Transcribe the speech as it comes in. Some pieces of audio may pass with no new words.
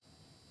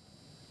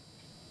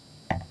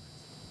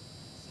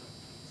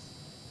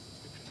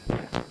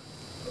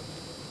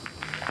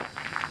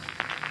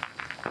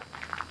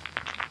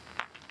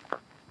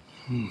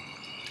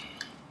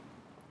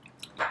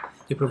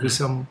You probably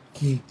some.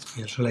 I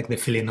also like the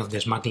feeling of the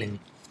smuggling,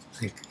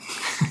 like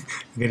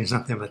getting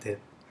something, but it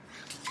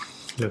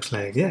looks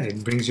like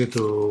it brings you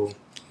to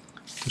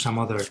some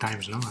other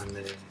times, no, and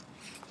the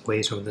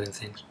ways of doing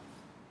things.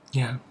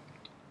 Yeah.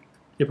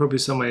 You probably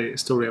saw my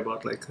story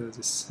about like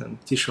this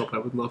tea shop I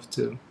would love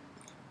to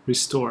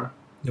restore.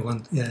 You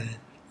want, You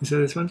saw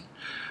this one?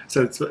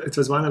 So it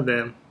was one of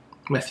the.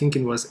 My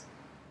thinking was,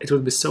 it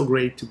would be so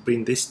great to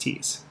bring these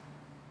teas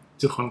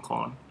to Hong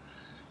Kong,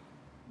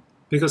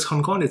 because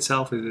Hong Kong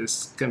itself is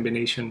this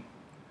combination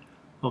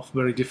of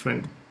very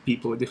different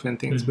people, different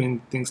things,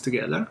 bring things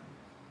together.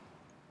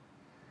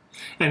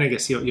 And I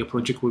guess your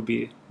project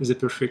is a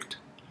perfect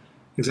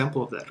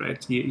example of that,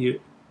 right? You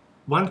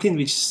one thing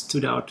which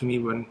stood out to me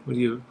when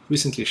you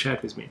recently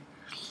shared with me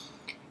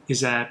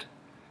is that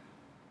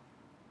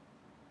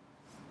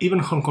even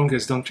Hong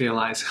Kongers don't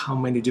realize how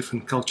many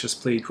different cultures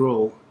played a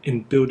role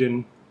in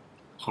building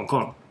Hong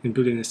Kong, in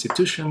building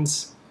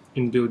institutions,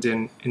 in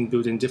building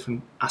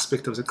different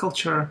aspects of the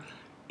culture,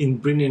 in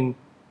bringing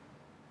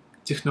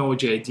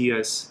technology,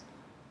 ideas,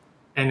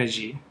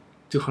 energy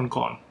to Hong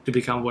Kong to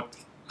become what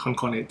Hong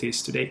Kong it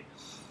is today.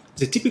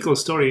 The typical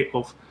story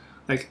of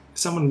like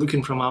someone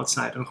looking from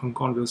outside on Hong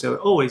Kong will say,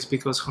 oh, it's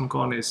because Hong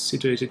Kong is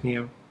situated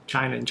near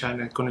China and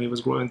China economy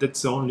was growing.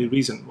 That's the only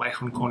reason why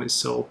Hong Kong is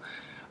so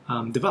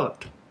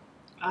developed.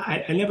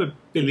 I never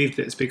believed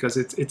this, because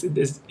it's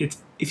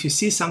if you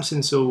see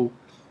something so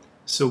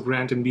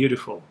grand and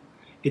beautiful,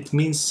 it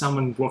means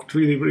someone worked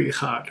really, really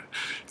hard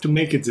to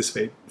make it this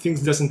way.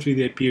 Things doesn't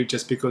really appear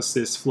just because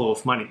there's flow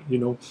of money.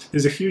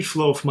 There's a huge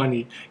flow of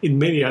money in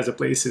many other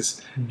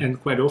places,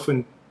 and quite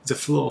often the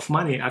flow of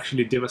money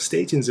actually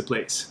devastates the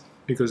place,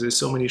 because there's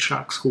so many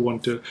sharks who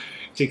want to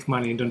take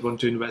money and don't want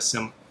to invest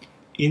them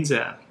in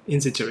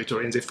the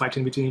territory, and they're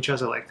fighting between each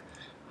other. Like,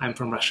 I'm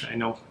from Russia, I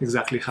know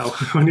exactly how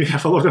when you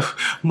have a lot of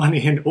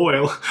money and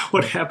oil,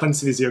 what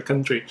happens with your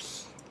country.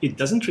 It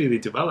doesn't really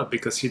develop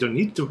because you don't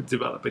need to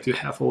develop it. You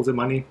have all the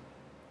money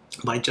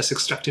by just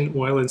extracting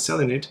oil and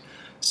selling it.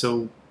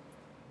 So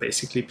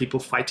basically people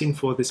fighting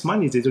for this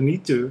money. They don't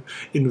need to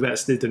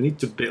invest. They don't need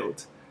to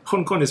build.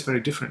 Hong Kong is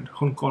very different.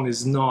 Hong Kong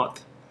is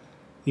not,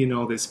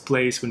 this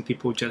place when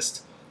people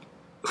just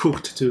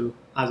hooked to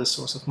other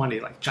source of money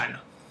like China.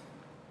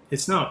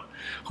 It's not.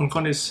 Hong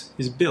Kong is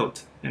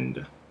built.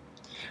 And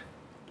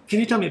can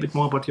you tell me a bit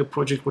more about your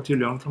project, what you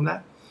learned from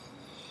that,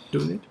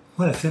 doing it?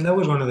 Well, I think that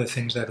was one of the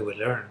things that we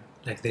learned.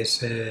 Like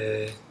this,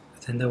 I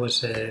think there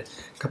was a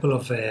couple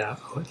of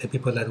the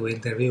people that we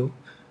interviewed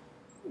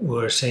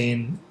were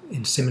saying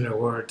in similar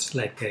words,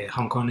 like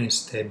Hong Kong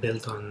is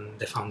built on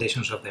the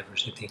foundations of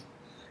diversity,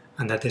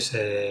 and that is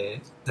a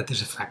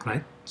fact,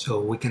 right? So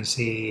we can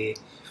see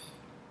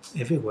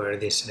everywhere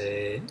these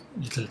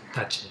little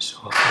touches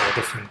of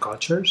different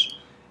cultures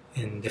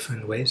in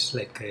different ways,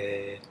 like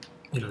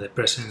the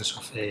presence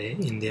of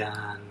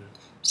Indian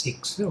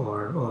Sikhs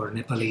or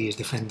Nepalese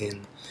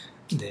defending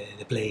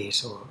the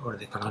place, or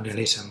the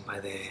colonialism by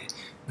the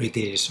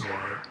British,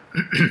 or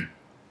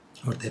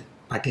or the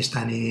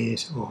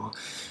Pakistanis, or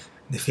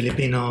the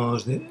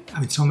Filipinos.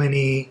 So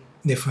many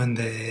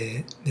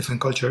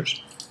different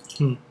cultures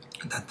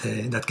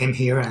that came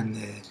here and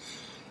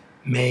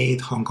made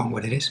Hong Kong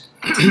what it is.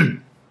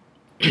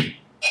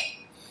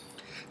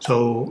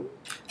 So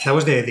that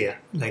was the idea.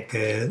 Like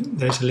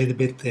there's a little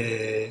bit.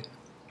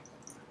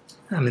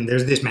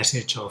 There's this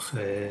message of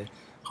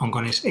Hong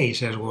Kong is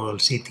Asia's world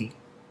city,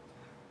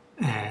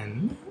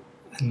 and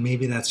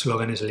maybe that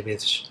slogan is a little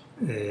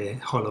bit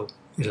hollow.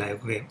 It's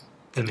like, okay,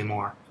 tell me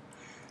more,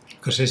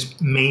 because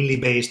it's mainly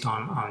based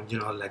on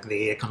like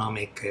the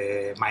economic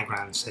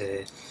migrants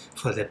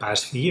for the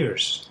past few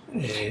years,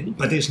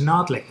 but it's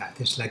not like that.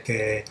 It's like,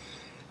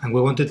 and we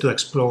wanted to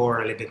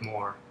explore a little bit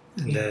more,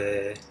 and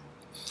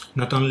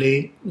not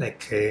only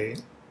like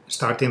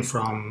starting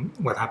from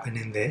what happened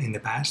in the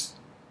past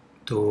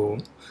to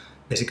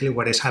basically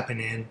what is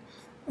happening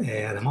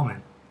at the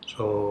moment.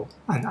 So,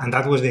 and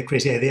that was the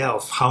crazy idea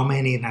of how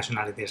many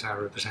nationalities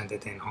are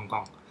represented in Hong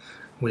Kong.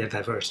 We are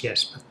diverse,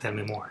 yes, but tell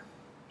me more.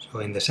 So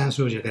in the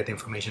census, you get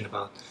information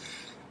about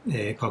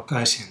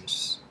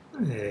Caucasians.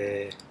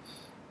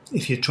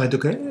 If you try to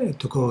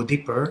go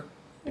deeper,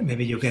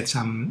 maybe you get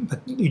some, but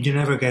you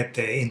never get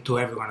into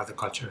every one of the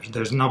cultures.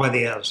 There's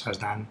nobody else has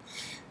done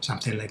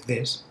something like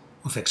this,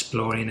 of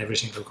exploring every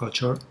single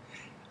culture.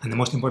 And the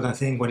most important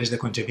thing, what is the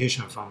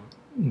contribution from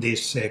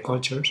these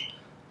cultures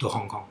to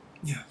Hong Kong?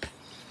 Yeah.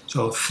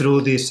 So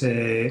through this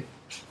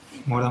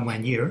more than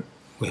 1 year,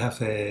 we have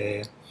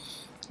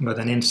got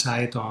an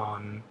insight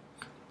on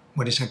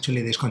what is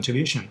actually this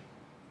contribution.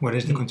 What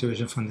is the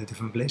contribution from the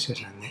different places?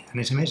 And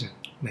it's amazing.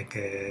 Like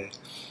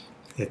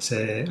it's,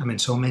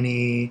 so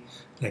many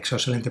like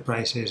social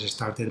enterprises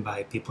started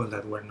by people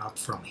that were not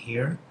from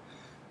here,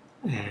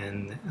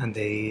 and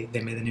they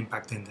made an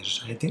impact in the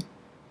society.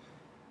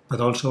 But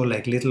also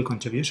like little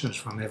contributions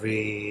from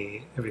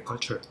every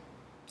culture.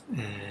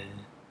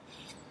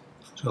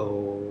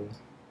 So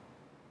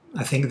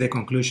I think the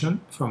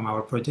conclusion from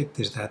our project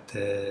is that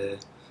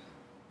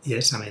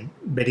yes, I mean,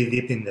 very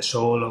deep in the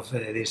soul of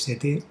this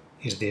city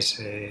is this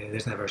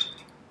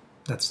diversity.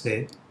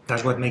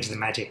 That's what makes the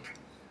magic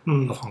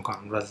of Hong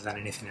Kong rather than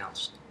anything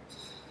else.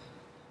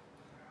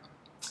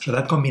 So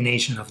that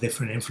combination of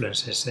different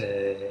influences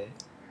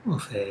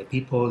of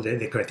people,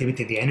 the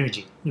creativity, the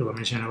energy, you were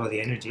mentioning about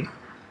the energy,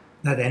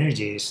 that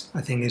energy is,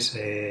 I think, is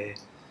a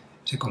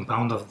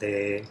compound of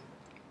the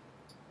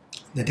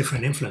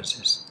different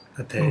influences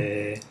that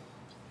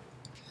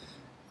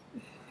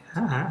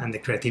and the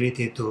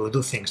creativity to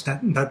do things.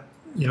 That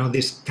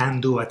this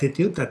can-do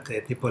attitude that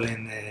people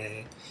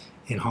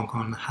in Hong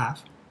Kong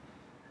have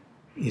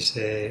is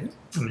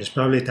it's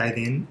probably tied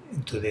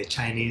into the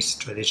Chinese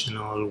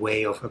traditional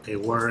way of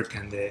work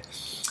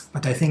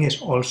but I think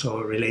it's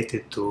also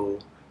related to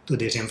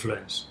this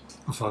influence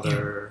of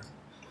other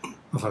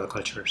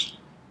cultures.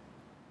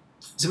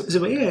 So the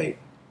way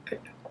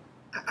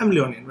I'm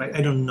learning, right?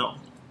 I don't know.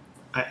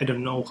 I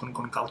don't know Hong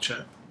Kong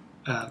culture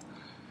to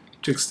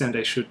the extent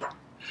I should.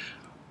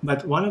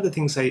 But one of the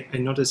things I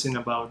noticing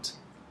about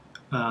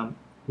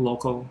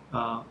local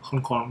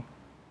Hong Kong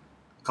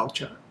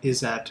culture is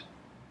that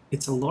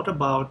it's a lot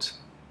about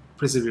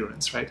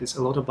perseverance, right? It's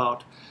a lot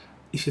about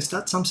if you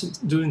start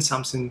doing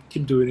something,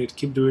 keep doing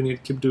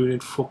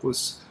it,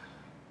 focus.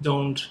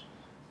 Don't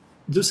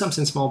do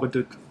something small, but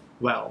do it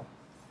well,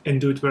 and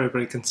do it very,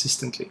 very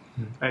consistently,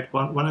 right?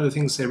 One of the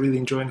things I really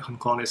enjoy in Hong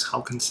Kong is how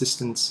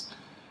consistent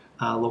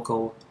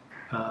local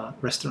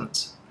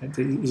restaurants. Right?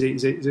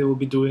 They will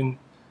be doing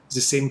the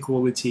same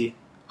quality,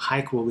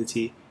 high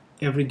quality,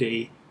 every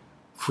day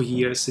for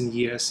years and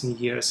years and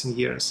years and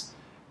years.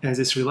 And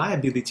this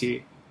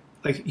reliability,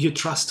 like you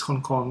trust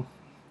Hong Kong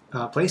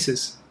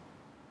places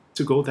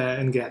to go there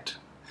and get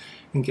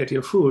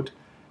your food.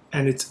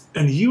 And it's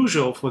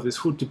unusual for this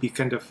food to be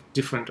kind of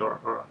different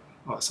or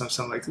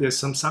some like there's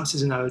some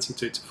seasonality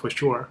to it for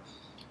sure.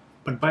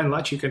 But by and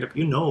large, you kind of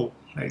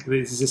like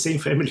this is the same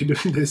family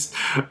doing this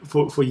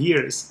for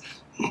years.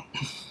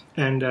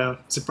 And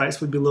the price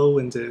will be low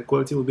and the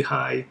quality will be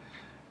high,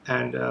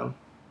 and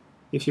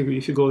if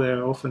you go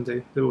there often,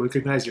 they will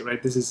recognize you,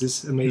 right? This is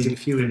this amazing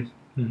feeling.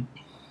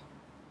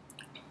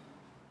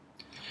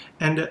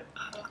 And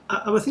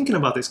I was thinking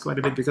about this quite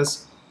a bit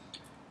because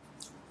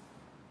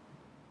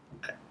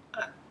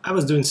I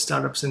was doing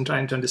startups and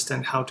trying to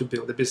understand how to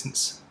build a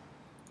business.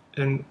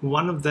 And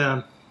one of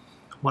the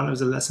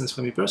lessons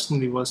for me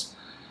personally was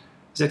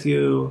that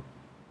you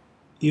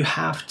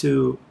have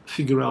to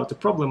figure out the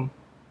problem,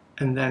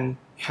 and then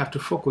you have to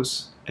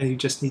focus, and you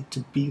just need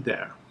to be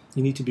there.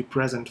 You need to be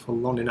present for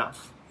long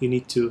enough. You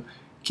need to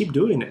keep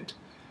doing it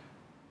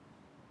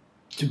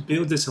to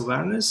build this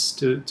awareness,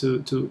 to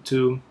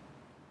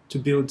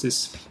build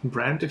this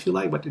brand, if you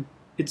like. But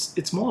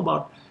it's more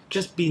about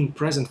just being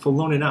present for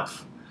long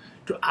enough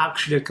to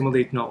actually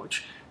accumulate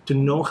knowledge, to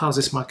know how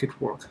this market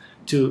works,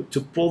 to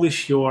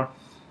polish your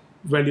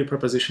value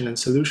proposition and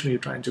solution you're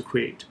trying to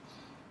create.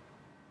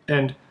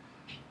 And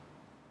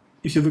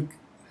if you look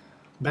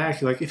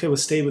back, like if I would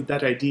stay with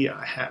that idea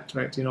I had,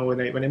 right?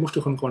 When I moved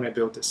to Hong Kong, I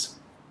built this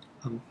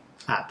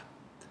app.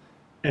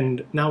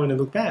 And now when I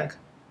look back,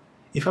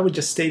 if I would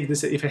just stay with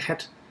this, if I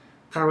had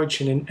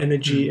courage and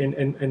energy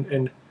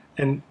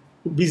and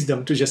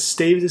wisdom to just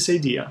stay with this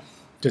idea,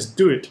 just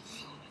do it,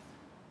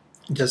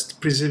 just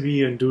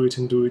persevere and do it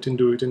and do it and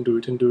do it and do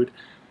it and do it.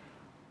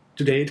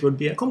 Today it would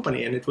be a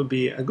company, and it would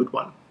be a good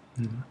one.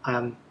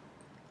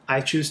 I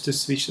choose to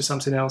switch to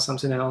something else.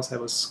 I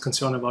was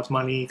concerned about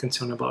money,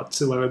 concerned about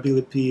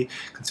survivability,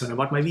 concerned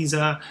about my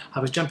visa. I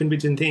was jumping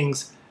between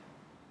things.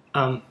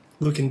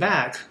 Looking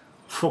back,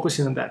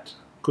 focusing on that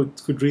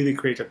could really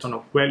create a ton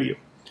of value.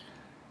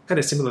 Kind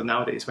of similar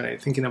nowadays when I'm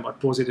thinking about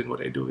POSIT, and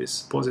what I do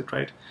is POSIT,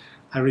 right?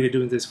 I'm really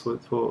doing this for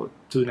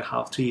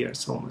 2.5, 3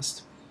 years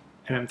almost.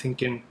 And I'm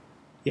thinking,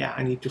 yeah,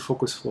 I need to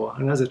focus for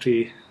another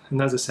 3,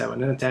 another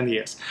 7, another 10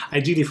 years.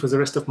 Ideally for the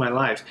rest of my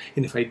life.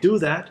 And if I do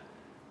that,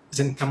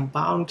 then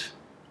compound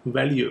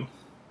value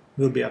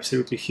will be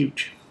absolutely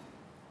huge.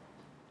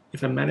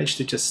 If I manage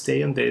to just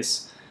stay on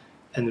this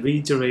and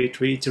reiterate,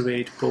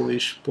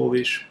 polish,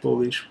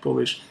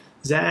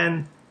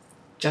 then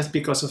just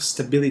because of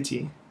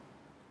stability,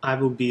 I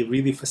will be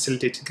really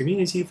facilitating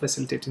community,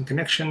 facilitating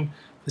connection,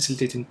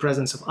 facilitating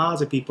presence of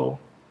other people,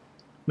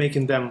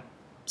 making them,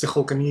 the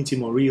whole community,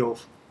 more real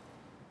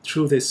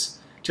through this,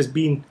 just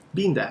being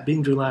there,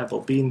 being reliable,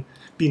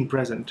 being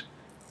present.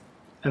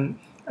 And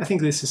I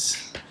think this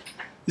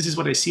is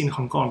what I see in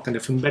Hong Kong, kind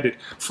of embedded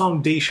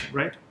foundation,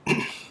 right?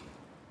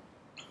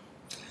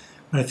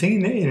 I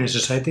think in a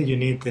society you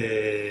need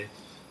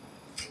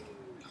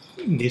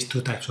these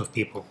two types of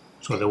people.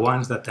 So the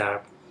ones that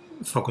are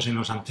focusing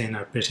on something,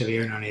 are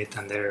persevering on it,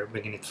 and they're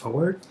bringing it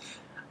forward,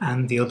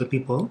 and the other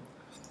people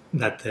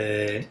that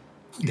they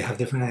have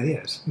different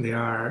ideas. They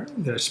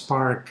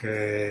spark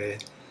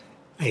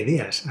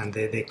ideas, and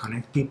they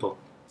connect people.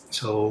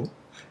 So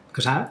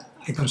because I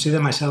consider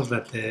myself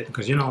that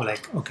because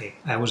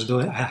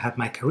I had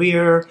my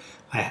career,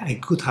 I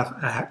could have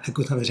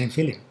the same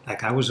feeling.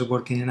 Like I was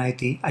working in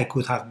IT, I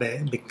could have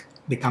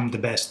become the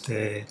best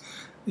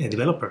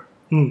developer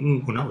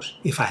Who knows?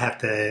 If I had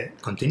to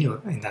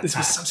continue in that This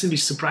was path. something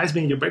which surprised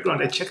me in your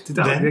background. I checked it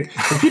out. Then- Like,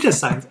 computer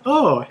science.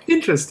 Oh,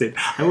 interesting.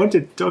 I want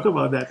to talk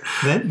about that.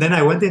 Then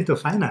I went into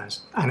finance,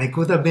 and I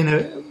could have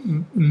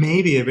been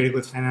maybe a very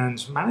good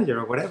finance manager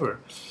or whatever.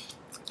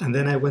 And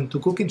then I went to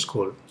cooking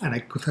school, and I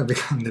could have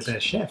become the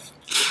best chef.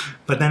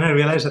 But then I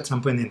realized at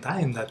some point in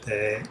time that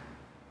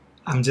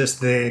I'm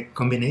just the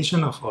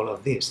combination of all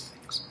of these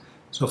things.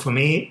 So for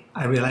me,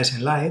 I realized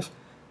in life,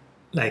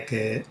 like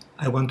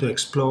I want to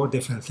explore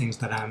different things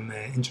that I'm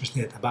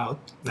interested about,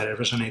 that I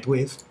resonate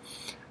with,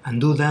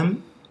 and do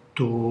them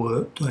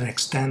to an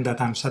extent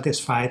that I'm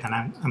satisfied and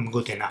I'm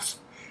good enough.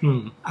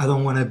 I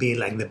don't want to be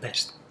like the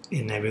best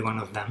in every one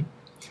of them.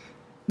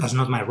 That's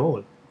not my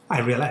role. I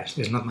realize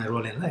it's not my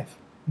role in life.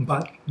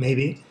 But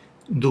maybe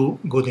do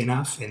good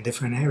enough in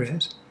different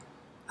areas,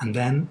 and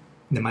then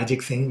the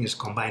magic thing is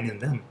combining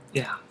them,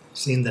 Yeah.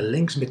 seeing the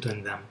links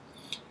between them,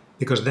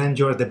 because then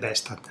you're the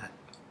best at that.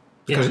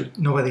 Because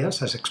nobody else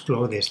has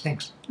explored these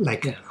things.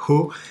 Like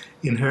who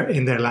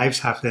in their lives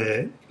have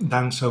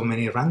done so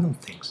many random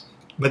things.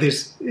 But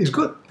it's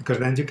good because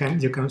then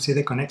you can see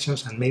the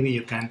connections, and maybe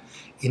you can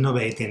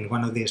innovate in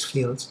one of these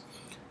fields,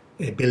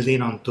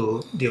 building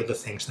onto the other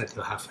things that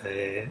you have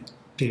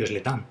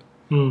previously done.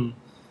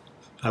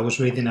 I was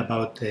reading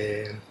about,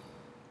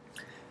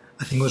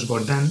 I think it was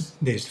Bourdain,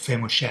 this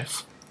famous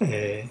chef.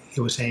 He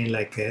was saying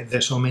like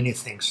there's so many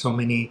things, so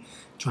many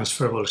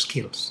transferable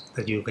skills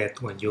that you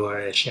get when you are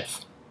a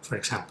chef, for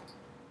example.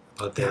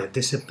 About the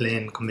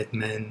discipline,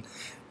 commitment,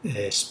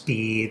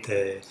 speed,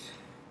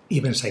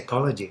 even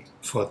psychology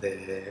for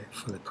the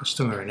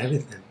customer and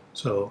everything.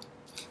 So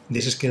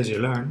these skills you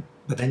learn,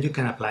 but then you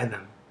can apply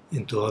them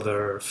into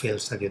other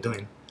fields that you're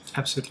doing.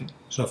 Absolutely.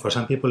 So for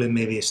some people, it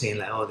may be saying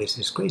like, "Oh, this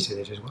is crazy.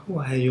 This is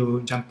why are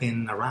you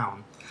jumping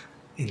around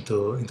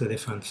into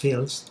different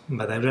fields?"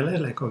 But I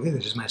realized like, okay,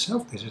 this is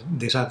myself.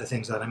 These are the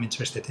things that I'm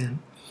interested in.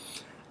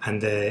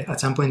 And at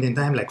some point in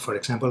time, like for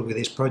example, with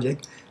this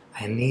project,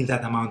 I need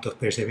that amount of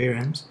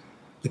perseverance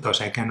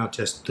because I cannot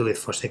just do it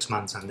for 6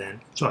 months and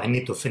then. So I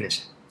need to finish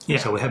it. Yeah.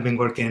 So we have been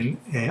working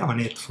on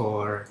it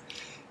for.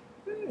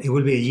 It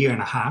will be a year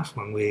and a half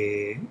when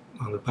we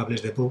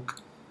publish the book.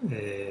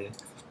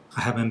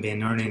 I haven't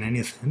been earning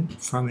anything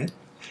from it,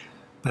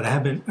 but I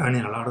have been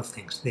earning a lot of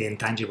things. The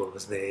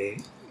intangibles,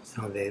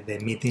 the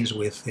meetings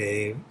with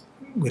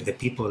the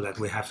people that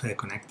we have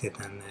connected,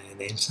 and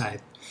the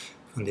insight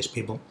from these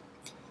people.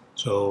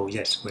 So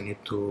yes, we need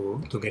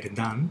to get it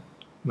done,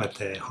 but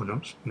who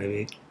knows?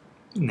 Maybe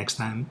next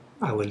time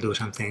I will do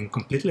something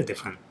completely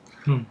different.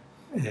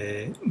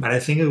 But I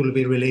think it will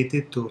be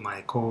related to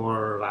my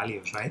core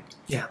values, right?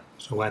 Yeah.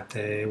 So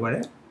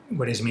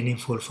what is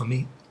meaningful for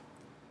me,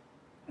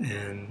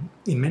 and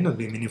it may not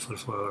be meaningful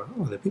for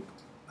other people.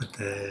 But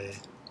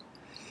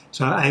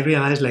so I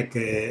realized like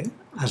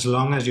as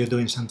long as you're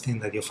doing something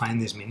that you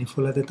find is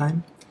meaningful at the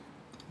time,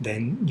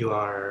 then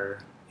you'll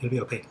be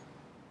okay.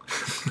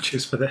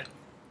 Cheers for that.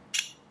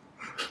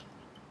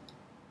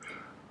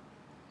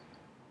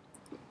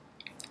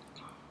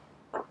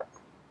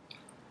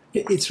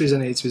 It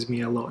resonates with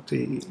me a lot.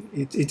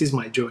 It is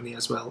my journey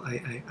as well.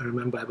 I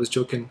remember I was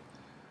joking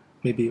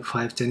maybe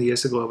 5-10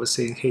 years ago. I was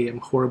saying, hey, I'm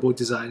a horrible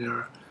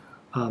designer.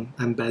 I'm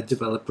a bad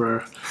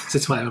developer.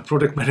 That's why I'm a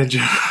product manager.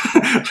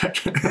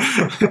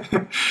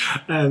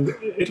 And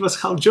it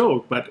was half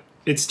joke, but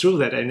it's true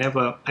that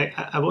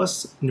I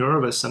was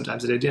nervous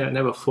sometimes that I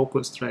never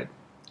focused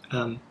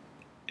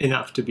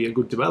enough to be a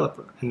good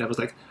developer. And I was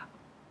like,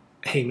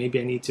 hey, maybe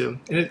I need to.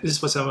 And this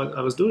was what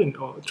I was doing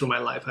through my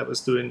life. I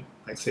was doing,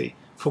 like, say,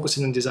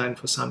 focusing on design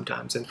for some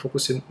times and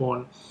focusing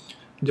on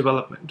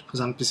development for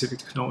some specific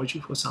technology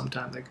for some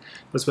time. Like,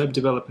 it was web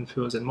development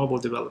first and mobile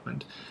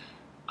development.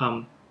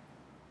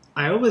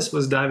 I always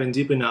was diving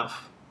deep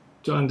enough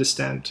to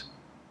understand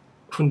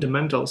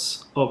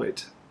fundamentals of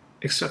it,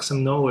 extract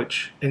some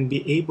knowledge, and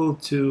be able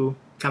to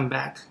come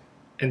back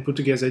and put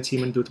together a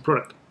team and do the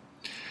product.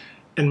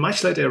 And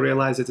much later I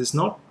realized that it's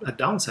not a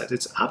downside,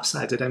 it's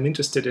upside, that I'm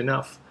interested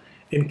enough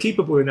and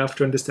capable enough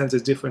to understand the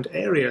different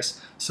areas.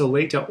 So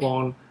later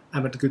on,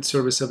 I'm at good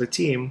service of a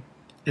team,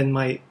 and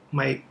my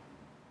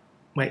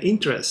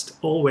interest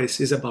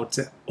always is about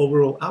the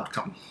overall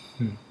outcome.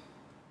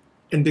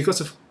 And because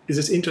of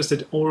this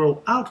interested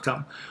overall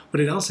outcome, what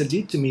it also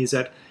did to me is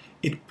that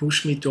it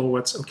pushed me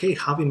towards, okay,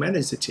 how we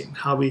manage the team,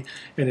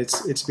 and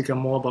it's become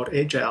more about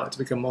agile, it's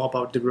become more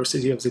about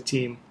diversity of the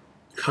team,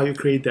 how you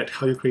create that,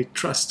 how you create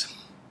trust,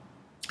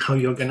 how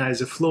you organize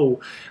the flow,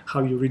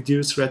 how you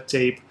reduce red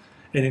tape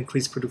and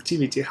increase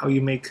productivity, how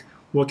you make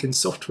work in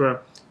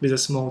software with a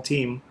small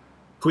team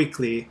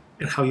quickly,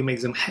 and how you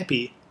make them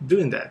happy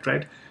doing that,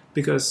 right?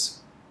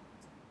 Because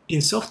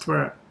in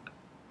software,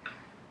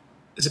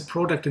 the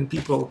product and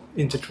people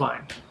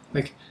intertwine.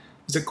 Like,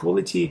 the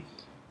quality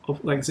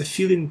of, like, the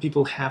feeling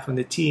people have on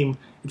the team,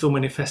 it will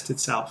manifest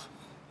itself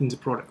in the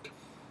product.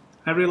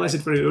 I realized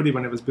it very early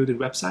when I was building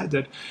website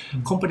that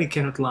company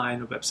cannot lie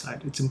on a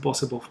website. It's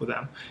impossible for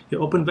them. You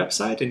open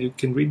website and you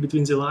can read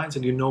between the lines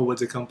and you know what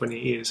the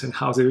company is and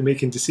how they're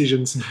making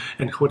decisions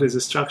and what is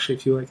the structure.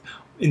 If you like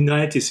in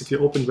 90s, if you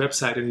open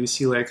website and you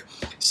see like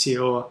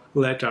CEO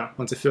letter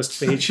on the first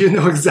page, you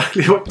know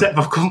exactly what type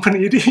of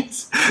company it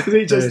is.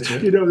 They just,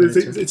 you know,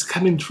 it's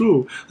coming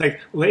true.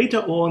 Like later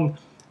on,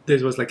 there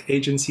was like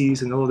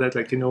agencies and all that,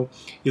 like, you know,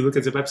 you look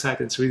at the website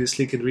and it's really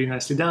sleek and really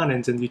nicely done,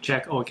 and then you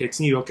check, oh, okay, it's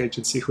New York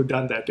agency who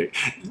done that.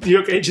 New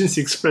York agency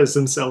express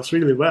themselves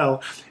really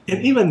well.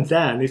 And even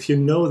then, if you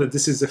know that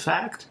this is a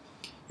fact,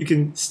 you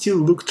can still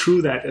look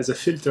through that as a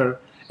filter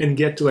and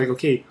get to like,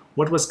 okay,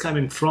 what was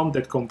coming from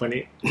that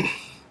company?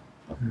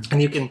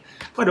 And you can,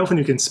 quite often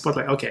you can spot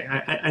like, okay,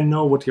 I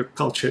know what your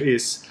culture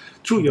is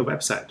through your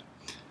website,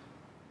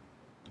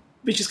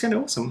 which is kind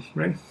of awesome,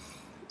 right?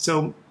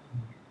 So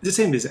the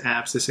same as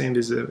apps, the same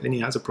as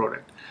any other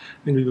product.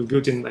 When we were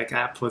building like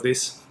app for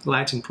this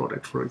lighting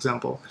product, for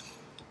example,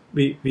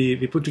 we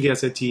put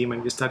together a team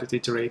and we started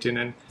iterating,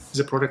 and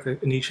the product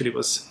initially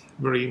was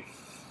very,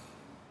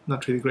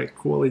 not really great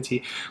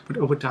quality, but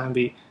over time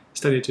we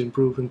started to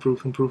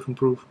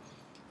improve.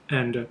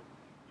 And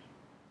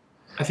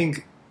I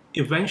think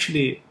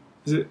eventually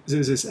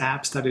this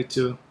app started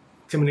to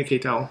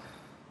communicate our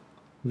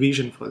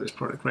vision for this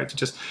product, right?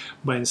 Just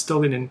by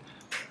installing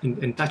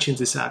and touching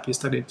this app, you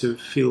started to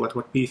feel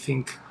what we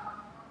think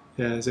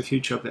the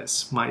future of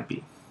this might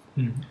be.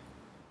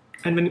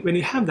 And when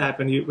you have that,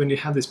 when you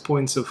have these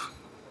points of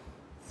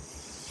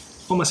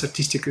almost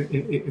artistic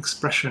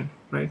expression,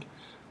 right?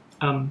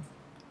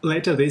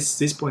 Later,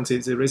 these points they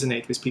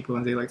resonate with people,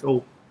 and they're like,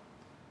 "Oh,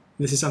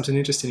 this is something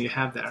interesting you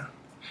have there."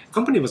 The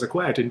company was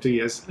acquired in 2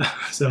 years,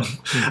 so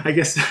I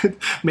guess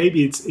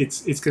maybe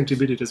it's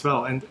contributed as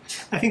well. And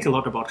I think a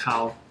lot about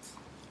how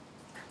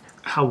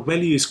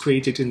value is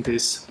created in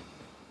this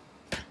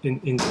in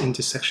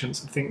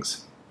intersections of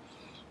things,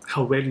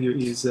 how value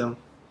is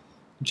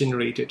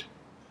generated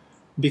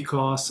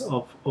because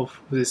of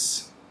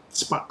this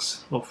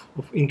sparks of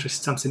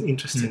interest, something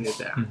interesting is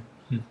there.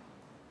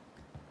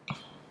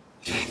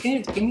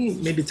 Can you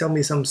maybe tell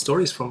me some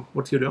stories from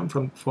what you learned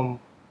from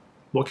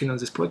working on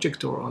this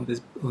project, or on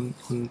this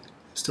on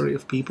story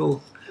of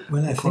people?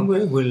 Well, I think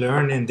we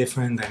learn in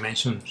different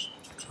dimensions.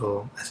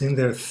 So I think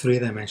there are 3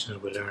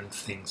 dimensions we learn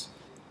things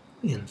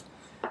in.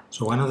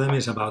 So one of them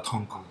is about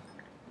Hong Kong.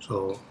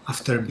 So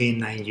after being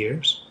 9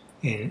 years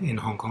in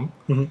Hong Kong,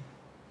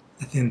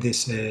 I think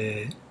this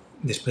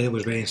project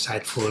was very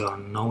insightful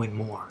on knowing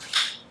more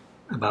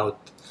about,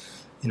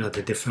 you know,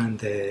 the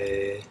different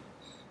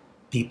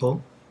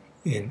people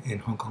in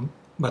Hong Kong,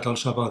 but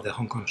also about the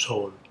Hong Kong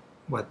soul,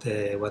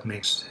 what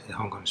makes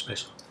Hong Kong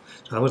special.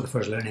 So that was the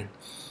first learning.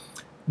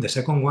 The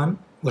second one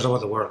was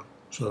about the world.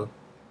 So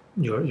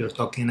you're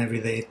talking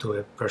every day to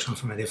a person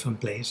from a different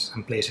place,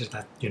 and places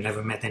that you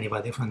never met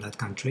anybody from that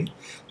country.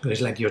 So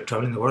it's like you're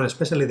traveling the world,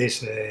 especially these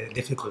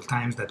difficult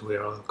times that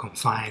we're all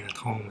confined at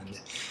home.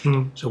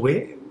 And so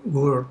we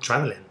were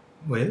traveling.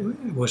 We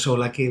were so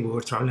lucky we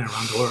were traveling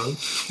around the world.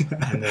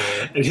 And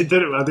I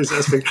didn't know about this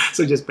aspect.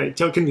 So just by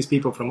talking with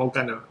people from all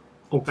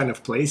kind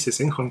of places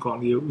in Hong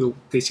Kong, you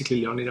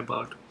basically learning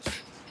about.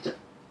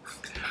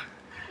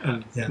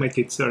 My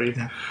kids, sorry,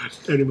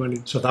 early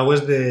morning. So that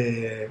was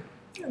the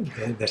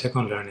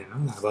second learning, no?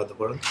 About the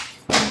world,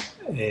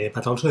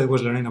 but also it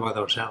was learning about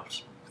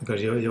ourselves,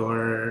 because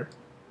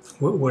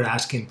we're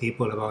asking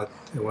people about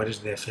what is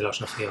the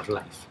philosophy of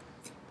life,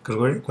 because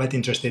we're quite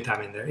interested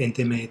having their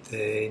intimate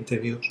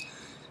interviews.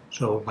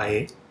 So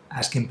by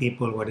asking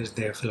people what is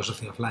their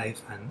philosophy of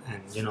life,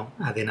 and you know,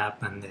 adding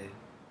up and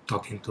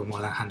talking to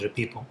more than 100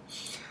 people,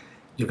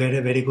 you get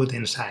a very good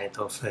insight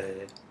of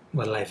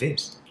what life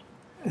is,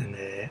 and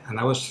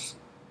that was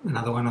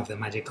another one of the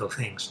magical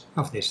things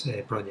of this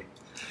project.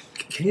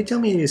 Can you tell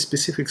me a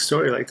specific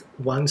story, like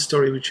one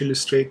story which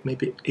illustrates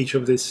maybe each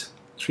of these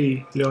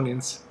 3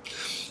 learnings?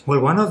 Well,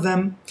 one of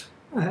them,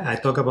 I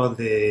talk about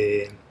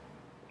the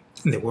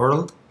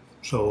world.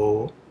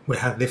 So we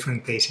have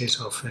different cases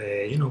of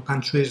you know,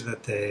 countries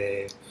that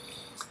they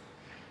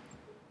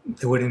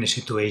were in a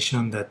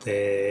situation that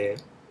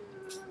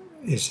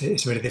is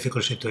a very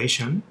difficult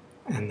situation,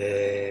 and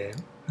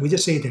we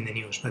just see it in the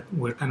news, but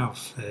we're kind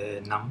of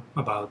numb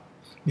about,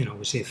 you know,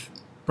 we see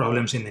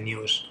problems in the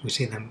news, we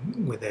see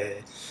them with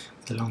a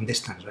long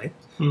distance, right?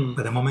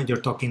 But the moment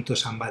you're talking to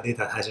somebody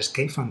that has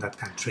escaped from that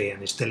country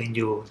and is telling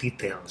you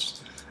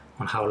details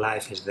on how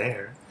life is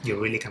there,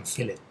 you really can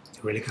feel it.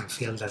 You really can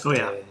feel that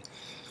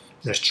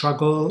the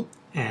struggle.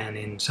 And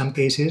in some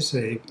cases,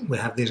 we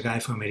have this guy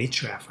from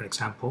Eritrea, for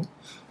example.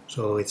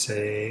 So it's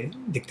a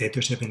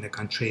dictatorship in the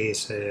country.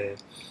 It's a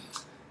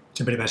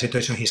very bad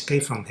situation. He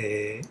escaped from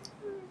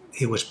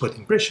he was put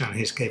in prison.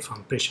 He escaped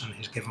from prison.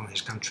 He escaped from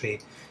his country.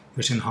 He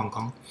was in Hong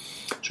Kong.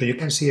 So you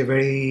can see a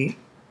very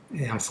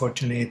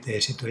unfortunate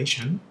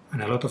situation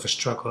and a lot of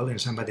struggle in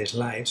somebody's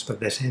lives, but at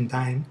the same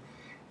time,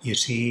 you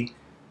see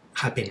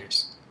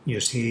happiness. You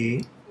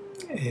see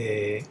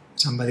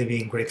somebody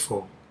being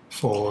grateful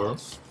for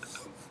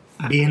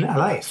being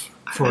alive,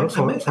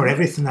 for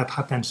everything that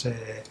happens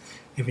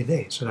every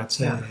day. So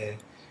that's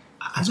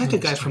I met a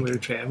guy from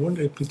Eritrea. I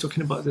wonder if we're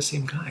talking about the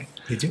same guy.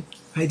 Did you?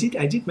 I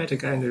did met a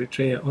guy in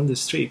Eritrea on the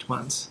street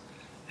once,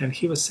 and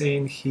he was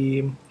saying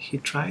he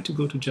tried to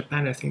go to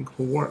Japan, I think,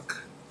 for work,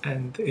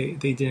 and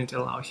they didn't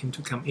allow him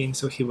to come in,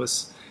 so he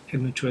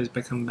had no choice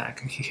but come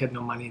back, and he had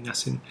no money,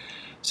 nothing.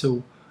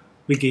 So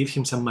we gave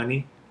him some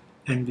money,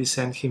 and we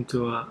sent him to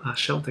a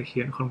shelter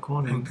here in Hong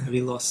Kong, and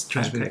we lost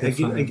track.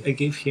 I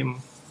gave him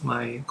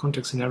my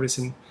contacts and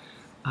everything.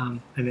 I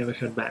never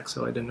heard back,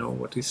 so I don't know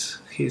what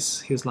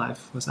his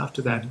life was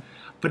after that.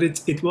 But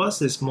it was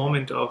this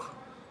moment of,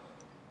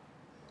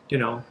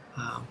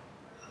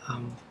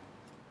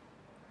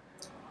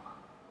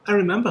 I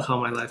remember how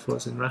my life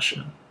was in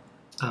Russia,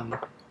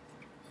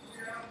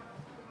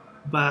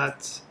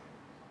 but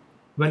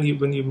when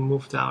you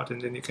moved out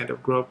and then you kind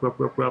of grow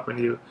up, and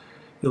your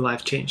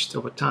life changed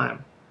over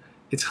time,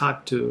 it's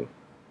hard to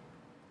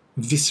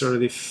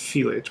viscerally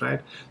feel it,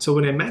 right? So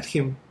when I met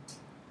him,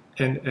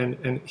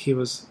 and he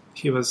was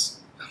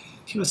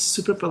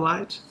super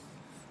polite,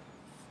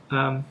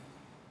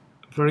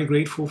 very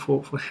grateful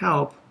for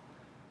help,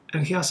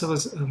 and he also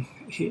was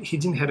he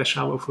didn't have a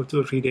shower for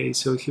 2 or 3 days,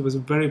 so he was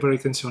very, very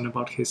concerned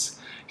about his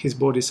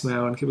body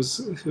smell, and he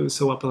was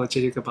so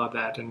apologetic about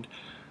that. And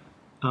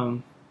I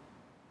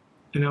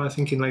was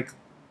thinking, like,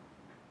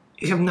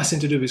 it have nothing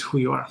to do with who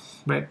you are,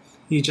 right?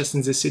 You're just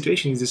in this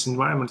situation, in this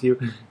environment. You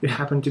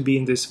happen to be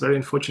in this very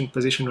unfortunate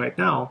position right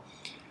now.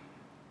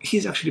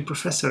 He's actually a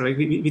professor. Like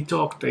we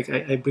talked. Like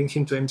I bring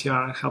him to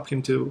MTR and help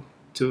him to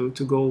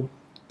go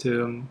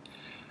to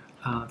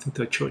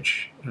a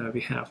church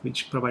we have,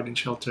 which providing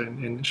shelter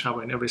and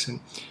shower and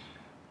everything.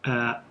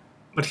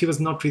 But he was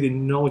not really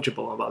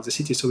knowledgeable about the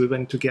city, so we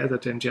went together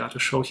to MTR to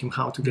show him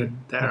how to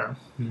get there.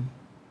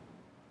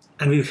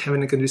 And we were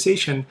having a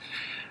conversation.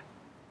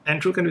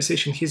 And through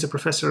conversation, he's a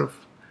professor of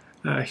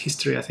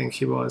history. I think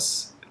he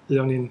was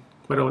learning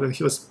quite old, and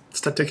he was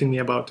start talking me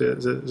about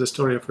the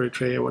story of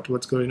Eritrea,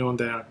 what's going on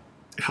there,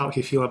 how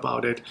he feel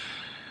about it.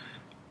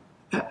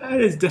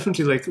 It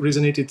definitely like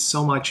resonated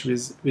so much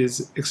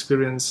with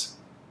experience.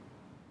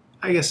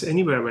 I guess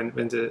anywhere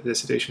when the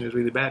situation is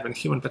really bad, when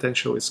human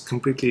potential is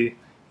completely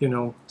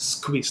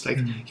squeezed. Like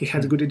he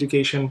had a good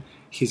education,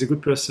 he's a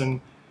good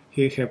person,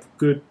 he have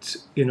good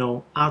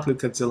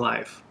outlook at the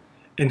life,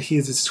 and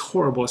he's this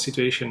horrible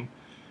situation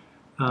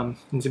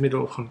in the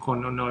middle of Hong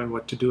Kong, not knowing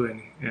what to do,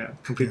 and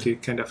completely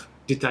kind of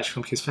detached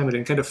from his family,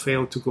 and kind of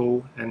failed to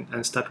go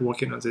and start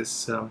working on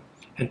this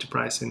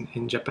enterprise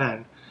in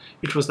Japan,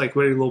 which was like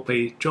very low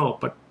paid job,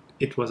 but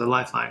it was a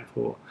lifeline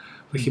for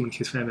him and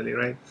his family,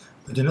 right?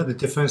 But the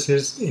difference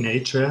is in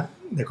Eritrea,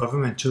 the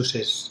government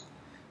chooses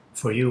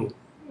for you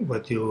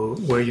where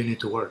you need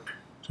to work.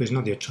 So it's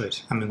not your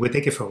choice. I mean, we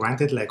take it for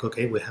granted, like,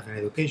 okay, we have an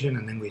education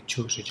and then we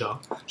choose a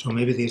job. So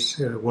maybe this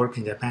work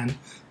in Japan,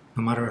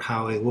 no matter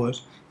how it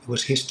was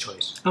his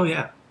choice. Oh,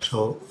 yeah.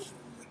 So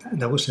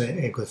that was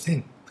a good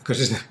thing, because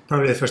it's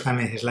probably the first time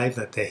in his life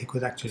that he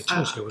could actually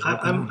choose. I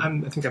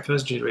think I'm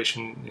first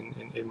generation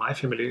in my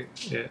family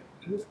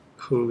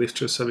who lived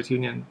through Soviet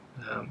Union,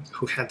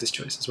 who had this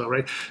choice as well,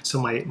 right?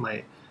 So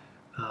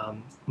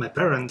my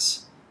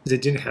parents, they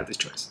didn't have this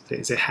choice.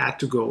 They had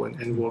to go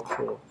and work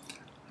for,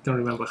 I don't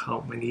remember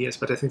how many years,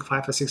 but I think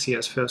 5 or 6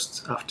 years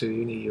first after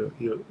uni,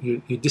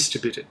 you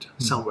distribute it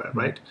somewhere,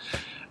 right?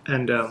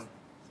 And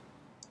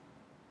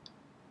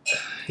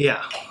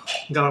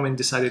government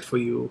decided for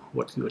you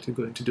what you're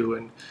going to do,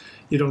 and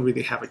you don't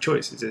really have a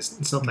choice.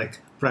 It's not like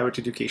private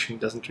education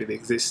doesn't really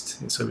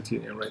exist in Soviet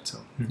Union, right? So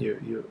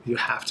you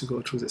have to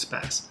go through this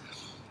path.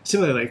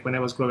 Similarly, like when I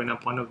was growing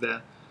up, one of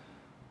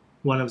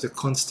the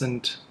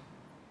constant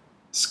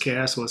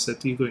scares was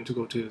that you're going to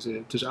go to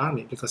the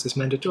army, because it's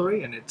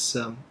mandatory, and it's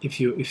if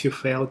you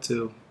fail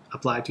to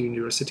apply to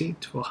university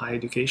for higher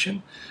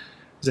education,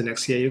 the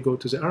next year you go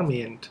to the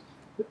army, and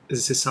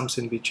this is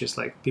something which is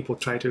like people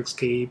try to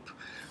escape,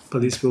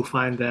 police will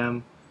find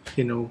them,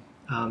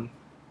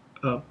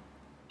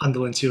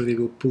 involuntarily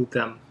will put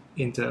them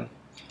into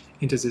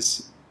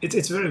this.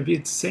 It's very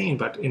weird saying,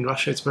 but in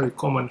Russia it's very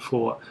common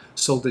for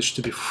soldiers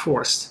to be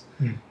forced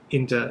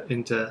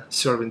into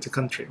serving the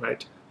country,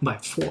 right? By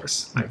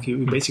force, like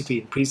you're basically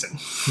in prison.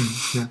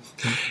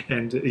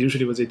 And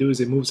usually what they do is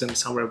they move them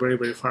somewhere very,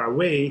 very far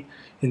away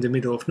in the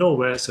middle of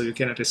nowhere, so you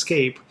cannot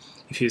escape.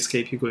 If you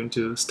escape, you're going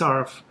to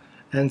starve,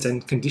 and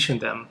then condition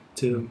them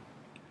to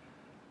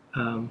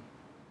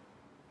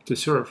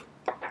serve.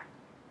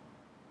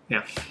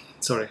 Yeah,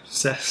 sorry,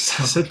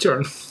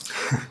 turn.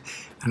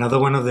 Another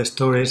one of the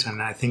stories,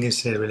 and I think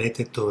it's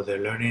related to the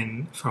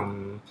learning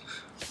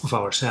of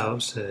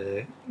ourselves.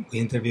 We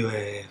interview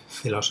a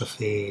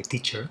philosophy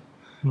teacher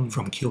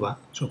from Cuba.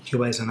 So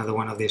Cuba is another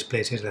one of these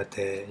places that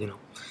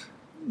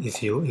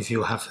if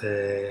you have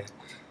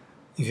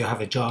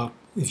a job,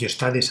 if you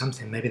study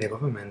something, maybe the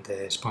government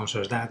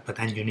sponsors that, but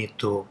then you need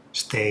to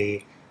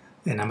stay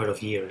a number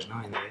of years,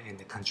 in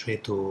the country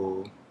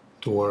to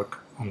work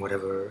on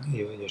whatever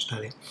you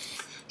study.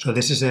 So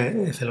this is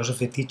a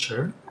philosophy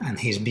teacher, and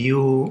his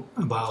view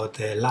about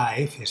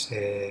life is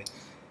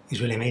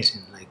really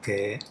amazing. Like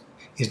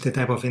it's the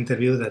type of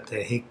interview that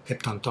he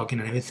kept on talking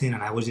and everything,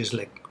 and I was just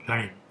like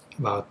learning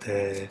about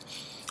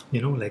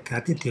like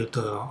attitude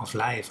of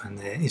life, and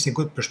it's a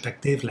good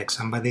perspective, like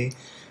somebody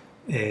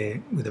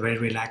with a very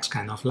relaxed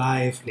kind of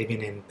life,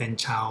 living in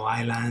Penchao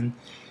Island,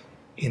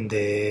 in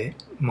the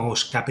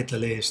most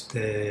capitalist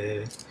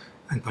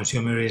and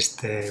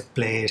consumerist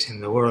place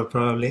in the world,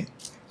 probably,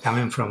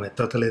 coming from a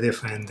totally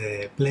different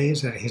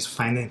place. He's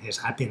finding his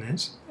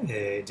happiness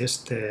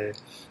just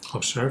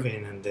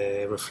observing and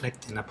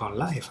reflecting upon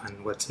life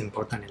and what's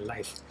important in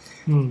life.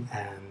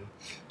 And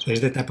so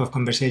it's the type of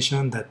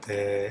conversation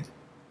that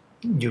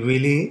you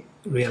really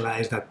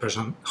realize that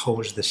person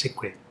holds the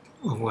secret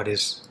of what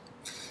is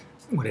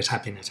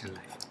happiness in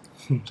life.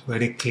 It's a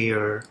very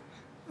clear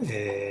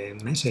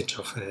message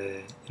of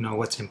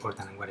what's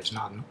important and what is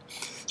not. No?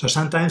 So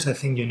sometimes I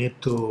think you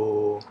need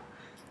to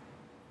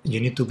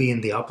be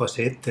in the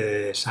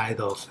opposite side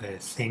of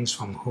things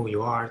from who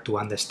you are to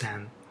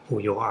understand who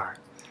you are.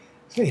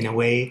 In a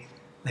way,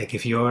 like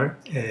if you're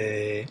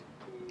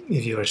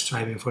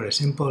striving for a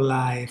simple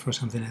life or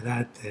something like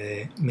that,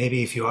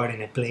 maybe if you are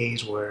in a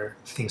place where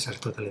things are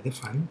totally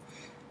different,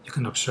 you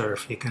can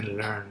observe, you can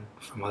learn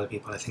from other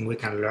people. I think we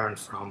can learn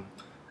from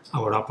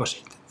our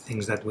opposite.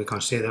 Things that we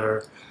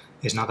consider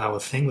is not our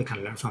thing, we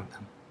can learn from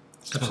them.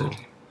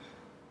 Absolutely.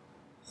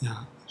 So,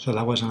 yeah. So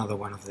that was another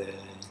one of the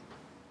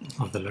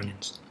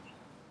learnings.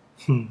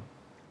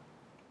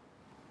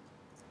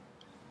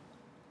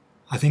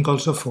 I think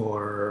also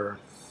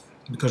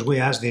because we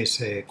asked this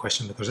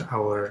question because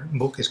our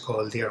book is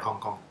called Dear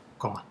Hong Kong,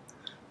 comma.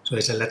 So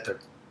it's a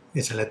letter.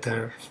 It's a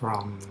letter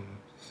from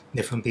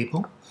different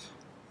people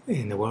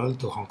in the world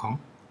to Hong Kong.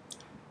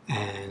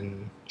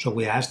 And so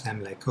we asked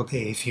them, like,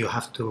 okay, if you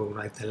have to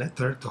write a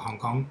letter to Hong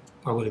Kong,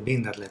 what would it be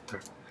in that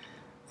letter?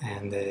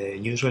 And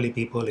usually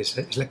people, it's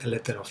like a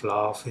letter of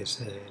love,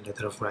 it's a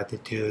letter of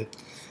gratitude,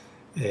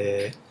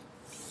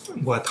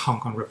 what Hong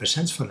Kong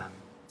represents for them.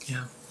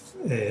 Yeah.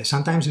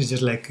 Sometimes it's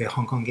just like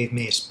Hong Kong gave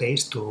me a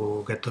space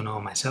to get to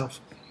know myself.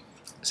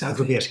 So it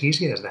could be as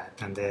easy as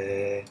that.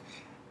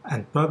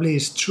 And probably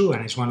it's true,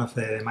 and it's one of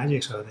the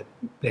magics that the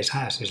place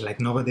has. It's like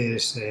nobody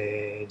is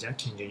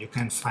judging you. You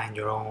can find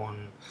your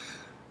own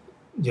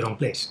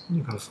place.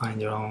 You can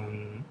find your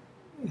own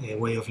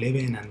way of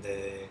living, and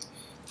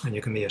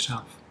you can be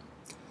yourself.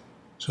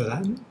 So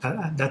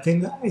that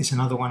thing is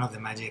another one of the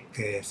magic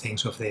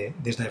things of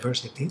this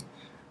diversity,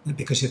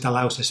 because it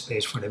allows a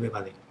space for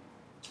everybody.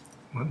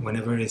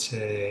 Whenever it's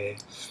a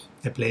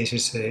place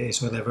is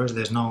so diverse,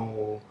 there's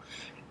no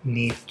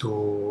need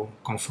to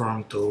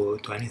conform to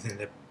anything.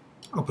 The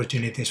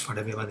opportunities for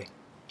everybody.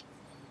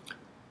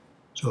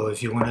 So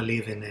if you want to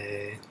live in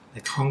a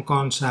Hong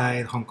Kong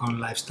side, Hong Kong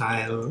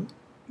lifestyle,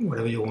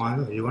 whatever you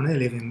want, or you want to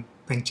live in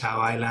Penchao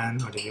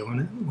Island, or if you want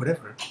to,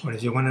 whatever, or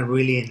if you want to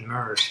really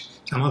immerse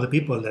some of the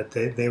people that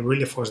they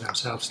really force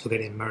themselves to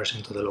get immersed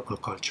into the local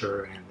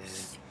culture,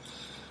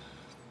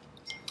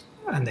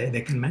 and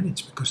they can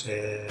manage, because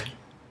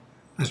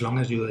as long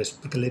as you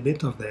speak a little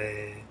bit of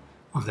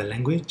the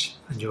language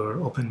and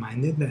you're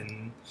open-minded,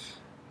 then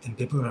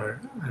people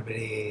are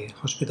very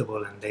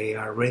hospitable, and they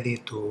are ready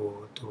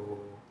to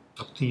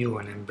talk to you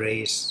and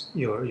embrace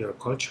your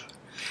culture.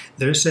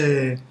 There's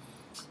an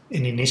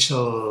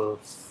initial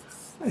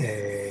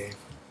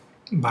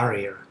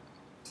barrier,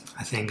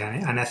 I think,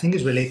 and I think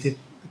it's related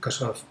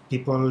because of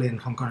people in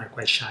Hong Kong are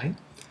quite shy,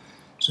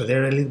 so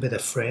they're a little bit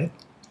afraid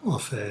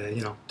of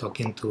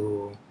talking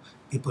to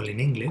people in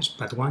English.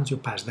 But once you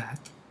pass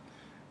that,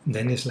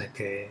 then it's like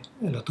a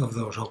lot of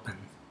doors open.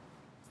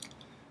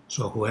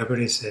 So whoever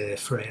is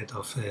afraid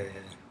of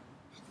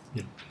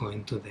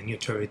going to the new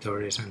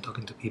territories and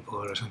talking to people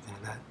or something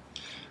like that,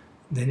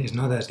 then it's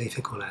not as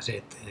difficult as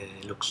it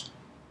looks.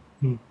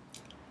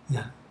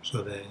 Yeah.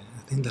 So I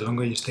think the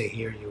longer you stay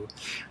here,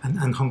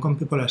 and Hong Kong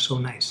people are so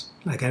nice.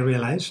 Like I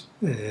realized,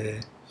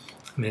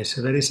 it's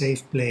a very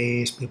safe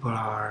place. People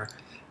are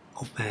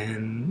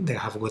open. They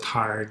have a good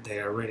heart. They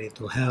are ready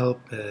to help.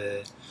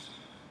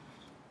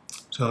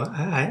 So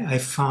I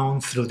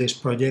found through this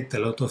project a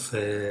lot of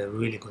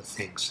really good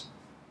things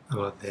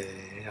about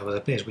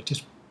the place, which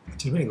is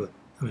very good.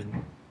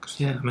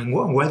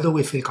 Why do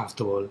we feel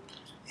comfortable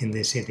in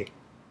this city?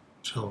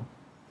 So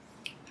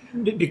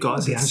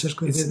because the answer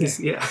could be there.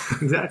 Yeah,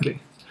 exactly.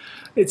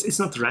 It's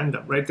not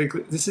random, right?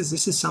 Like, this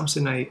is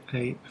something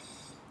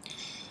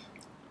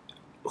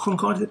Hong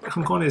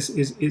Kong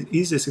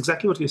is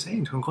exactly what you're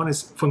saying. Hong Kong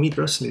is, for me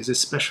personally, is a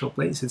special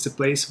place. It's a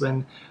place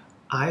when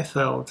I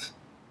felt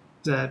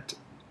that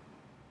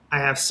I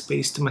have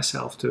space to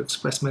myself, to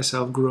express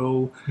myself,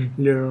 grow,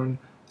 learn,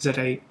 that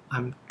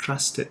I'm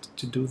trusted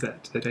to do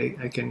that, that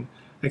I can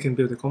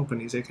build a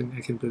companies, I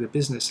can build a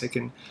business, I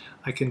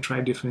can try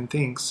different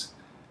things.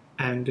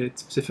 And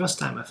it's the first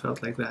time I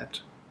felt like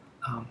that.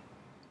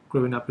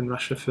 Growing up in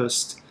Russia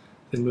first,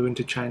 then moving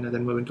to China,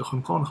 then moving to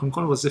Hong Kong. Hong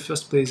Kong was the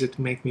first place that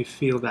made me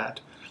feel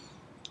that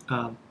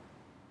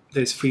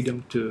there's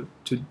freedom to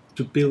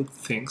build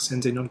things,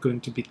 and they're not going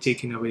to be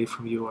taken away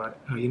from you, or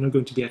you're not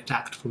going to be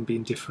attacked from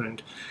being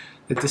different.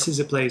 That this is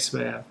a place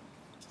where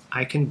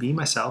I can be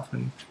myself,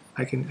 and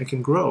I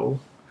can grow.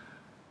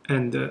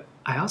 And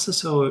I also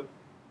saw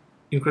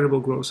incredible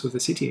growth of the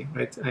city,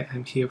 right?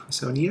 I'm here for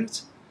 7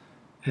 years,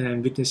 and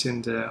I'm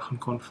witnessing Hong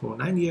Kong for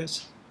 9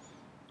 years.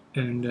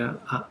 And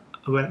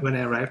when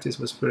I arrived, this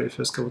was very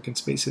first co-working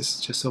spaces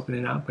just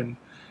opening up, and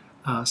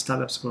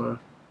startups were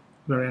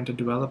very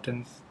underdeveloped,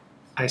 and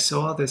I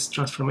saw this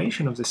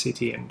transformation of the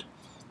city. And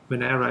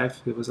when I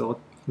arrived, there was a lot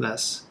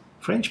less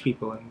French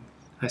people, and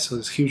I saw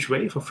this huge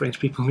wave of French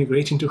people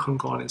migrating to Hong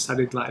Kong and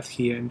started life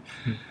here.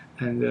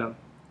 And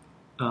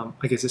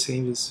I guess the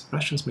same with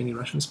Russians. Many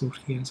Russians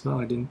moved here as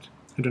well. I don't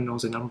know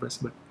the numbers,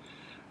 but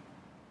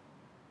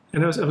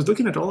and I was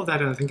looking at all of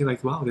that and I'm thinking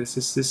like, wow,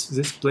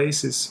 this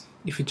place is,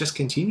 if it just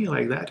continue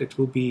like that, it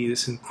will be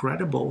this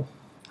incredible,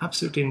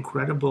 absolutely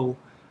incredible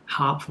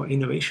hub for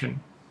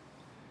innovation.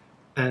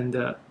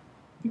 And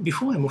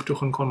before I moved to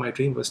Hong Kong, my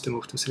dream was to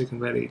move to Silicon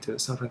Valley, to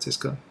San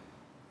Francisco.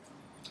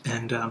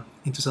 And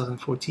in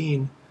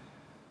 2014,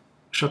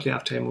 shortly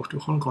after I moved to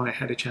Hong Kong, I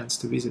had a chance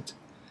to visit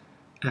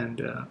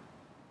and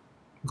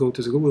go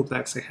to the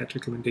Googleplex. I had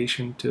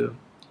recommendation to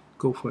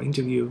go for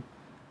interview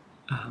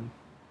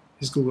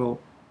with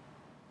Google.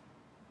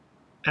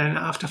 And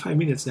after 5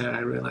 minutes there, I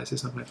realized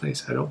it's not my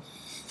place. I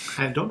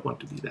don't want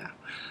to be there.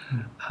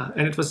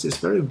 And it was this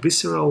very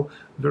visceral,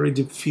 very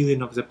deep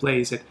feeling of the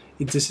place that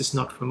this is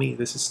not for me.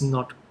 This is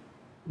not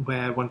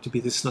where I want to be.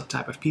 This is not the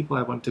type of people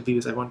I want to be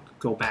with. I want to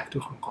go back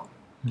to Hong Kong.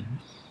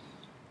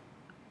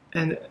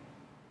 And it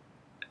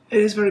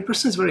is very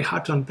personal. It's very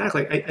hard to unpack.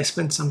 Like I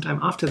spent some time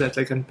after that,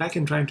 like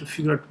unpacking, trying to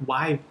figure out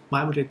why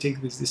would I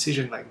take this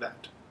decision like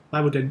that? Why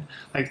would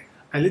I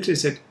literally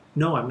said,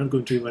 no, I'm not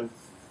going to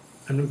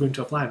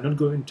apply. I'm not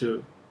going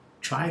to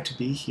try to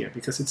be here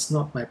because it's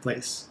not my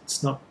place.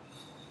 It's not.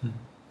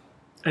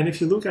 And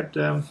if you look at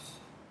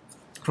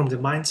from the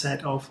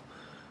mindset of,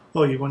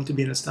 oh, you want to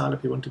be in a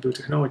startup, you want to build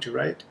technology,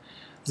 right?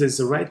 There's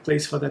the right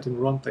place for that and the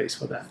wrong place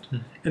for that.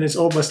 And it's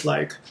almost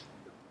like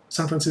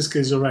San Francisco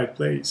is the right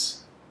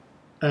place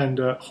and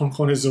Hong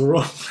Kong is the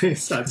wrong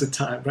place at the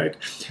time, right?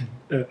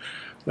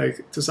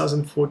 Like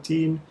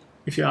 2014,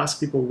 if you ask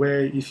people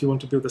if you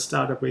want to build a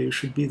startup, where you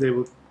should be,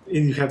 and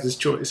you have this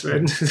choice,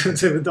 right?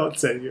 They would not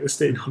say you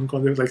stay in Hong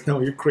Kong. They're like, no,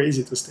 you're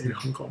crazy to stay in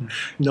Hong Kong.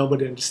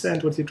 Nobody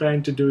understands what you're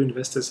trying to do.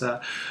 Investors are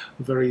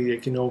very,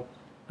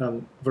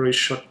 very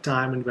short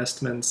time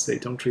investments. They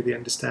don't really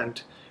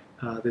understand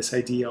this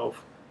idea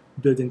of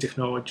building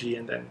technology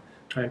and then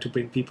trying to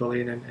bring people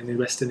in and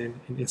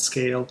investing in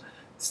scale.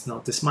 It's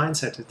not this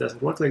mindset. It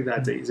doesn't work like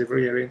that. They're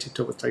very oriented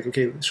towards like,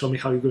 okay, show me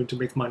how you're going to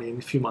make money in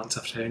a few months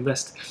after I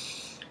invest.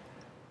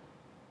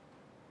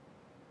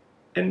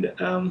 And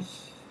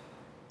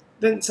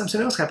then something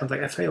else happened.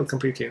 Like I failed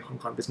completely in Hong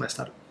Kong with my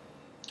startup.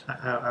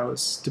 I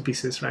was to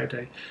pieces, right?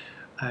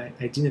 I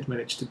didn't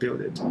manage to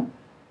build it.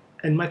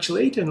 And much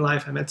later in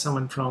life, I met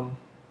someone from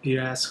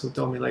US who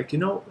told me, like,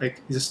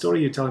 like the story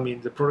you're telling me,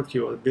 the product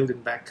you were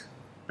building back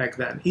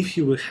then, if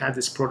you had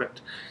this product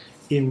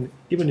even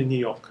in New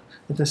York,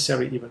 not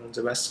necessarily even on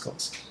the West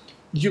Coast,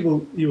 you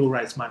will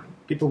raise money.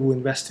 People will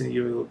invest in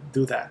you. You will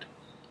do that.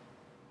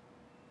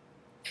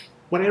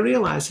 What I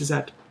realized is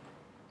that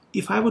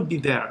if I would be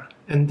there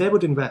and they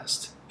would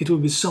invest, it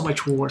would be so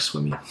much worse for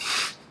me,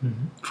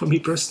 for me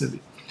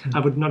personally. I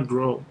would not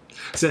grow.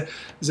 The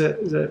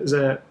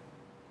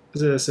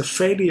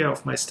failure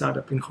of my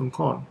startup in Hong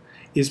Kong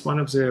is one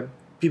of the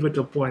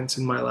pivotal points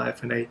in my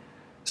life, and I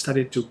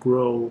started to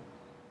grow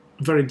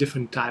a very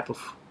different type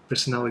of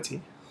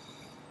personality.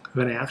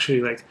 When I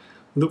actually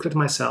look at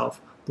myself,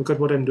 look at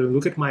what I'm doing,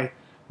 look at my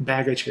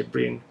baggage I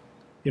bring.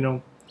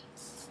 Prior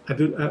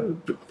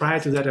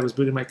to that, I was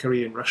building my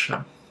career in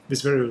Russia.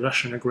 This very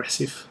Russian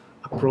aggressive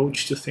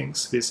approach to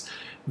things, this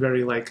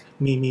very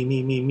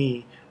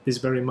me, this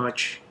very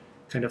much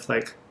kind of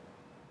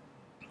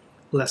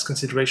less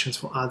considerations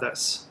for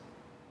others,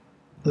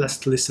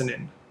 less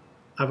listening.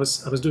 I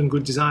was doing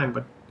good design,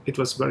 but it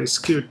was very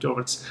skewed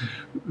towards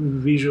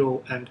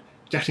visual and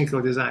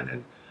technical design,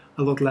 and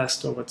a lot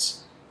less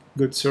towards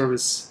good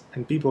service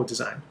and people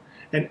design.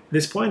 And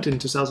this point in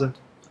 2000,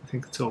 I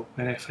think so,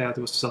 when I failed,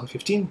 it was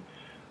 2015.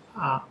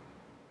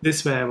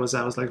 This way I was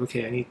like,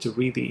 okay, I need to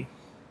really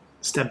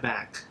step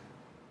back,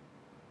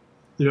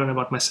 learn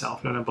about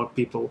myself, learn about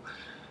people,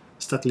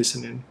 start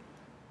listening,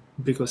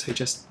 because I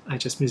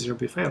just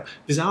miserably failed.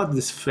 Without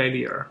this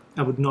failure,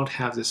 I would not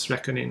have this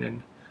reckoning,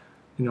 and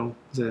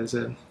there's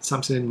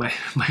something in my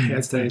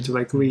head starting to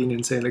ring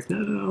and say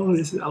no,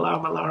 this is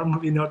alarm,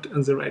 we're not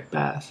on the right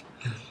path.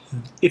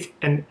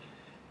 And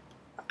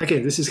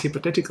again, this is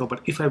hypothetical,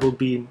 but if I would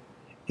be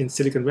in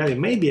Silicon Valley,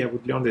 maybe I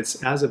would learn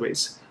this other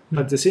ways.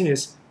 But the thing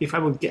is, if I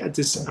would get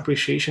this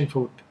appreciation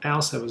for what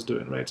else I was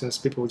doing, right, and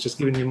people just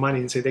giving me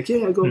money and say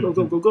yeah,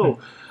 go,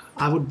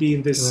 I would be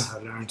in this. You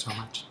have learned so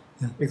much.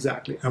 Yeah.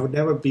 Exactly. I would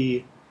never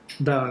be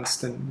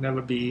balanced and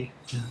never be.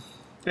 Yeah.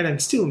 And I'm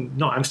still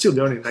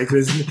learning.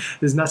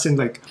 There's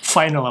nothing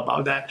final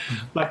about that.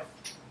 But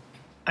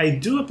I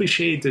do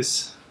appreciate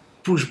this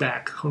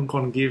pushback Hong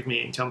Kong gave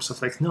me in terms of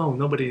no,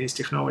 nobody needs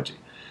technology.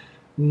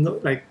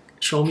 No,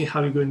 show me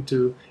how you're going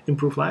to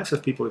improve lives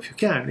of people if you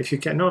can. If you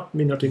cannot,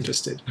 we're not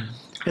interested.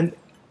 And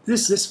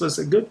this was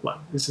a good one.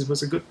 This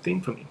was a good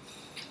thing for me.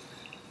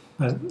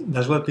 But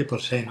that's what people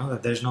say, no?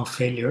 That there's no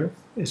failure;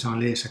 it's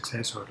only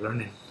success or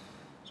learning.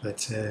 So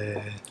it's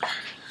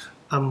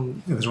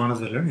one of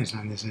the learnings,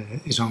 and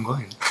it's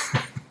ongoing.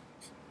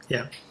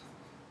 Yeah.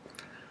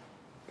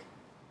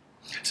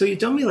 So you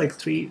told me like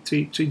three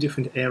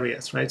different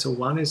areas, right? So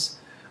one is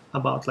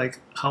about like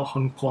how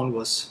Hong Kong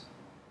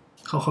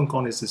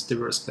is this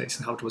diverse place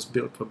and how it was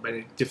built for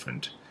many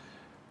different,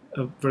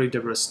 very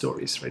diverse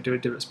stories, right? Very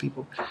diverse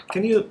people.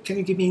 Can you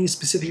give me any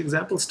specific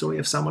example story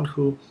of someone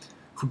who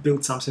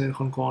built something in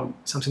Hong Kong,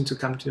 something to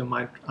come to your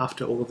mind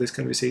after all of these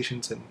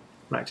conversations and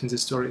writing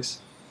these stories?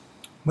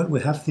 Well,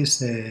 we have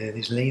this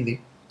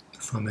lady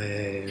from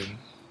a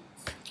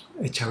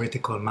charity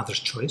called Mother's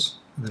Choice.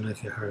 I don't know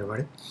if you heard about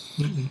it.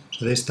 Mm-hmm.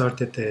 So they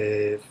started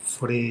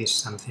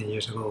 40-something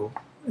years ago.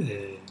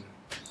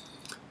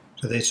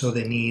 So they saw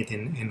the need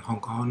in Hong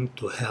Kong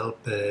to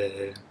help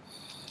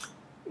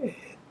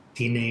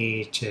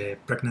teenage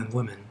pregnant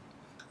women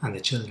and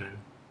the children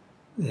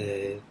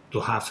to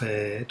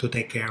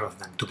take care of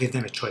them, to give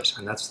them a choice,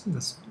 and that's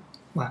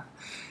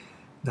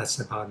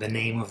about the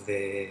name of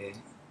the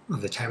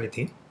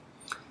charity.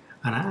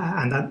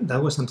 And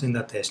that was something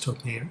that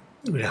struck me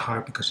really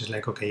hard, because it's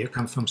like, okay, you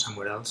come from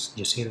somewhere else,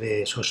 you see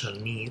the social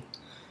need,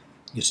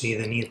 you see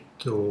the need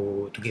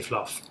to give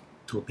love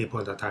to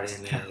people that are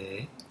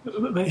in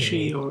Where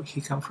she or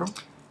he come from?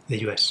 The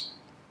US.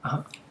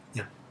 Uh-huh.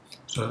 Yeah.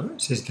 So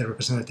she's the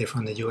representative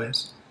from the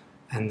US,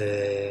 and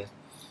that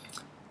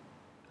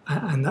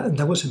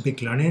was a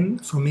big learning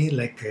for me.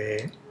 Like,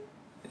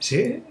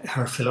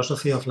 her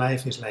philosophy of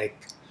life is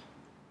like,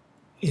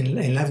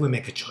 in life we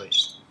make a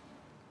choice.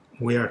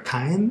 We are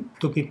kind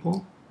to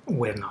people,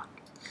 we're not.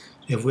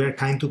 If we are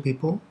kind to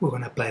people, we're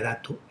going to apply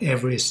that to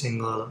every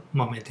single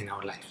moment in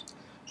our life.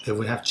 So if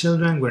we have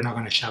children, we're not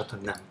going to shout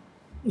at them.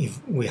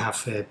 If we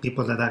have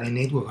people that are in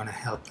need, we're going to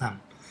help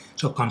them.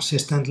 So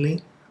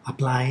consistently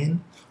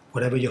applying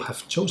whatever you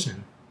have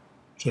chosen.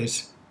 So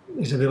it's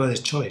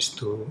everybody's choice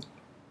to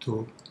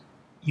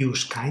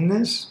use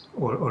kindness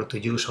or to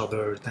use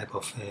other type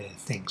of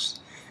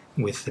things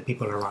with the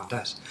people around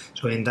us.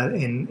 So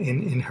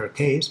in her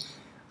case,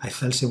 I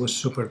felt she was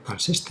super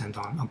consistent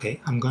on, okay,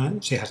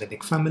 she has a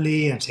big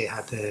family, and she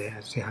has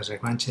her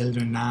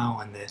grandchildren now,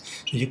 and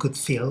so you could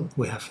feel,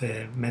 we have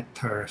met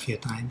her a few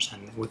times,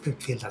 and we could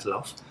feel that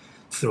love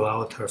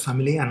throughout her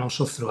family and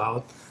also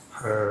throughout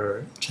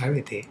her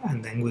charity.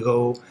 And then we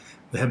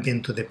have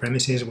been to the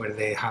premises where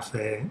they have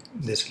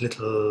this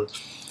little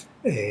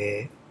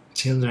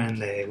children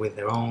with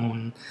their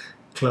own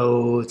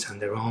clothes and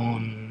their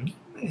own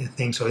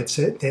things. So it's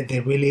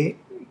they really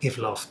give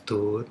love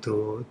to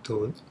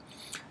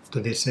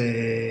these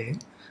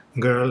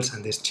girls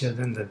and these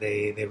children that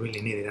they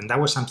really needed, and that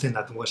was something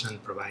that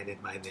wasn't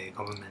provided by the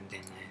government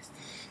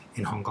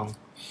in Hong Kong.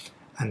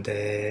 And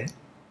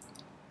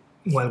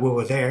while we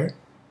were there,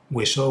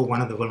 we saw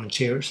one of the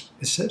volunteers.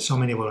 There's so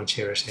many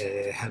volunteers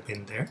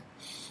helping there.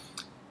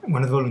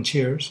 One of the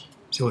volunteers,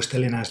 she was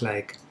telling us,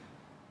 like,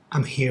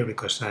 I'm here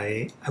because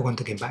I want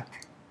to give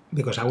back,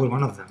 because I was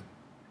one of them.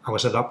 I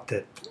was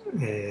adopted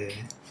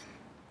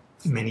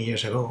many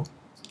years ago,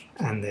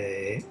 and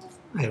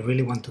I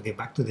really want to get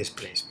back to this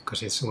place,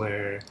 because it's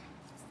where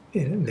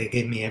they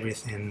gave me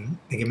everything.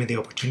 They gave me the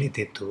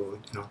opportunity to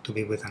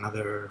be with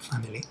another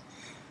family.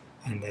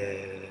 And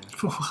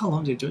for how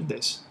long are you doing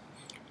this?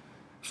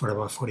 For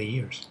about 40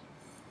 years.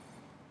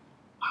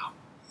 Wow.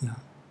 Yeah.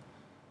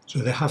 So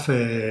they have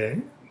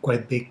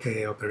quite big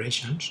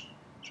operations.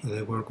 So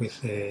they work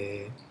with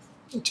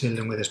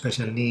children with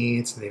special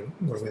needs. They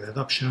work with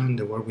adoption.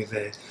 They work with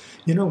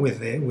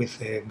with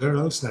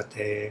girls that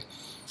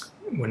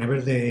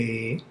whenever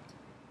they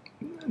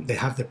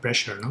have the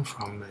pressure,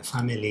 from a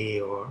family,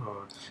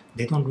 or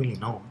they don't really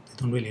know. They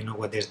don't really know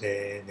what is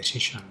the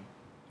decision.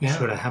 Yeah.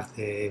 Should I have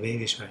the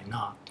baby? Should I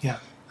not? Yeah.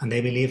 And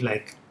they believe,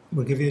 like,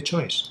 we give you a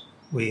choice.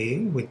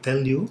 We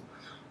tell you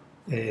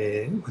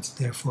what's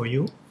there for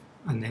you,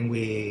 and then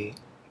we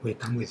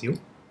come with you,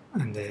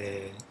 and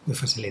we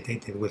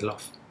facilitate it with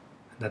love.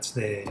 And that's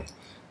the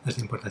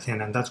important thing,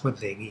 and that's what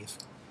they give.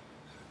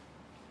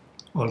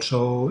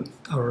 Also,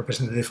 our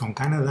representative from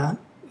Canada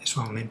is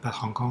from Impact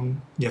Hong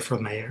Kong, Jeff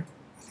Rodmeyer.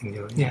 I think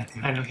you. Yeah,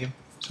 I know him.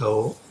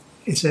 So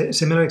it's a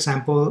similar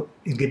example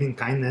in giving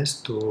kindness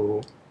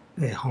to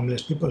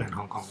homeless people in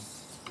Hong Kong,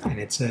 and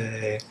it's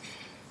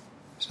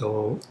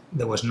so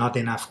there was not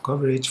enough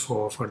coverage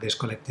for this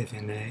collective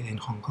in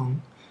Hong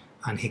Kong,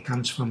 and he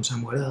comes from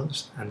somewhere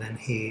else, and then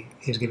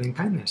he's giving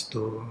kindness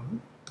to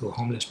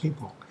homeless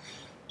people.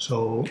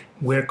 So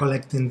we're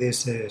collecting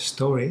these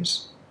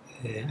stories,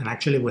 and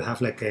actually we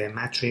have like a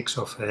matrix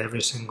of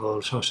every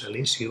single social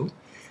issue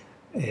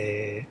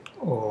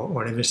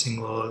or every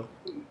single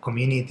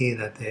community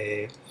that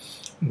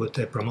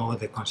would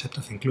promote the concept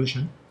of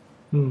inclusion,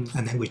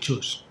 and then we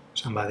choose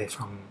somebody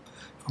from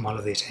all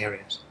of these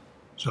areas.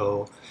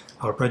 So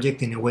our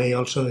project, in a way,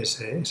 also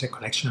is a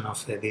collection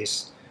of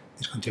these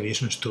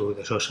contributions to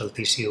the social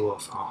tissue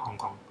of Hong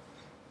Kong,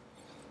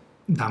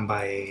 done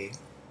by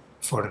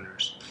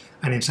foreigners.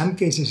 And in some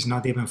cases,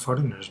 not even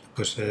foreigners,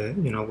 because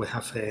we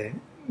have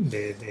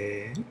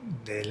the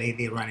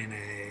lady running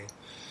a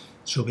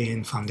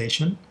Subin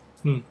Foundation.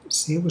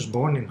 She was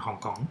born in Hong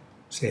Kong.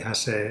 She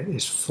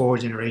is 4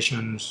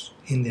 generations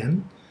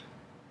Indian,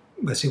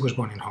 but she was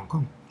born in Hong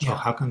Kong. So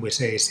how can we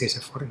say she's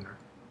a foreigner?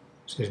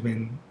 She's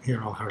been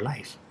here all her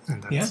life,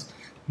 and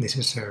this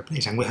is her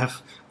place. And we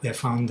have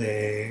found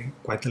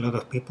quite a lot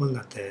of people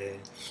that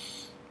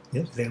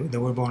they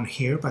were born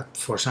here, but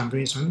for some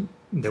reason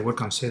they were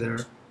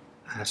considered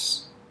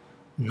as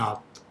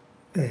not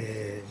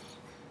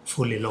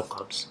fully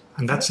locals.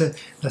 And that's an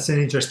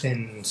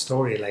interesting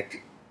story.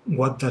 Like,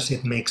 what does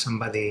it make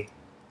somebody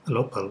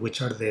local?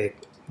 Which are the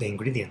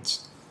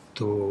ingredients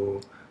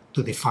to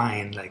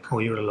define like, oh,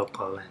 you're a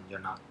local and you're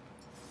not?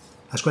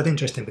 That's quite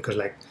interesting because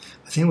like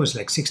I think it was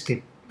like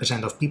 60%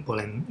 of people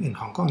in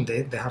Hong Kong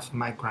they have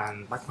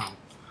migrant background.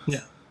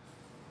 Yeah.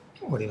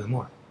 Or even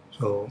more.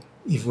 So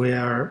if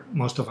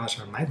most of us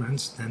are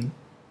migrants, then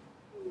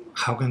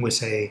how can we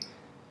say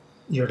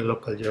you're a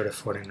local, you're a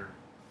foreigner?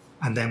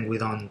 And then we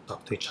don't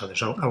talk to each other.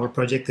 So our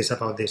project is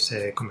about this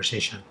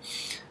conversation.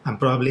 And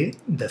probably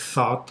the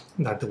thought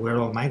that we're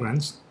all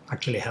migrants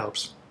actually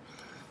helps.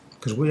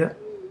 Because we're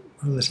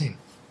all the same.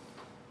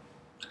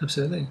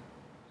 Absolutely.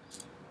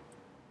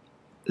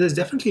 There's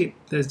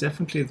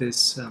definitely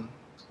this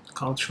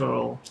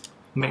cultural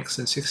mix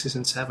in 60s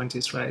and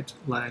 70s, right?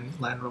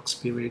 Lion Rock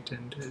spirit,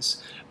 and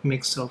this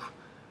mix of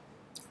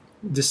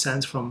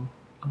descent from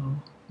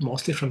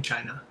mostly from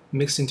China,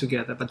 mixed in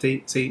together, but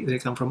they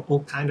come from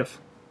all kind of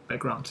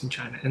backgrounds in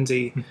China, and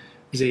they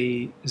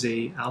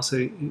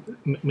also,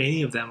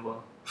 many of them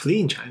were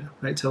fleeing China,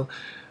 right? So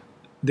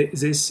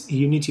this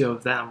unity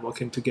of them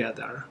working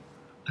together,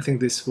 I think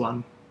this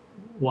one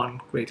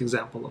great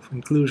example of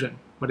inclusion,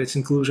 but it's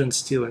inclusion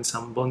still in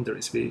some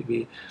boundaries.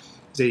 They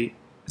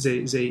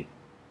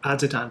at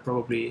the time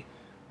probably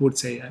would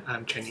say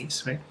I'm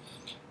Chinese, right?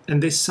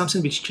 And there's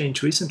something which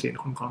changed recently in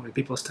Hong Kong, where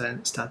people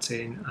start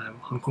saying I'm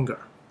Hong Konger,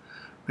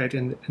 right?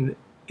 And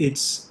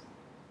it's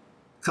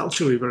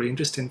culturally very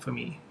interesting for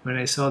me. When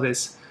I saw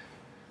this,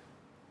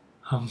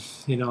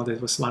 there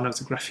was one of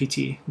the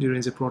graffiti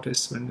during the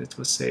protests when it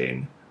was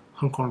saying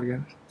Hong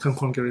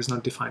Konger is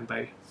not defined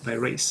by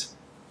race.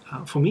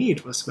 For me,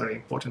 it was very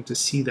important to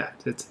see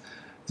that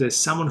there's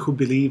someone who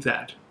believed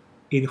that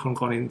in Hong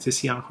Kong, in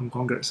these young Hong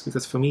Kongers,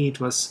 because for me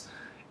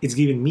it's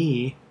given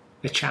me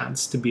a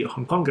chance to be a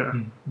Hong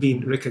Konger,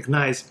 being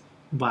recognized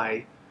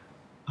by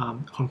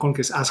Hong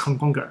Kongers as Hong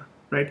Konger,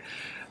 right?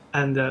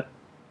 And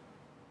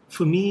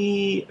for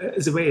me,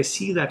 the way I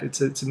see that,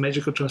 it's a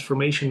magical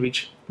transformation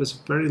which was a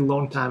very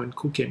long time in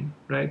cooking,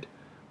 right?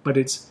 But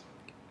it's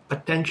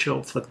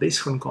potential for this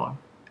Hong Kong,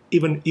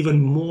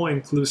 even more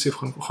inclusive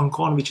Hong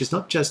Kong, which is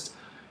not just,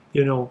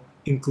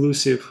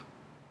 inclusive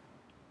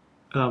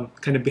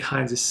kind of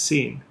behind the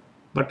scene,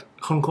 but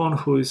Hong Kong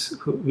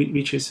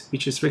which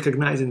is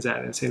recognizing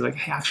that and saying like,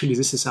 hey, actually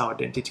this is our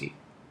identity.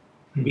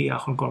 We are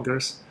Hong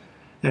Kongers,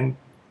 and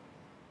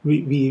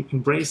we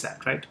embrace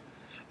that, right?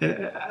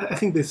 And I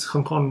think this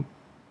Hong Kong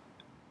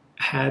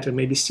had, and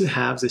maybe still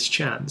have, this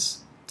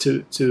chance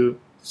to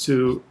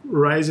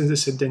rise in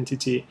this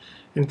identity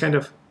and kind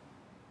of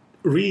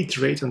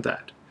reiterate on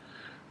that.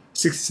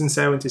 60s and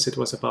 70s, it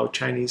was about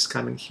Chinese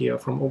coming here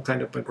from all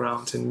kind of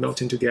backgrounds and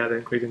melting together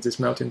and creating this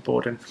melting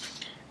pot.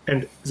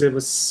 And there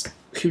was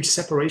huge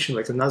separation,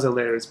 like another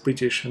layer is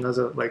British,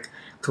 another like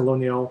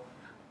colonial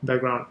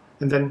background.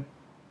 And then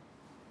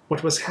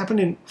what was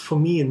happening for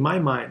me in my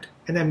mind,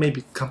 and I may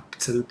be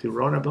absolutely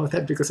wrong about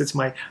that because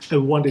I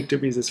want it to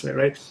be this way,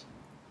 right?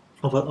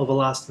 Over the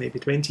last maybe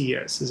 20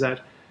 years, is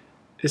that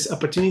this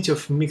opportunity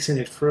of mixing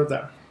it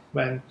further.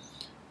 When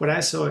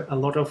I saw a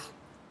lot of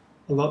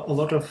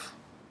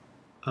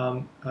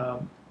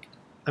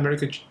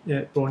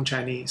American-born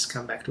Chinese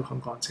come back to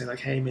Hong Kong saying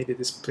like, hey, maybe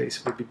this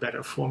place would be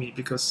better for me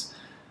because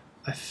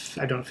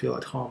I don't feel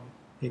at home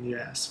in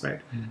US, right?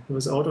 There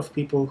was a lot of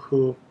people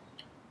who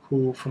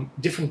from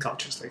different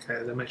cultures, like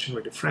as I mentioned,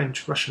 with the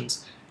French,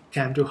 Russians,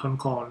 came to Hong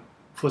Kong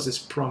for this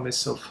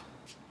promise of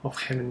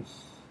having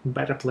a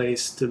better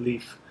place to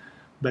live,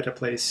 better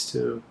place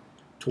to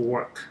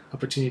work,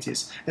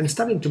 opportunities, and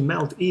starting to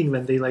melt in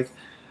when they like.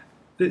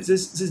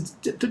 There's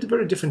two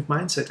very different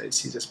mindset I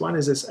see this. One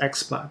is this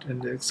expat,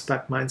 and the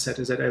expat mindset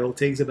is that I will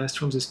take the best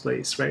from this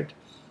place, right?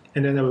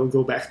 And then I will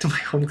go back to my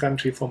home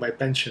country for my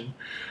pension.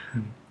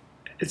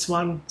 It's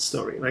one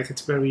story, like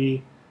it's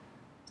very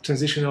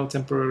transitional,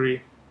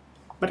 temporary.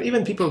 But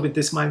even people with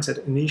this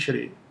mindset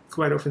initially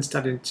quite often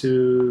starting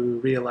to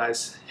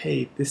realize,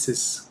 hey, this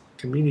is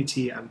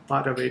community, I'm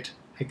part of it,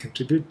 I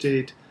contribute to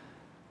it,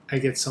 I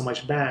get so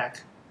much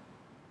back.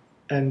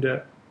 And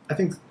I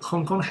think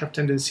Hong Kong have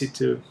tendency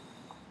to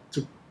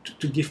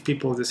give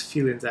people this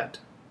feeling that,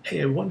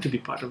 hey, I want to be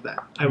part of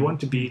that. I want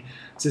to be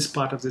this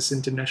part of this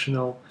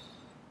international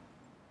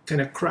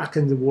kind of crack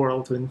in the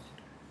world when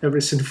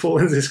everything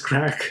falls in this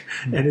crack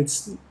and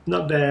it's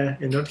not there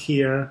and not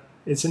here.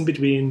 It's in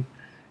between.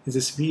 It's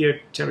this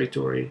weird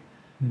territory.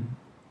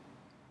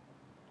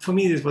 For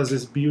me, this was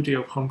this beauty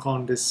of Hong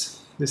Kong,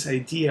 this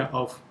idea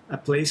of a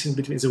place in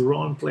between. It's a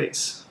wrong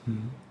place.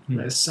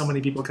 Where so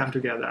many people come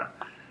together,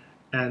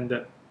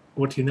 and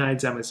what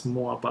unites them is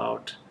more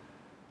about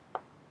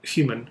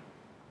human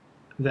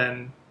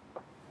than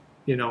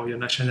your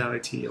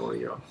nationality or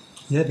your.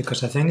 Yeah,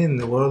 because I think in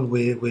the world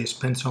we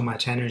spend so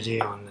much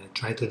energy on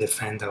trying to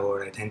defend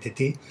our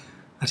identity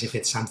as if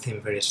it's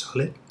something very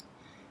solid,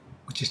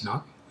 which is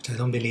not, which I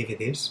don't believe it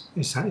is.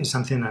 It's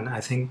something, and I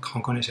think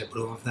Hong Kong is a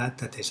proof of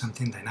that it's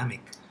something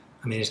dynamic.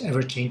 I mean, it's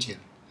ever changing.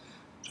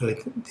 So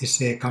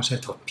this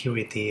concept of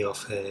purity,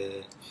 of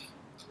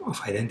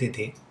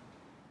identity,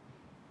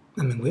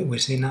 I mean, we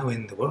see now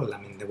in the world. I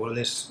mean, the world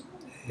is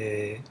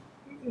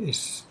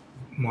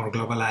more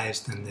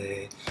globalized, and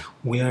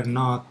we are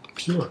not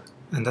pure.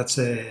 And that's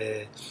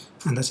a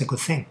good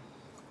thing.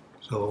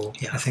 So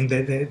I think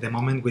that the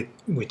moment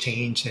we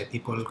change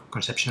people's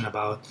conception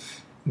about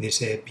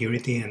this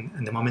purity,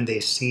 and the moment they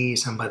see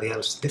somebody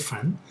else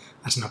different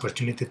as an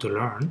opportunity to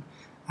learn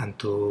and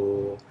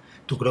to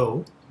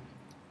grow,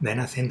 then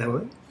I think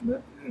that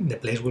the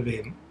place will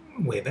be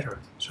way better.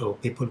 So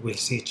people will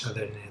see each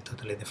other in a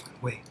totally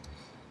different way.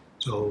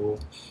 So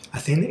I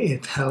think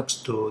it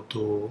helps to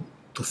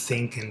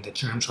think in the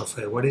terms of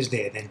what is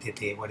the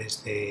identity, what is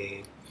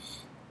the.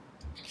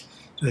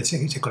 So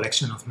it's a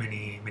collection of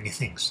many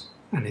things,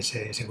 and it's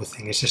a good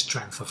thing. It's a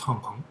strength of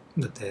Hong Kong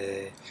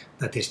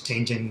that is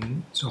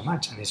changing so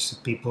much, and it's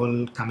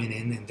people coming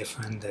in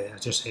different,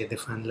 as you say,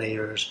 different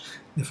layers,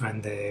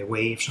 different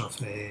waves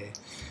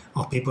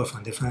of people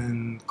from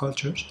different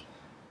cultures.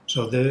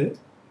 So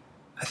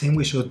I think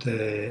we should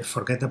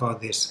forget about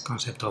this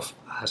concept of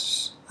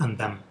us and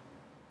them,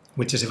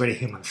 which is a very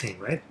human thing,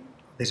 right?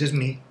 This is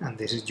me and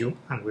this is you,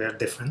 and we are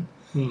different.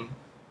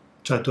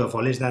 Try to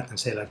abolish that and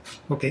say, like,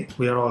 okay,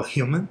 we are all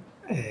human.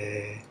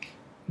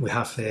 We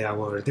have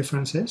our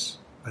differences,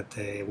 but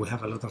we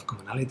have a lot of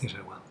commonalities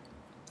as well,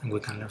 and we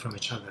can learn from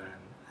each other.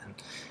 And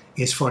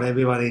it's for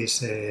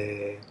everybody's.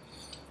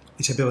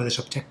 It's everybody's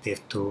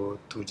objective to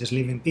just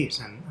live in peace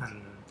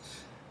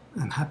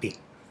and happy.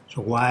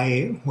 So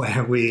why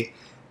are we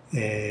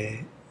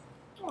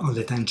all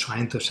the time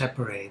trying to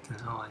separate?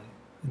 I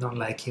don't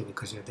like you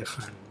because you're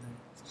different.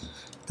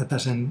 That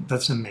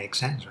doesn't make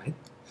sense, right?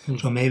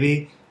 So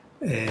maybe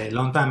a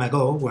long time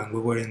ago, when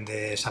we were in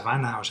the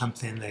savannah or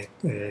something, like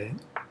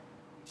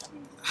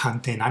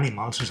hunting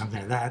animals or something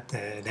like that,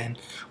 then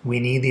we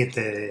needed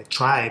a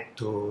tribe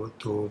to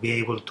be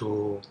able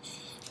to,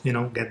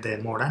 get the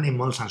more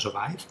animals and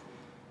survive.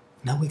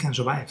 Now we can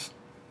survive.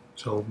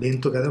 So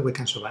being together, we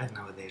can survive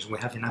nowadays. We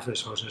have enough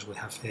resources. We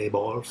have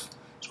evolved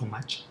so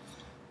much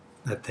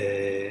that,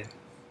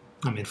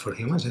 for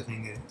humans, I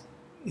think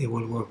it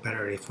will work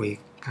better if we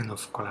kind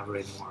of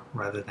collaborate more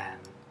rather than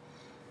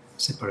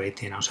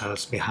separating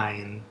ourselves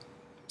behind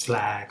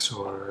flags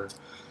or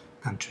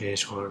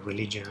countries or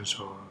religions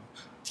or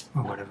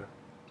whatever.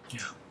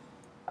 Yeah.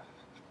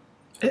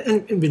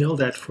 And we know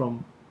that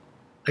from,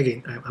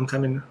 again, I'm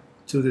coming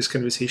to this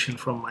conversation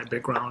from my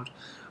background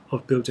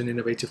of building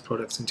innovative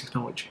products and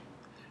technology.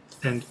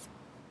 And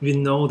we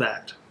know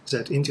that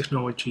in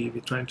technology,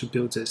 we're trying to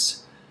build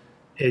this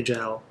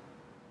agile,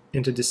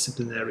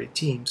 interdisciplinary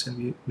teams,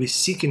 and we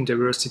seek in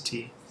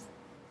diversity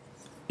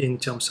in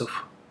terms of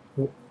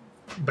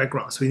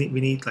backgrounds. We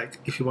need, like,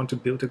 if you want to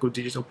build a good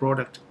digital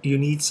product, you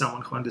need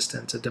someone who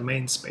understands the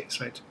domain space,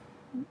 right?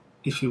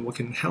 If you work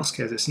in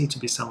healthcare, there needs to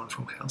be someone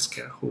from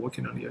healthcare who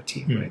working on your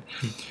team, right?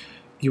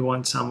 You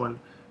want someone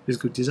with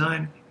good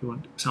design. You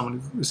want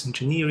someone with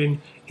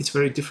engineering. It's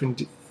very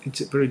different.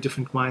 It's a very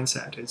different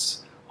mindset.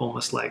 It's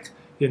almost like,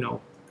 to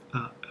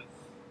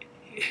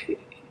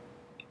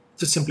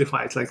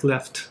simplify, it's like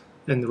left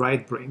and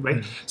right brain,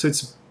 right? So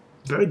it's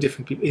very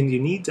different people, and you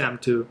need them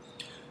to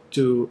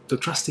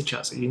trust each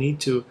other. You need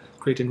to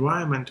create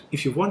environment.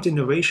 If you want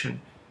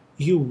innovation,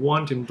 you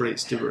want to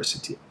embrace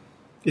diversity.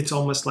 It's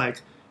almost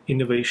like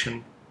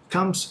innovation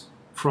comes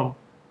from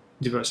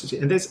diversity.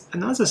 And there's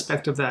another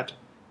aspect of that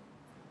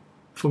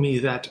for me,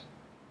 that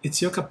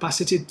it's your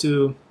capacity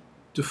to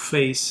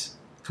face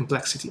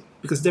complexity,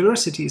 because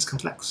diversity is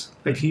complex.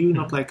 Like you,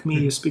 not like me,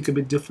 you speak a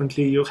bit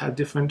differently, you have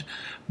different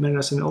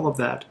manners and all of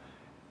that.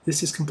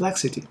 This is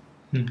complexity.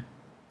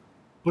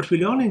 What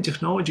we learn in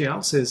technology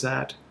also is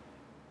that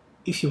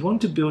if you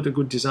want to build a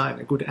good design,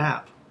 a good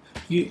app,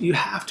 you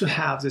have to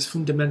have this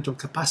fundamental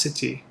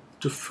capacity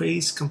to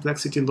face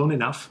complexity long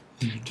enough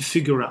to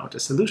figure out a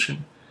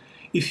solution.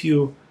 If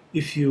you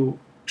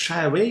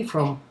shy away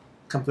from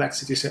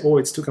complexity, say, oh,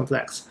 it's too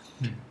complex,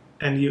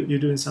 and you're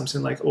doing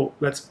something like, oh,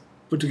 let's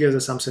put together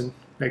something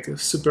like a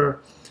super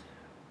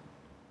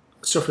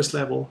surface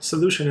level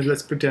solution and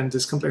let's pretend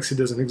this complexity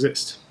doesn't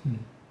exist.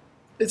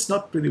 It's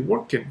not really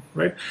working,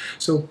 right?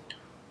 So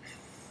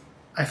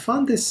I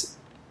found this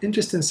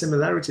interesting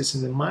similarities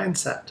in the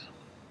mindset.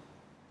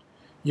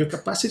 Your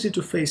capacity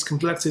to face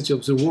complexity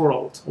of the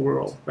world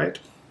overall, right,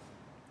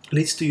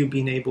 leads to you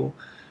being able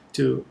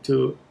to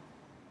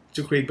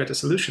create better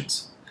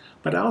solutions.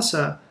 But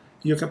also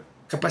your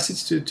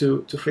capacity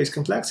to face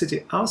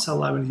complexity also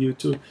allowing you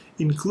to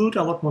include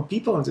a lot more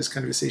people in this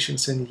conversation,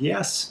 saying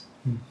yes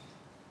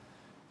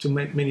to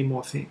many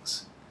more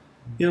things.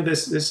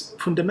 There's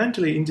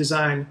fundamentally in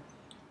design,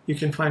 you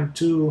can find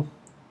two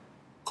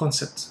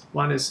concepts.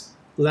 One is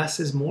less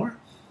is more,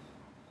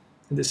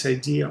 and this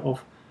idea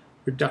of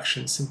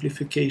reduction,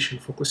 simplification,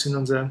 focusing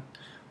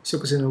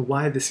on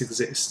why this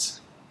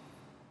exists.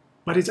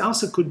 But it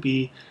also could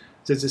be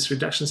that this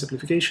reduction,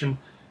 simplification,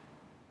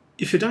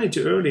 if you've done it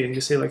too early and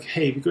you say like,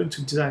 hey, we're going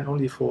to design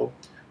only for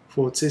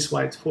cis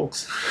white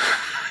folks,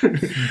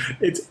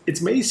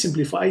 it may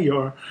simplify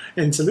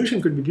and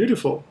solution could be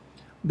beautiful,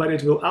 but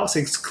it will also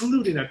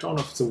exclude in a ton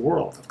of the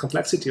world, of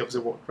complexity of the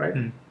world, right?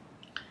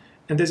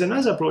 And there's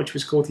another approach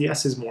which is called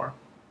yes is more.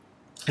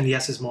 And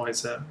yes is more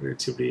is a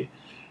relatively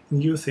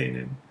new thing,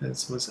 and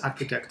it was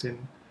architect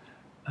in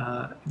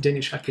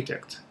Danish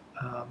architect.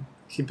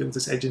 He built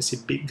this agency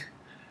big,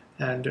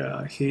 and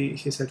he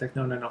said like,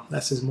 no,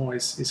 less is more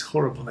is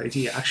horrible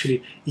idea.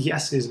 Actually,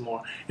 yes is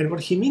more. And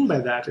what he mean by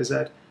that is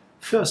that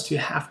first you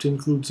have to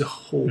include the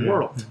whole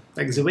world.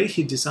 Like the way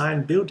he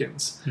designed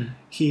buildings,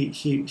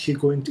 he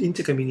going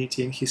into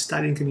community and he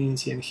studying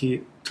community and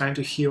he trying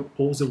to hear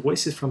all the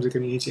voices from the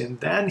community, and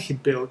then he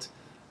built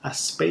a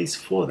space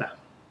for them.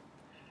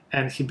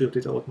 And he built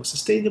it a lot more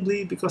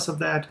sustainably because of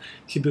that.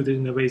 He built it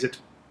in a way that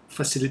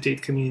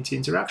facilitate community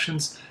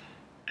interactions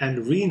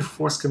and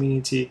reinforce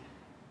community.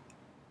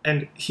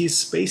 And his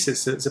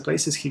spaces, the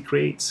places he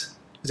creates,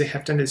 they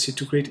have tendency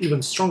to create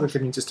even stronger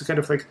communities, to kind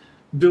of like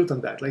build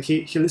on that. Like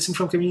he listened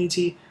from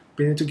community,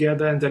 bring it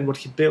together, and then what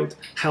he built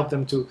helped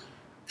them to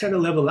kind of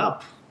level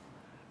up.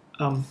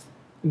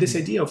 This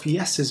idea of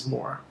yes is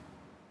more,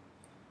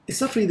 it's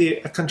not really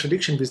a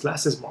contradiction with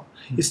less is more.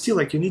 It's still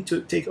like you need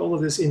to take all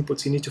of these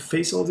inputs, you need to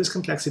face all this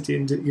complexity,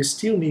 and you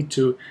still need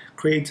to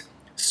create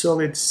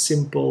solid,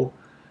 simple,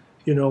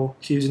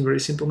 he using very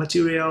simple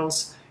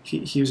materials, he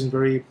using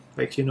very,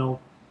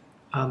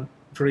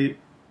 very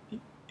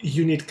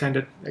unit kind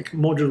of like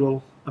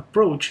modular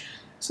approach.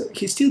 So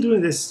he's still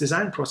doing this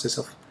design process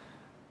of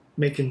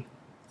making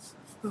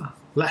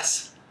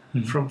less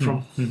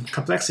from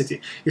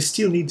complexity. You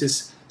still need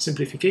this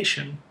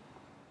simplification.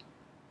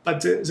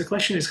 But the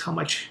question is how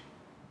much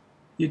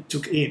you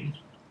took in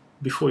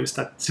before you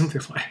start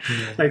simplifying.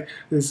 Like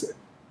there's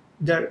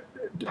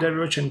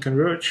diverge and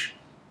converge,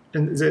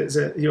 and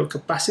your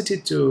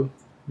capacity to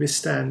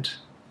withstand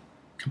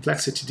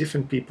complexity,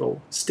 different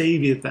people, stay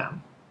with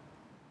them,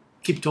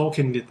 keep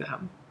talking with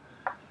them.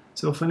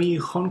 So for me,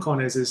 Hong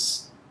Kong is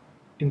this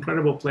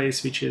incredible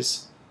place which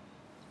is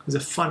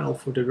the funnel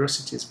for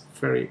diversity is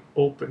very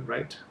open,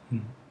 right?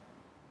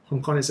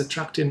 Hong Kong is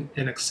attracting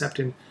and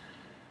accepting.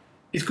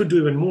 It could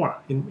do even more,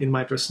 in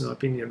my personal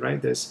opinion,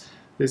 right?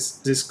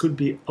 This could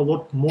be a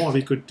lot more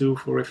we could do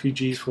for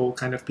refugees, for all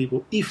kind of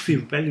people, if we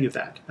value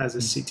that as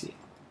a city.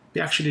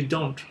 We actually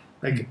don't.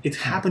 Like it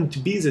happened to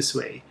be this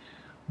way,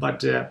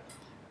 but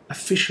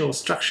official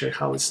structure,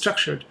 how it's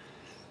structured,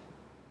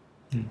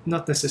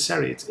 not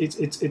necessary.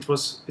 It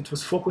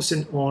was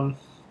focusing on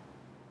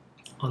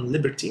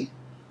liberty,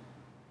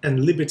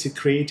 and liberty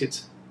created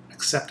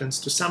acceptance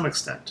to some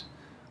extent.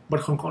 But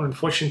Hong Kong,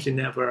 unfortunately,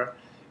 never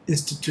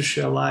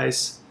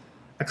institutionalize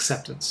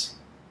acceptance,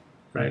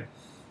 right?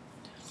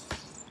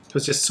 It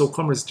was just so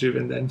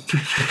commerce-driven then.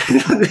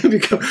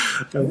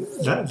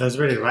 That's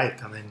very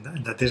right. I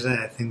mean, that is,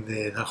 I think,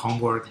 the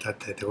homework that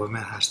the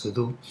government has to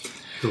do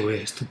to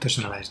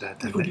institutionalize that,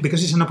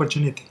 because it's an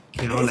opportunity.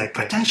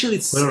 Potentially,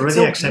 we're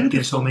already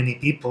accepting so many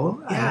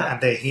people,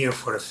 and they're here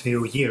for a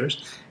few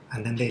years,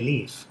 and then they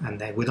leave,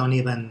 and we don't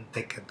even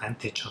take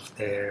advantage of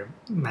their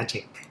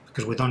magic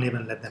because we don't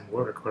even let them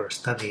work or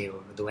study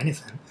or do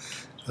anything.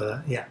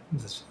 So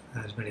that's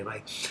very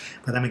right.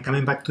 But I mean,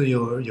 coming back to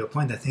your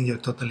point, I think you're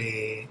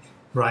totally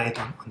right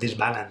on this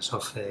balance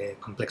of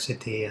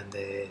complexity and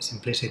the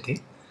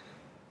simplicity.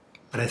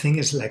 But I think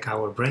it's like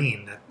our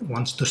brain that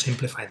wants to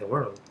simplify the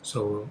world,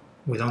 so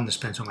we don't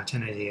spend so much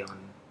energy on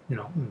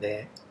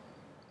the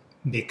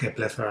big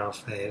plethora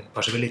of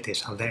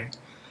possibilities out there.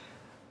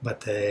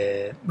 But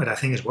I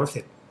think it's worth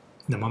it.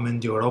 The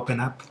moment you're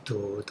open up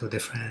to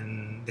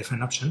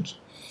different options,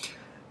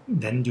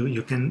 then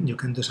you can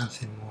do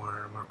something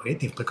more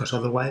creative. Because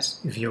otherwise,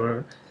 if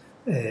you're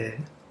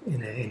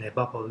in a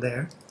bubble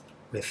there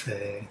with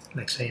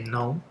like saying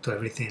no to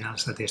everything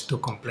else that is too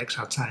complex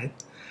outside,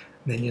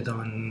 then you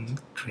don't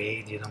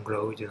create, you don't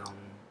grow, you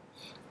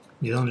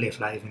don't live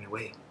life in a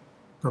way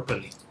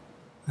properly,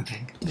 I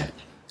think. Yeah.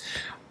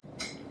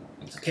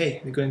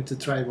 Okay, we're going to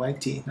try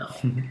white tea now.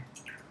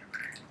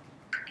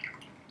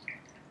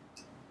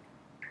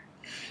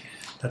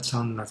 That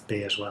sound must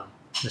be as well.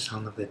 The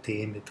sound of the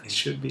tea in between. It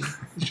should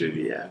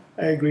be, yeah.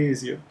 I agree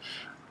with you.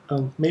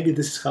 Maybe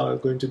this is how I'm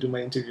going to do my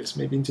interviews.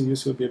 Maybe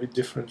interviews will be a bit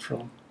different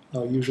from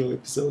our usual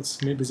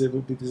episodes. Maybe there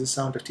will be the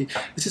sound of tea.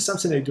 This is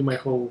something I do my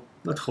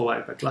not whole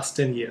life, but last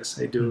 10 years.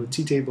 I do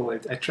tea table.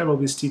 I travel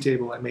with tea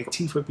table. I make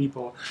tea for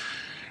people.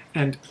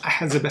 And I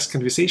have the best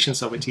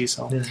conversations over tea,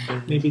 so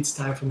maybe it's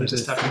time for me to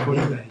start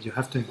recording that. You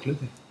have to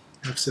include it.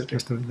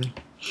 Absolutely.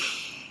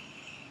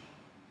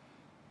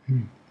 I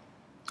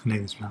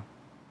like the smell.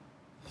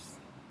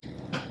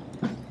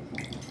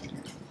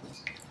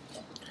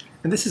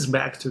 And this is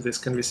back to this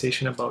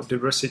conversation about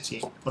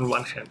diversity on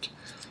one hand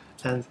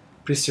and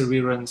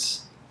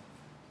perseverance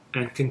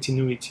and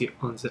continuity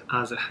on the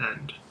other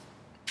hand.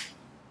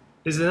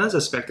 There's another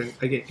aspect,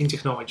 again, in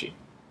technology.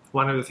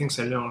 One of the things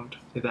I learned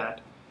is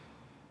that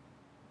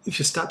if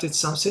you started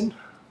something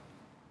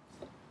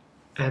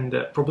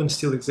and problems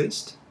still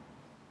exist,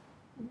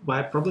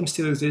 while problems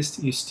still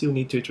exist, you still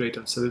need to iterate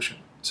on solution.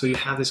 So you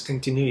have this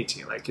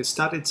continuity. Like you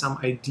started some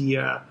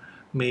idea,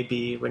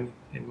 maybe when,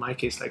 in my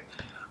case, like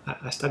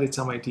I started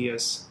some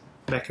ideas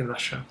back in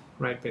Russia,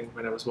 right?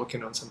 When I was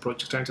working on some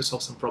project, trying to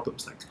solve some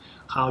problems, like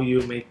how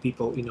you make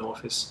people in the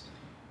office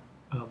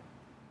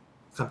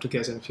come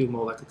together and feel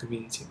more like a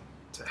community.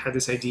 So I had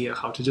this idea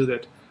how to do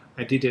that.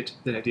 I did it,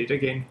 then I did it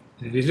again,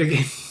 and I did it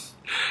again.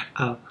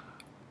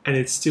 And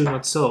it's still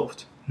not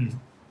solved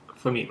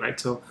for me, right?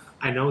 So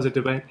I know that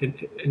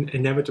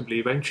inevitably,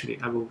 eventually,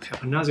 I will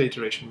have another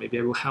iteration. Maybe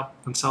I will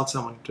consult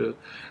someone to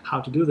how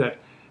to do that.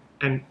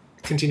 And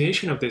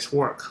continuation of this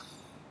work,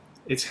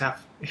 it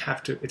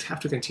have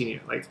to continue.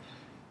 Like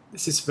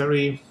this is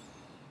very,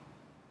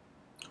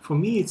 for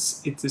me,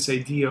 it's this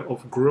idea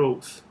of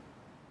growth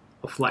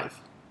of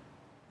life.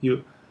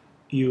 You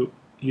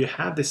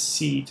have this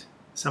seed,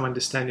 some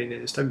understanding,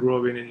 and you start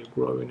growing and you're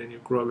growing and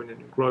you're growing and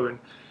you're growing,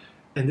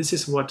 and this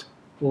is what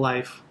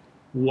life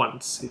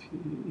wants. If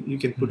you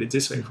can put it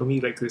this way, for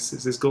me, like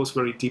this goes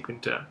very deep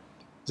into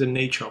the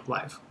nature of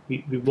life.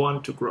 We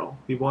want to grow.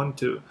 We want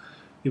to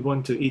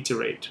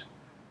iterate.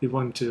 We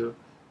want to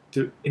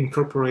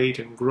incorporate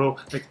and grow.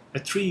 Like a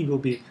tree will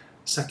be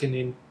sucking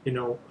in,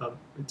 a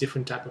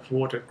different type of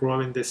water,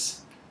 growing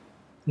this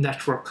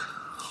network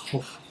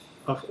of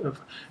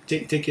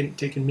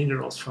taking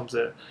minerals from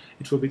the.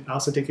 It will be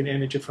also taking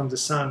energy from the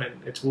sun,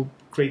 and it will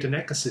create an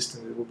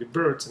ecosystem. There will be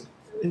birds and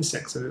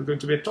insects, and there's going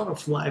to be a ton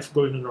of life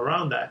going on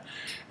around that,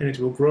 and it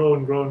will grow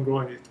and grow and grow,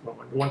 and it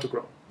want to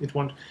grow.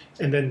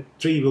 And then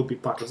tree will be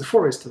part of the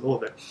forest and all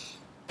of that.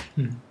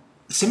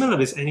 Similar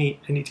with any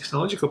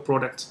technological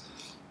product,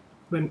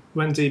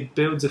 when they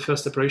built the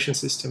first operation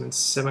system in the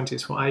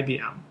 70s for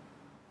IBM,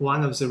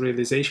 one of the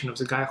realization of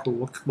the guy who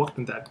worked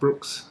on that,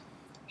 Brooks,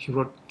 he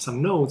wrote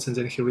some notes and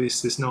then he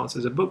released these notes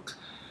as a book.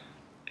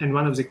 And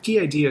one of the key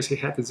ideas he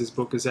had in this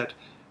book is that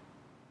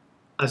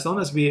as long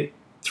as we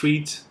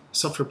treat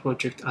software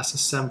project as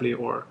assembly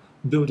or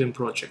building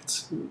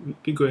projects,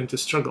 we're going to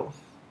struggle.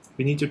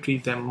 We need to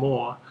treat them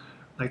more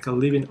like a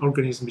living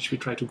organism which we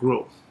try to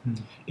grow.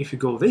 If we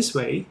go this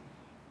way,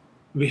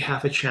 we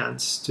have a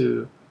chance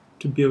to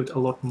build a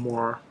lot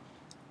more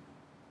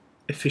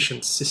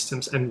efficient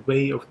systems, and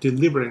way of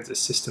delivering the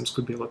systems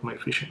could be a lot more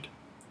efficient.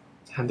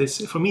 And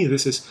this, for me,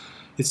 it's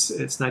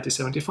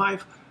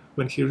 1975.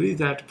 When he read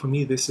that, for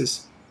me, this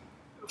is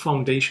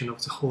foundation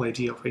of the whole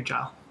idea of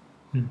Agile.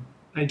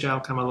 Agile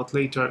came a lot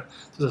later.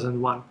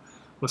 2001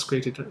 was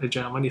created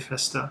Agile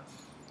Manifesto.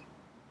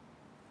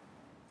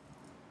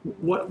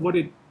 What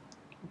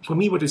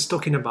it's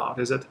talking about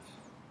is that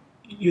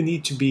you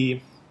need to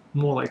be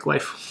more like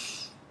life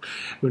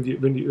when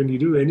you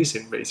do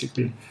anything,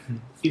 basically.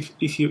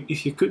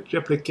 If you could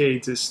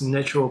replicate this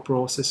natural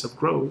process of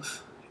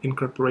growth,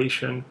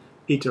 incorporation,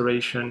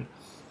 iteration.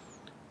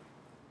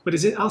 But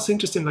is it also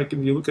interesting, like if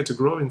you look at the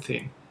growing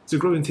thing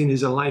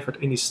is alive at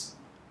any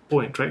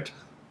point, right?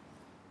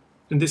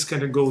 And this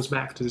kind of goes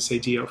back to this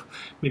idea of,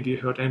 maybe you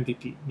heard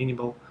MVP,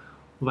 minimal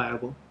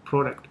viable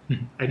product.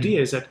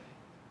 Idea is that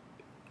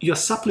your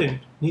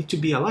sapling need to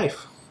be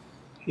alive.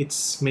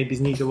 It's maybe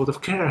need a lot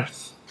of care.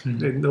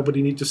 And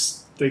nobody need to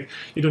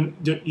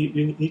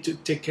you need to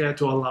take care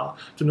to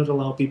not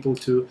allow people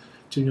to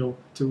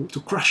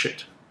crush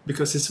it,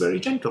 because it's very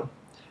gentle.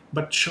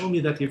 But show me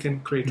that you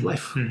can create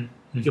life.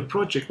 Your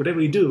project,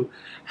 whatever you do,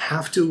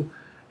 have to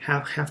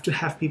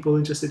have people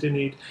interested in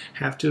it.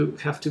 Have to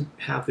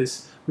have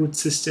this root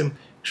system.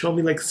 Show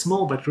me like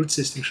small but root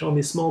system. Show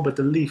me small but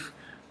the leaf.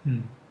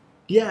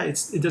 Yeah,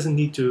 it doesn't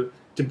need to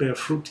bear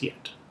fruit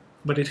yet,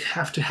 but it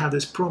have to have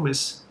this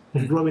promise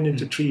of growing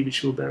into a tree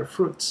which will bear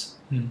fruits.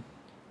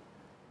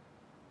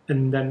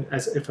 And then,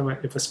 as if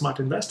a smart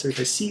investor, if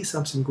I see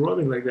something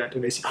growing like that,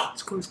 and I see,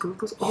 it's growing,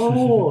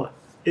 oh,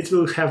 it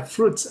will have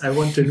fruits. I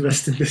want to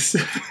invest in this.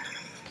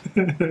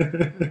 No,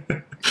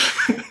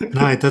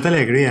 I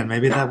totally agree, and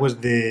maybe that was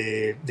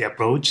the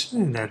approach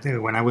that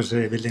when I was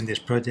building this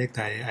project,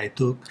 I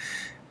took.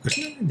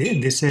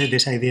 Because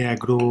this idea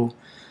grew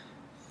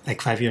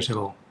like 5 years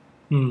ago.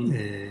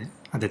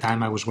 At the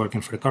time, I was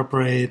working for a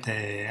corporate.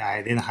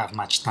 I didn't have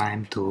much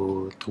time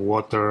to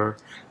water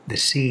the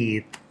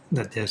seed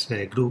that just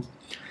grew,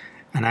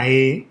 and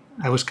I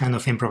was kind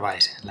of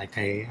improvising. Like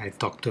I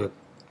talked to a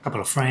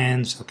couple of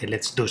friends. Okay,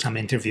 let's do some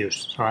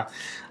interviews. So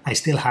I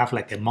still have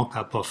like a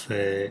mock-up of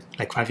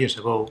like 5 years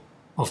ago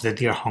of the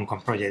Dear Hong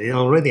Kong project. It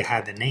already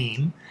had a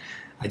name.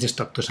 I just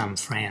talked to some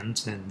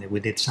friends and we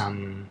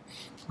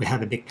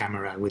had a big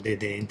camera. We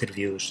did the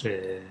interviews.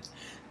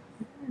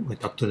 We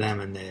talked to them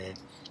and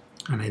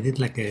I did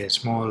like a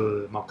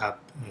small mock-up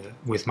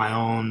with my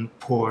own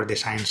poor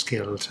design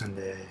skills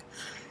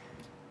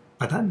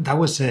but that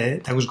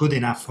was good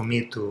enough for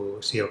me to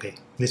see, okay,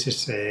 this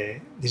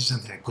is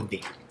something I could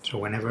be. So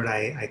whenever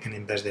I can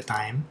invest the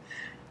time,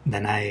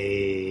 then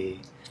I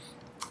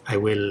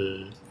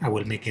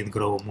will make it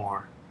grow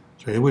more.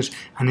 So it was,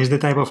 and it's the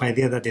type of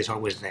idea that is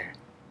always there.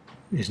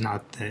 It's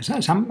not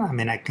I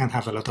mean, I can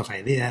have a lot of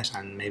ideas,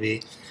 and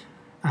maybe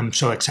I'm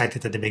so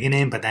excited at the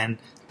beginning, but then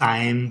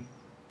time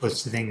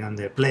puts the thing on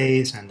their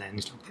place, and then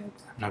it's okay,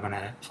 I'm not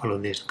gonna follow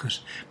this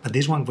but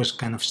this one was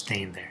kind of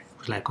staying there. It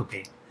was like,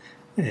 okay,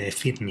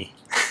 feed me.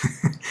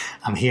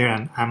 I'm here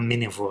and I'm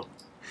meaningful.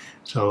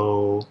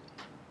 So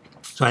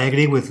I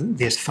agree with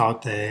this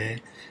thought that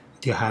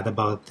you had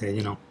about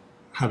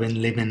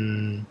having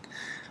living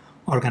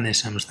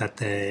organisms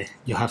that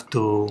you have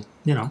to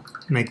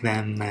make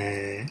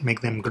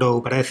them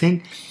grow. But I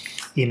think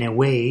in a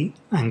way,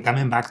 and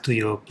coming back to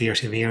your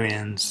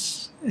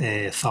perseverance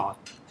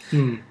thought,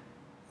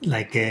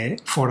 like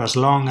for as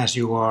long as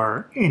you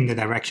are in the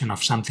direction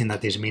of something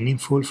that is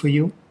meaningful for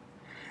you,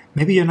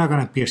 maybe you're not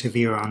going to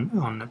persevere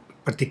on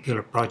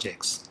particular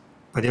projects,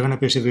 but you're going to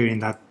persevere in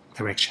that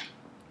direction.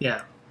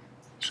 Yeah.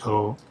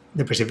 So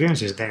the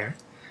perseverance is there.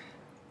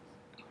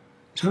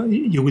 So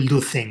you will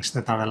do things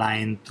that are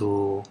aligned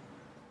to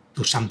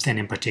something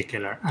in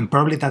particular. And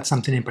probably that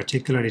something in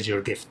particular is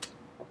your gift,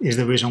 is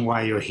the reason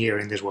why you're here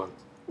in this world,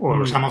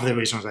 or some of the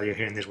reasons that you're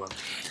here in this world.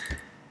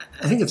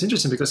 I think it's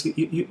interesting because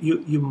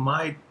you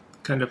might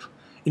kind of,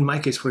 in my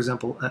case, for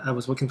example, I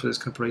was working for this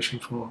corporation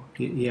for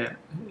a year,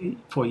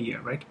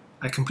 right?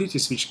 I completely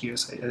switched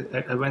gears.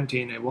 I went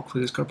in, I worked for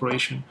this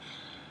corporation,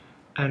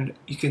 and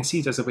you can see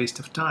it as a waste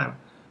of time.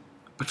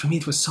 But for me,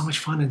 it was so much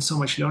fun and so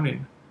much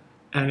learning,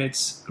 and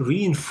it's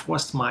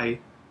reinforced my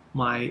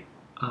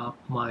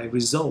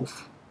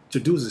resolve to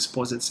do this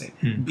positive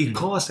thing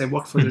because I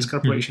worked for this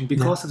corporation,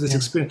 because of this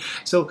experience.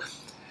 So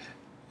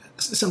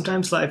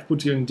sometimes life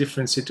puts you in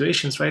different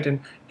situations, right? And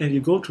you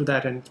go through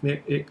that. And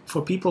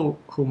for people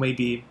who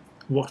maybe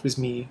worked with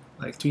me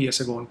like 2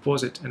 years ago on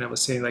Posit, and I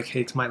was saying like,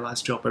 hey, it's my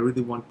last job, I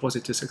really want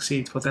Posit to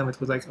succeed. For them,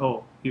 it was like,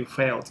 oh, you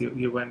failed.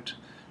 You went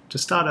to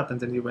startup, and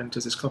then you went to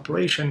this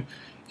corporation.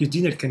 You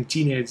didn't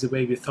continue it the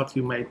way we thought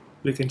you might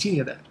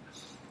continue that.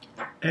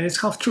 And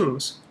it's half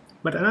truth.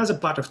 But another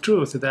part of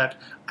truth is that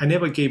I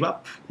never gave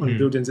up on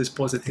building this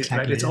positive,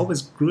 exactly, right? It's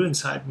always grew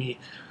inside me.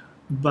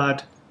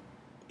 But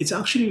it's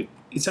actually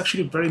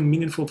very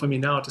meaningful for me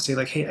now to say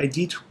like, hey, I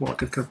did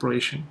work at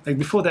corporation. Like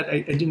before that, I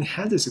didn't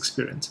have this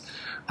experience.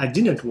 I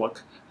didn't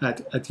work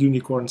at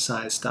unicorn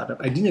size startup.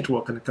 I didn't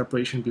work in a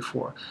corporation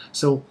before.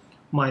 So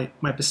my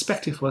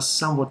perspective was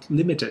somewhat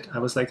limited. I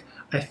was like,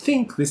 I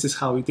think this is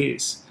how it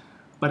is,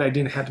 but I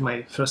didn't have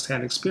my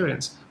first-hand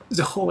experience.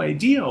 The whole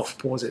idea of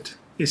Posit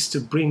is to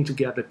bring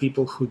together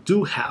people who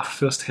do have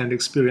first-hand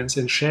experience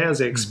and share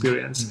their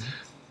experience.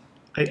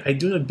 I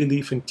do not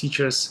believe in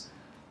teachers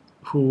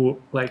who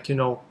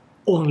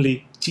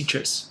only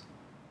teachers,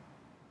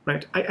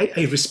 right?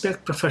 I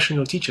respect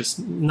professional teachers,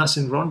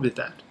 nothing wrong with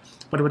that.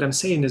 But what I'm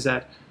saying is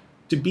that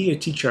to be a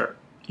teacher,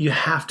 you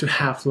have to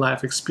have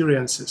life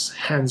experiences,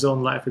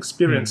 hands-on life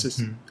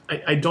experiences.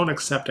 I don't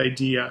accept the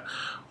idea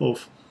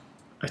of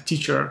a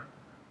teacher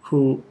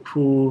who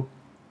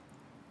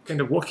kind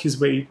of walk his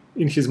way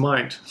in his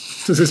mind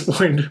to this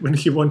point when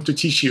he wants to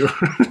teach you.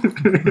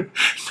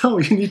 No,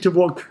 you need to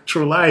walk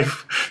through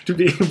life to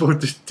be able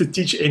to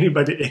teach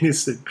anybody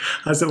anything.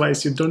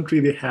 Otherwise, you don't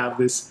really have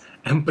this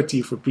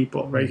empathy for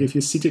people, right? If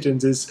you sit it in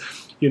this,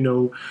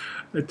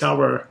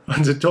 tower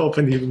on the top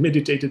and you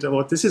meditated a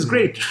lot, this is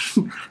great.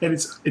 And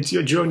it's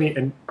your journey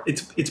and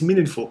it's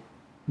meaningful.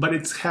 But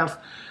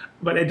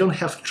I don't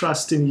have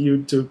trust in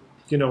you to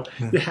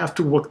you have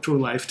to walk through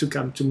life to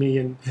come to me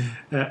and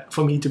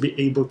for me to be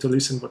able to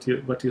listen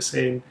what you're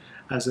saying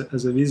as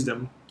a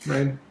wisdom,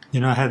 right?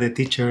 I had a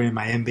teacher in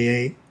my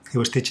MBA. He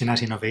was teaching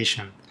us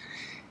innovation.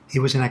 He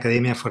was in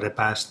academia for the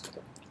past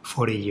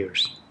 40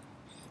 years.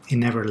 He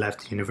never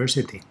left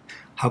university.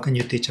 How can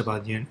you teach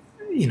about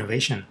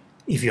innovation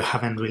if you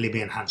haven't really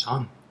been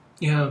hands-on?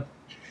 Yeah,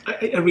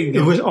 I really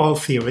know. It was all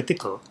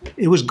theoretical.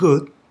 It was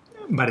good,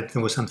 but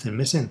there was something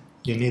missing.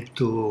 You need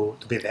to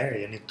be there.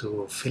 You need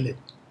to feel it.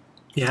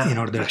 Yeah, in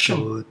order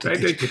passion, to right?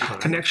 teach people,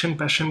 right? Connection,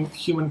 passion,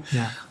 human.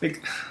 Yeah.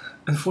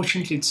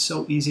 Unfortunately, it's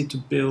so easy to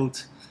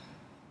build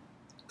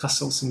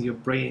castles in your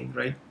brain,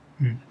 right?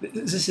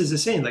 This is the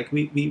same. Like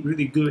we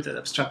really good at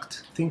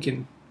abstract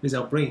thinking with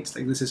our brains.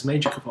 Like this is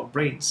magic of our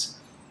brains.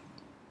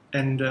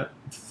 And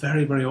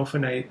very, very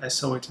often I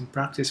saw it in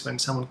practice when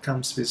someone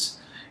comes with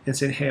and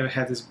saying, hey, I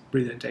have this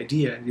brilliant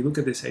idea. And you look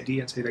at this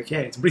idea and say, like, yeah,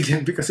 it's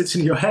brilliant because it's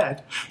in your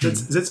head.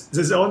 That's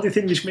the only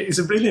thing which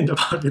is brilliant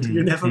about it.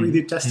 You never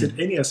really tested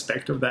any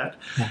aspect of that.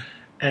 Yeah.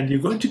 And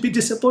you're going to be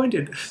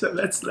disappointed. So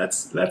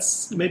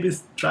let's maybe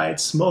try it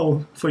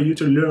small for you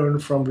to learn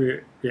from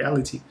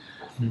reality.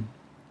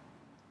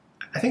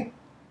 I think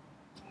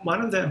one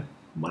of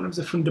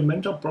the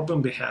fundamental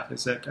problems we have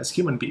is that as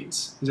human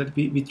beings, is that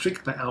we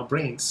tricked by our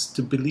brains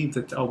to believe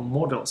that our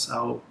models,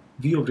 our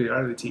view of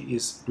reality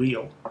is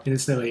real, and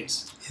it never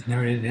is. It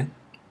never is, yeah.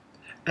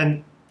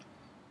 And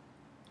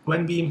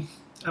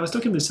I was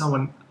talking with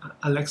someone,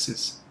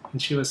 Alexis,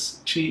 and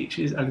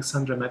she's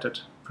Alexandra Method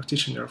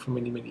practitioner for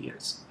many, many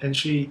years. And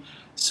she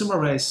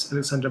summarized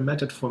Alexandra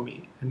Method for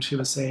me, and she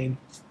was saying,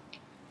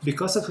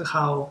 because of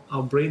how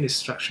our brain is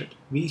structured,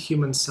 we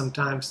humans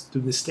sometimes do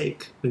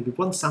mistake. When we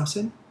want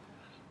something,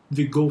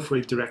 we go for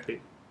it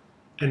directly.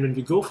 And when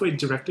we go for it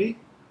directly,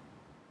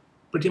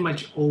 pretty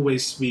much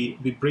always we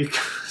break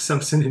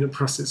something in the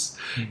process,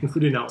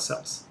 including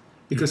ourselves.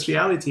 Because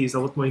reality is a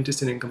lot more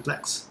interesting and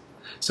complex.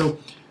 So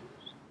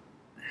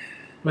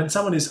when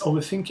someone is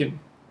overthinking,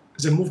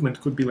 the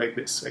movement could be like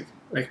this,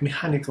 like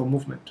mechanical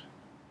movement.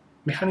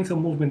 Mechanical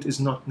movement is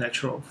not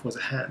natural for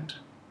the hand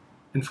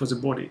and for the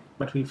body.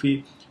 But if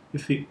we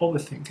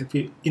overthink, if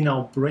we in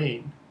our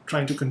brain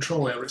trying to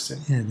control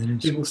everything,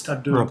 we will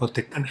start doing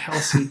robotic,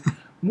 unhealthy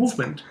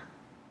movement.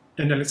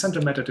 And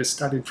Alexandra Method is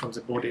studied from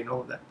the body and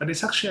all of that. But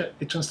it's actually,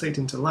 it translates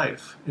into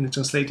life, and it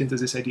translates into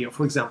this idea.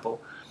 For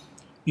example,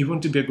 you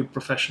want to be a good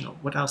professional.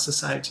 What our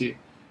society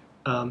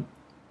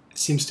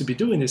seems to be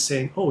doing is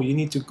saying, oh, you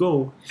need to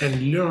go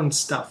and learn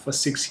stuff for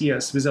 6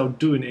 years without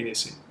doing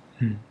anything.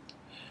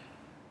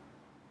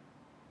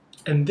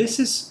 And this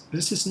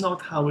is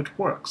not how it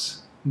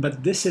works.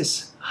 But this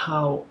is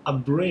how a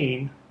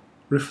brain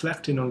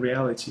reflecting on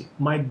reality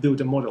might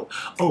build a model.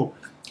 Oh,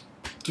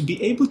 to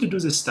be able to do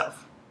this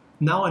stuff,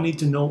 now I need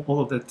to know all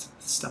of that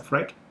stuff,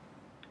 right?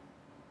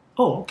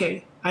 Oh,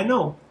 okay, I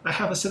know, I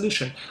have a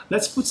solution.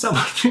 Let's put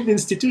someone in an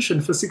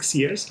institution for 6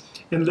 years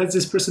and let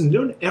this person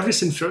learn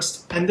everything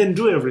first and then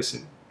do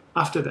everything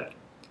after that.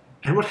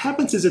 And what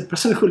happens is that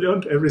person who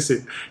learned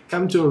everything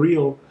come to a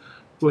real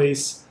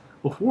place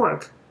of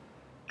work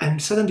and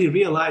suddenly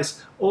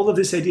realize all of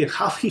this idea,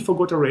 half he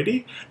forgot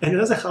already, and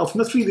another half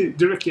not really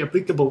directly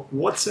applicable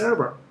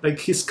whatsoever.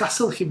 Like his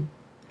castle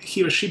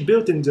he or she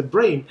built in the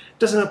brain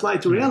doesn't apply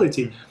to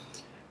reality.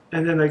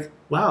 And then like,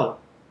 wow,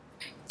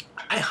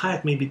 I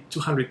hired maybe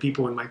 200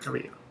 people in my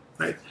career,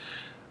 right?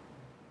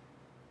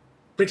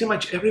 Pretty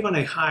much everyone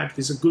I hired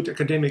with a good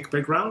academic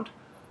background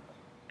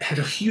had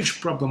a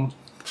huge problem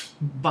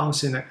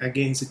bouncing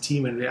against the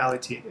team in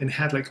reality and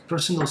had like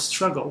personal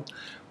struggle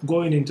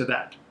going into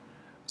that.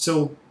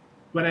 So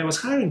when I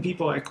was hiring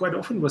people, I quite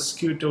often was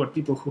skewed toward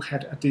people who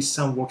had at least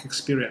some work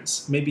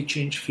experience, maybe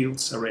changed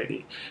fields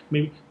already.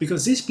 Maybe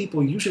because these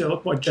people usually a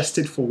lot more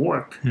adjusted for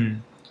work.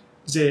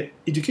 The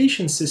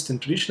education system,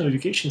 traditional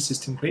education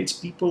system, creates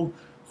people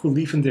who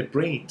live in their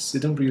brains. They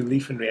don't really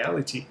live in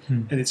reality.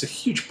 And it's a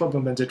huge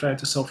problem when they're trying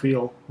to solve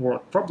real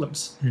world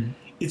problems.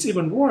 It's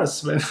even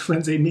worse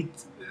when they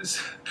meet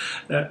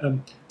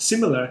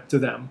similar to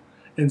them,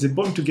 and they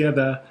bond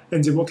together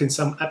and they work in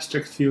some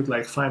abstract field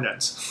like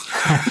finance.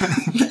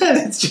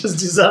 Then it's just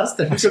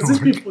disaster, because these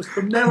people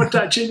who never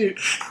touch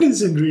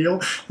anything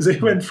real, they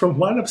went from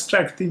one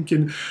abstract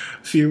thinking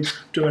field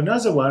to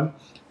another one,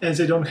 and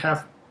they don't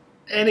have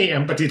any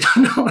empathy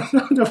to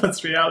know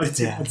what's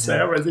reality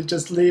whatsoever. They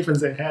just live in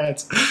their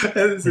heads.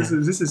 And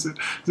this is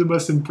the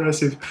most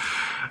impressive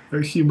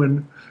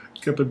human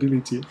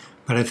capability.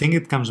 But I think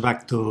it comes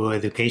back to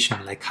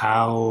education, like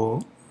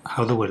how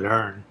do we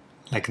learn?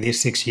 Like these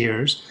 6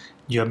 years,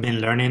 you have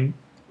been learning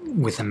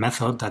with a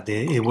method that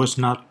it was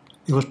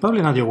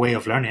probably not your way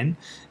of learning,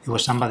 it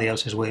was somebody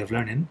else's way of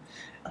learning,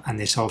 and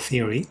it's all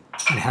theory,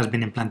 and it has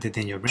been implanted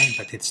in your brain,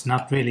 but it's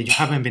not really, you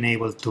haven't been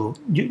able to,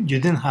 you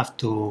didn't have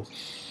to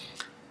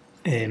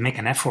make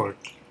an effort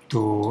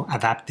to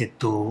adapt it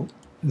to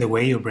the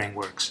way your brain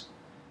works.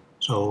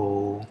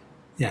 So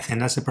yeah, I think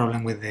that's the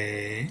problem with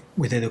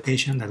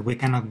education, that we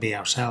cannot be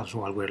ourselves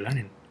while we're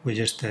learning. We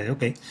just,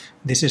 okay,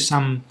 this is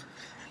some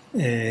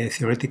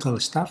theoretical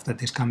stuff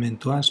that is coming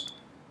to us.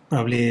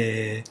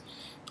 Probably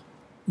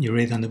you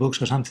read on the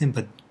books or something,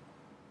 but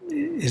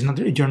it's not.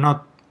 You're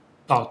not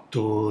taught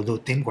to do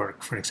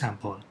teamwork, for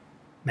example,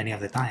 many of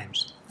the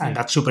times, and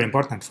that's super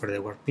important for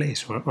the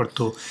workplace, or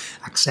to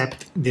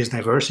accept this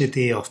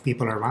diversity of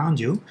people around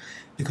you,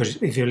 because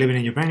if you're living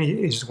in your brain,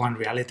 it's one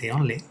reality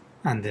only,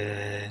 and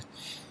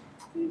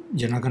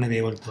you're not going to be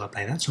able to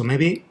apply that. So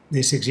maybe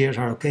these 6 years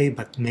are okay,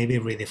 but maybe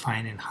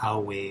redefining how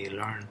we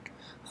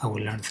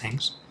learn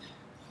things.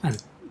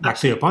 And back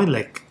to your point,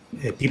 like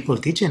people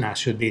teaching us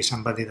should be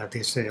somebody that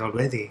is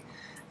already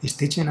is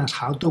teaching us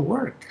how to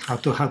work, how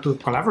to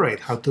collaborate,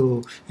 how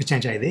to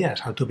exchange ideas,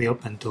 how to be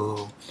open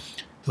to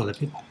other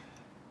people.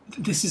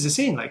 This is the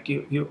thing. Like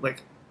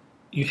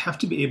you have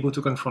to be able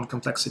to confront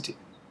complexity.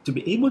 To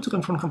be able to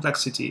confront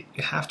complexity,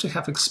 you have to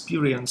have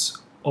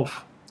experience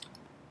of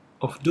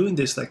doing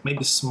this, like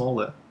maybe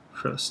smaller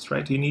first,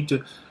 right? You need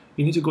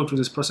to go through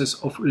this process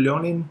of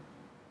learning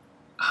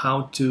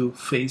how to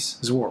face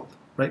the world,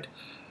 right?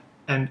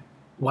 And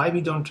why we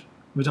don't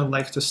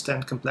like to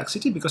stand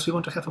complexity, because we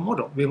want to have a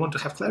model. We want to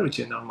have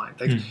clarity in our mind.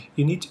 Like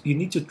you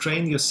need to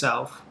train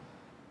yourself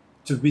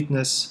to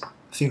witness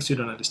things you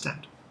don't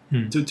understand,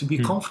 to be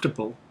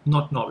comfortable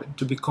not knowing,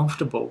 to be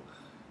comfortable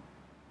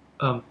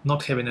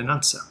not having an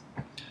answer.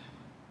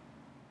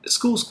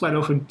 Schools quite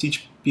often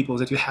teach people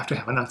that you have to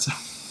have an answer,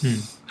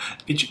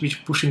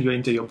 which pushing you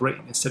into your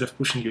brain instead of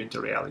pushing you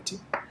into reality.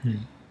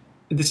 And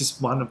this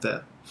is one of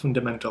the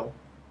fundamental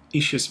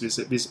issues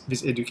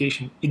with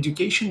education.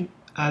 Education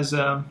as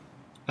a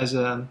as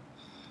a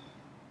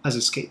as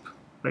escape,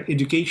 right?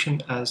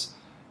 Education as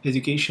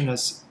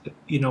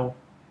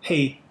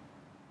hey,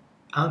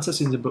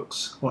 answers in the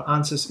books or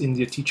answers in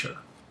your teacher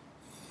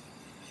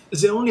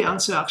is the only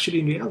answer actually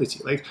in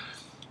reality. Like,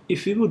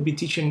 if we would be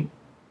teaching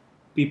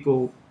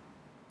people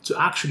to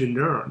actually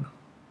learn,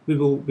 we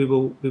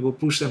will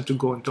push them to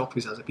go and talk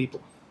with other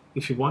people.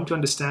 If you want to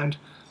understand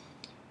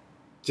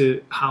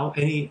how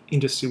any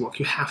industry works,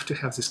 you have to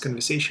have these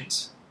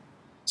conversations.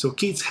 So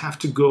kids have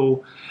to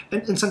go,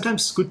 and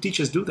sometimes good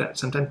teachers do that.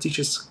 Sometimes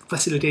teachers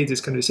facilitate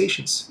these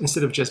conversations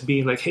instead of just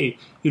being like, hey,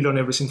 you learn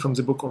everything from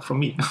the book or from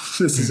me.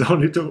 This is the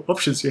only two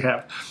options you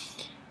have.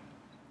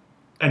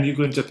 And you're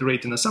going to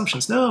operate in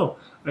assumptions. No,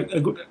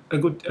 a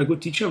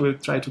good teacher will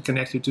try to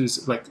connect you to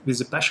this, like, with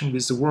the passion,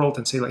 with the world,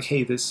 and say like,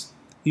 hey,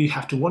 you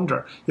have to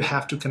wonder, you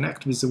have to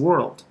connect with the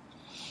world.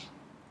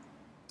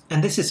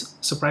 And this is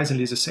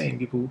surprisingly the same.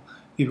 People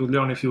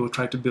learn if you will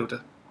try to build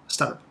a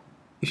startup.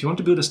 If you want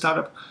to build a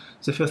startup,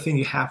 the first thing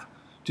you have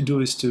to do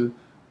is to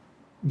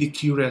be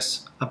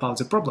curious about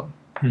the problem.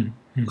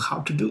 How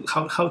to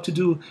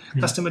do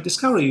customer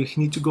discovery. You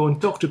need to go and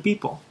talk to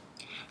people.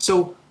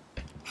 So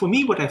for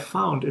me, what I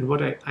found and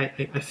what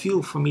I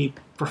feel for me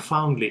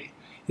profoundly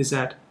is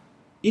that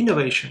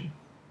innovation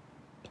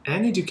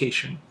and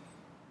education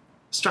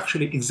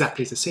structurally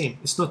exactly the same.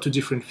 It's not two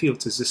different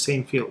fields, it's the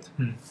same field.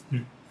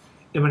 And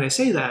when I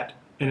say that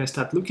and I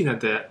start looking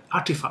at the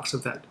artifacts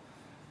of that,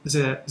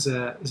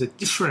 the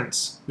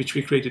difference which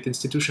we created,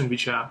 institutions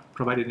which are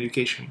providing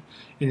education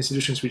and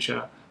institutions which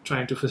are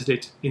trying to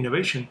facilitate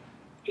innovation,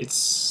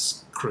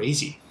 it's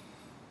crazy,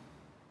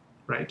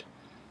 right?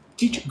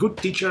 Good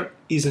teacher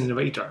is an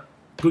innovator.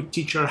 Good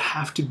teacher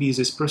have to be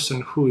this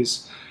person who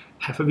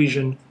have a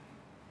vision,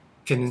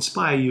 can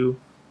inspire you,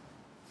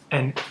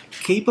 and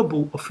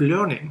capable of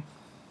learning.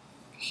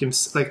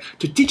 Like,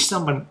 to teach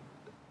someone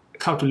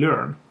how to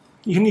learn,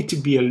 you need to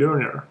be a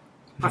learner.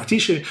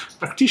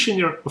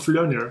 Practitioner of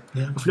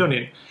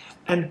learning.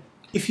 And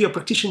if you're a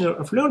practitioner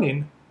of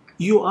learning,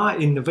 you are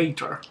an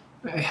innovator.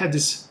 I had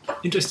this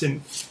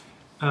interesting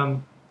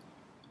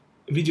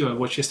video I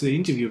watched yesterday,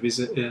 interview with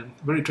a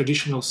very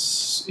traditional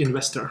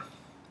investor,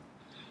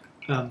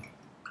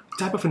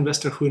 type of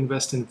investor who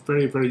invests in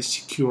very, very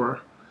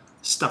secure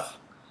stuff.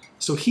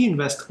 So he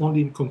invests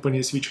only in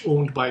companies which are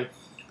owned by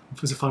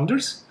the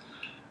founders,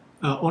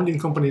 only in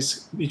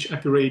companies which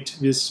operate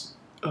with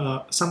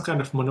some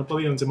kind of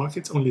monopoly on the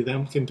market. Only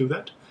them can do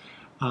that.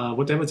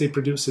 Whatever they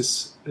produce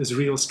is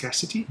real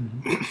scarcity.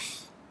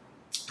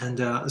 And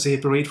they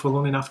operate for a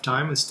long enough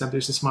time,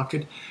 establish this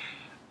market.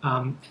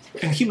 And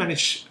he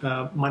managed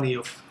money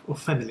of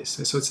families.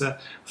 So it's a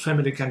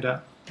family kind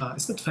of,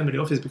 it's not family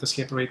office because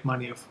he operates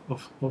money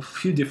of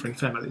few different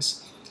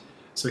families.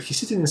 So he's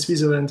sitting in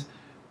Switzerland.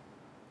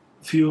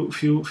 Few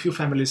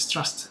families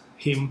trust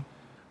him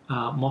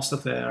most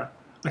of their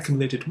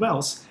accumulated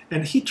wealth,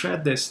 and he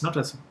treated this not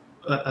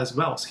as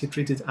wealth, he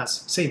treated it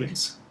as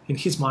savings. In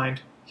his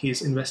mind, he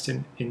is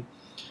investing in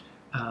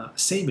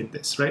saving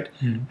this, right?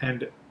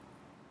 And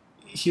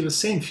he was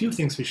saying a few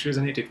things which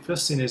resonated.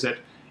 First thing is that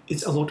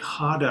it's a lot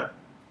harder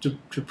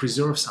to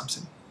preserve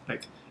something.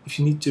 Like, if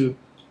you need to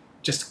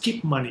just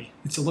keep money,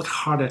 it's a lot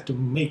harder to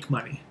make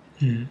money.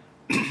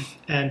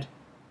 And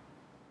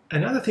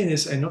another thing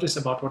is I noticed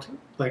about what,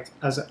 like,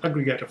 as an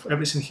aggregate of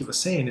everything he was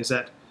saying, is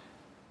that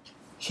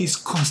he's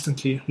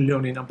constantly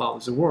learning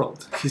about the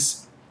world.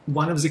 He's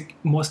one of the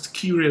most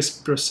curious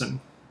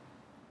person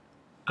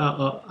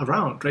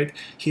around, right?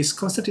 He's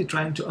constantly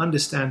trying to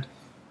understand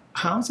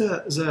how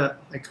the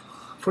like,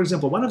 for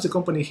example, one of the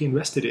company he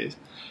invested in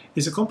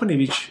is a company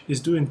which is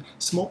doing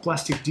small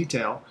plastic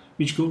detail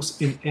which goes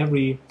in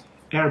every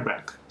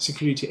airbag,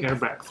 security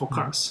airbag for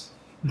cars.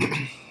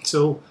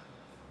 So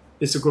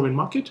it's a growing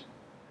market.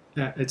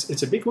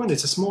 It's a big one.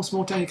 It's a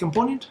small tiny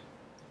component.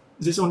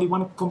 There's only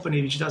one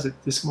company which does it.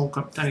 This small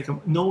tiny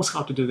knows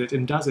how to do it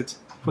and does it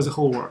for the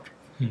whole world,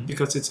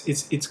 because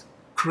it's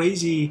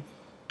crazy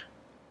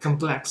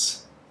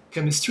complex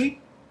chemistry,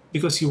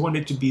 because you want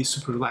it to be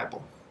super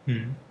reliable.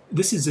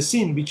 This is the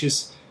thing which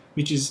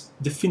is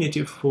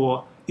definitive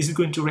for, is it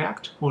going to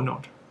react or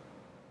not?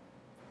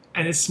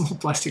 And it's small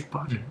plastic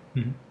part.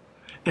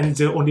 And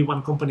there's only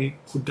one company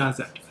who does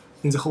that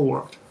in the whole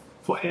world.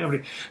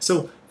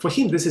 So for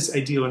him, this is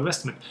ideal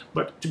investment.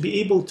 But to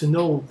be able to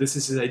know this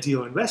is an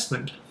ideal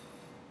investment,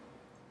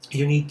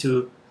 you need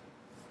to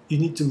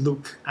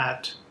look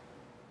at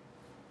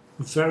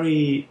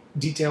very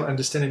detailed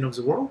understanding of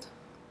the world,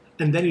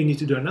 and then you need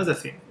to do another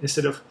thing.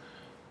 Instead of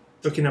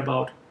talking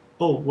about,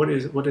 what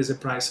is the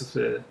price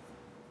of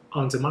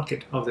on the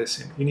market of this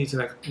thing, you need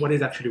to what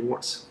is actually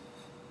worth.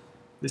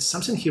 This is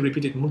something he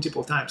repeated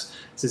multiple times.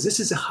 So this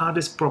is the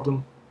hardest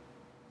problem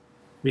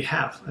we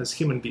have as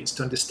human beings,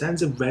 to understand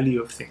the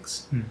value of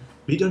things.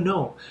 We don't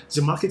know.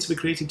 The markets we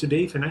created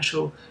today,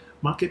 financial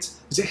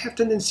markets, they have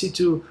tendency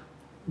to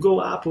go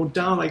up or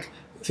down. Like,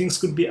 things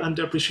could be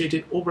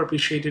underappreciated,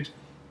 overappreciated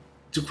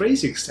to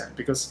crazy extent,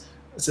 because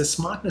the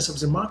smartness of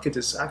the market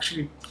is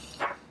actually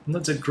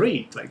not that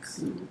great. Like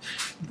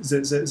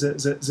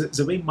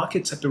the way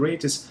markets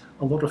operate is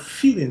a lot of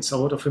feelings, a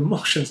lot of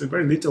emotions, and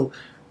very little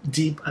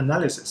deep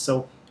analysis.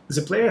 So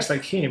the players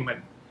like him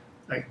and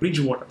like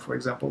Bridgewater, for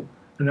example,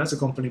 another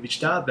company which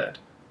does that,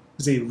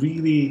 they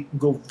really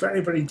go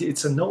very, very deep.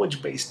 It's a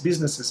knowledge-based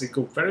businesses. They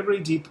go very, very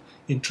deep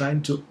in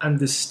trying to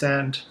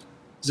understand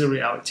the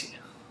reality.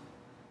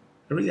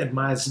 I really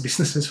admire these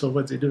businesses for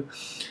what they do.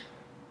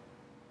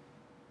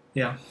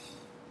 Yeah.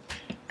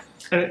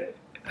 Yeah,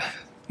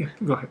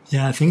 go ahead.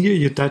 Yeah, I think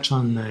you touch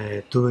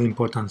on two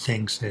important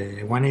things.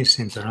 One is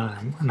internal,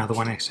 and another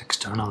one is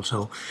external.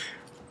 So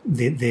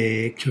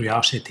the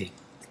curiosity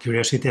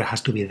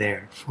has to be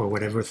there for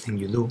whatever thing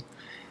you do.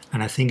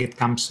 And I think it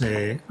comes,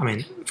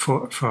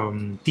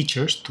 from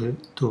teachers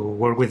to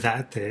work with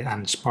that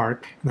and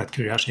spark that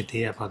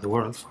curiosity about the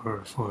world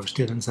for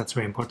students. That's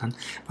very important.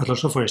 But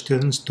also for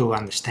students to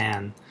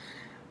understand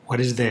what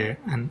is there,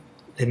 and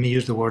let me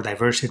use the word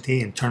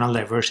diversity, internal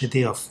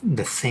diversity of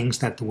the things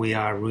that we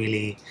are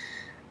really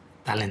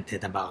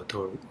talented about,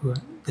 or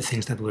the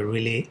things that we're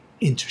really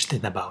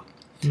interested about.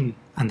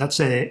 And that's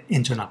an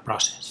internal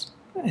process.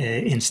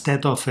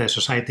 Instead of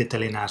society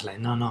telling us like,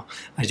 no,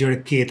 as you're a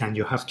kid and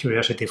you have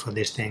curiosity for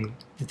this thing,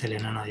 they tell you,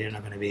 no, you're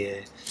not going to be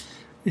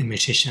a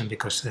musician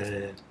because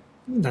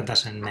that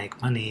doesn't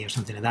make money or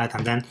something like that.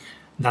 And then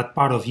that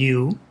part of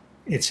you,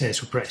 it's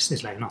suppressed.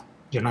 It's like, no,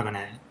 you're not going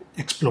to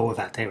explore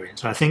that area.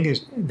 So I think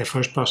the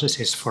first process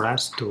is for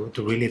us to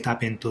really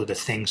tap into the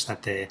things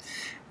that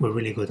we're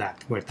really good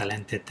at, we're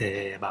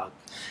talented about.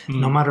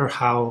 No matter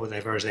how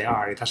diverse they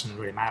are, it doesn't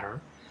really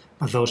matter.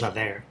 But those are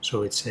there,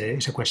 so it's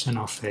a question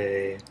of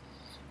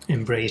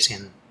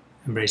embracing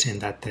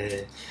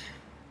that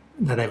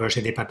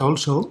diversity. But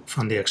also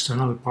from the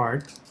external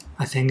part,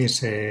 I think is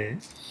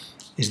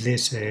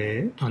this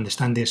to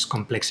understand this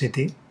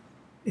complexity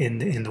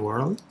in the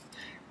world,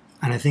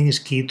 and I think it's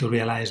key to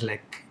realize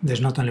like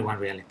there's not only one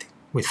reality.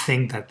 We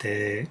think that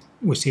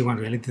we see one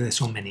reality. There's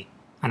so many,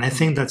 and I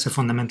think that's a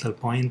fundamental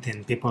point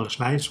in people's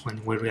lives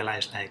when we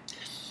realize like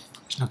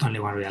it's not only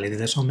one reality.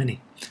 There's so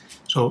many.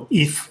 So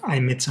if I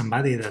meet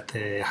somebody that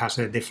has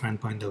a different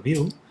point of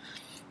view,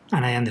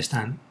 and I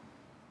understand,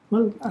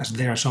 well, as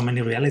there are so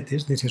many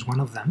realities, this is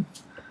one of them,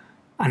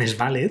 and it's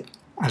valid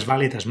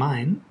as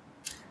mine,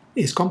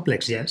 it's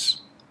complex, yes,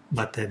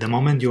 but the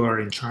moment you are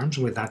in terms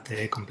with that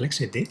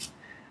complexity,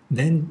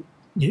 then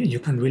you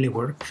can really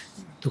work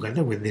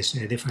together with these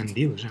different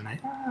views.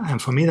 And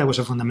for me, that was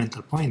a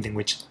fundamental point in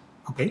which,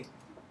 and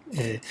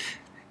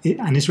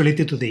it's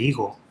related to the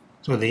ego.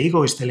 So the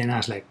ego is telling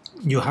us like,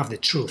 you have the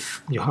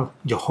truth. You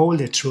hold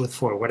the truth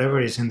for whatever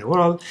is in the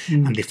world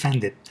and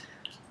defend it.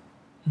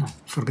 No,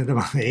 forget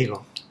about the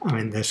ego. I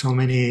mean, there's so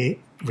many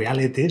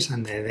realities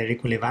and they're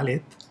equally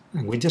valid.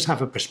 And we just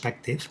have a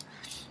perspective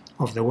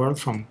of the world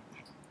from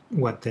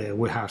what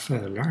we have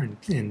learned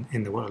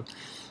in the world.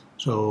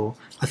 So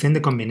I think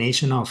the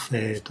combination of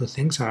two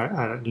things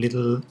are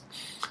little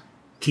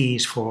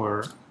keys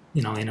for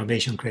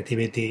innovation,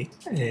 creativity,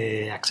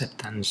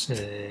 acceptance,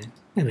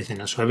 everything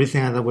else. So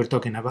everything that we're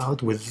talking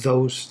about with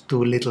those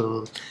two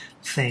little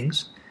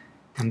things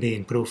can be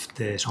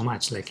improved so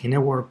much, like in a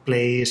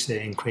workplace,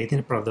 in creating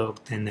a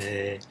product, and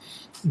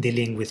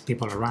dealing with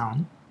people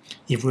around.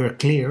 If we're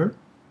clear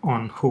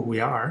on who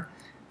we are,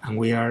 and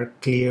we are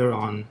clear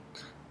on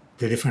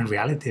the different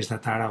realities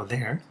that are out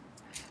there,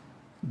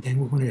 then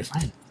we're going to be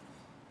fine.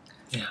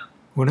 Yeah.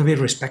 We're going to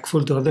be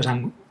respectful to others,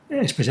 and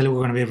especially we're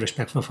going to be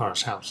respectful for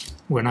ourselves.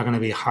 We're not going to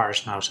be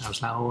harsh on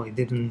ourselves, like, I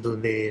didn't do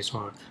this,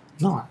 or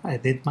no, I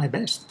did my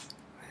best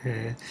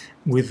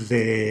with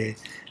the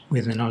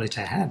knowledge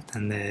I had,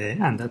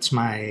 and that's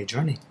my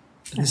journey.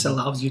 This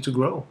allows you to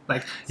grow.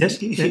 Like, yes,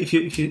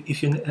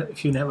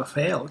 if you never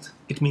failed,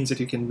 it means that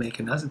you can make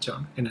another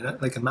jump,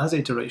 like another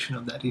iteration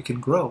of that. You can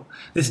grow.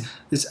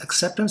 This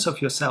acceptance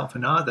of yourself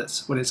and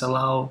others, what it's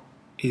allow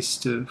is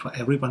for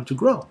everyone to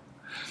grow.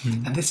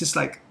 And this is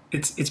like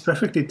it's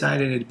perfectly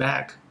tied it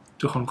back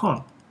to Hong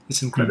Kong.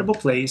 It's an incredible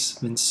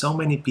place when so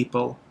many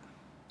people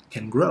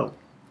can grow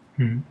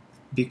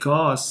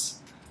because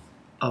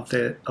of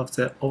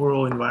the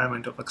overall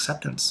environment of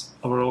acceptance,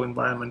 overall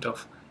environment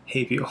of,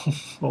 hey, we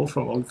all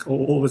from all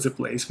over the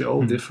place, we're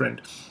all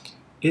different.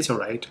 It's all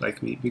right.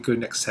 Like we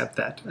couldn't accept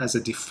that as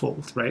a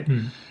default, right?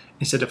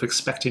 Instead of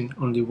expecting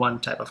only one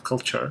type of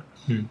culture.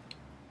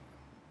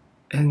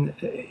 And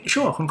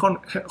sure,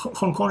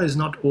 Hong Kong is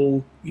not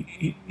all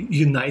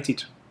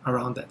united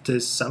around that.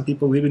 There's some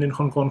people living in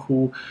Hong Kong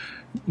who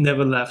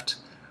never left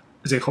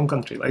their home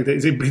country. Like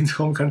they bring the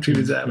home country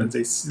with them, and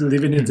they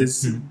living in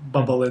this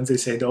bubble, and they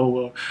said, "Oh,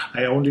 well,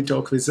 I only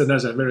talk with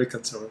another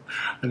Americans or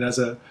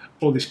another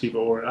Polish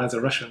people or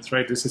other Russians.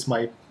 Right? This is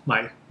my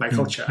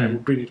culture. I will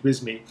bring it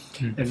with me."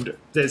 And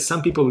there's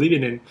some people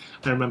living in.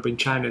 I remember in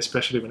China,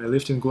 especially when I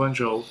lived in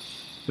Guangzhou,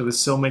 there was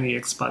so many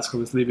expats who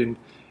was living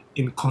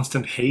in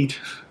constant hate.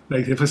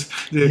 Like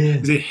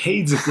they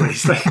hate the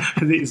place. Like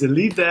they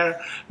live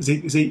there.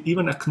 They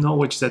even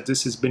acknowledge that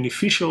this is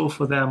beneficial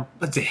for them,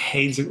 but they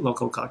hate the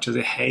local culture.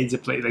 They hate the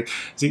place. Like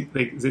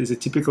there's a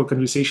typical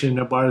conversation in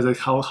a bar is like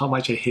how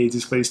much I hate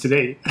this place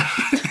today.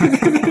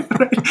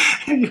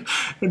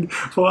 And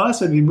for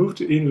us, when we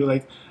moved in, we were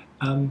like.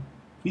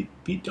 We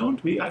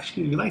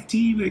like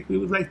tea. Like we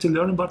would like to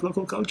learn about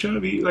local culture.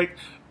 We like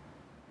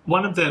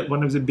one of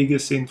the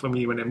biggest things for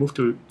me when I moved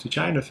to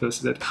China first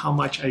is that how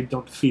much I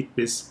don't fit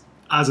with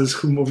others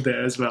who moved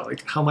there as well.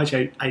 Like how much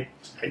I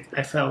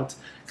felt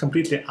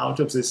completely out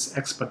of this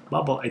expat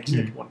bubble. I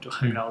didn't want to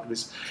hang out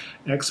with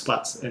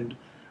expats, and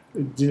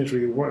it didn't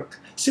really work.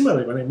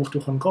 Similarly, when I moved to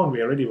Hong Kong,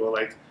 we already were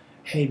like,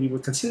 hey, we were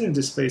considering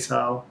this place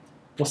our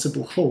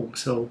possible home.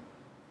 So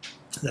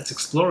let's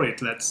explore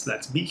it.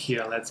 Let's be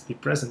here. Let's be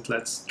present.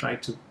 Let's try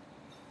to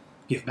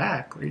give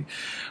back.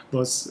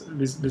 Because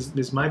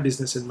with my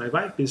business and my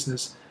wife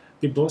business,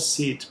 we both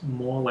see it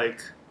more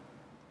like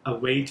a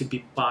way to be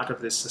part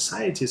of this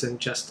society than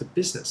just a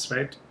business,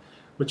 right?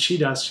 What she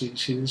does,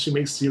 she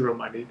makes zero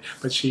money,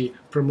 but she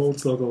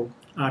promotes local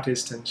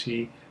artists and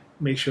she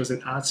makes sure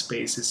that art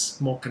space is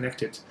more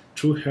connected.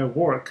 Through her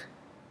work,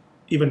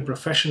 even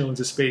professionals in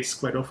the space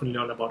quite often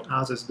learn about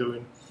others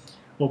doing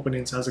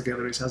openings, other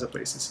galleries, other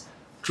places.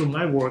 Through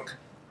my work,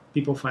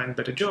 people find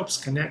better jobs,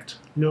 connect,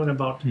 learn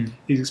about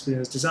his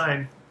experience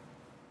design,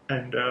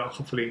 and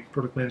hopefully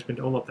product management,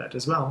 all of that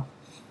as well.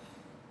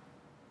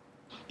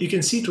 You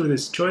can see through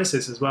these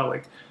choices as well,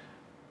 like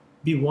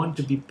we want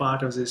to be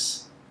part of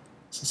this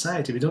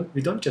society.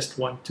 We don't just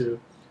want to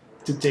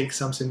take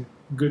something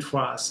good for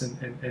us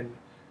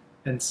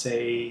and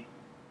say,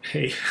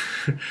 hey,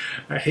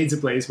 I hate the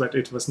place, but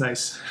it was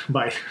nice.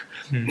 Bye.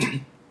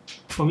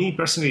 For me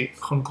personally,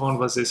 Hong Kong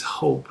was this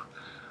hope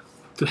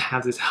to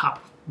have this hub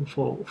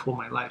for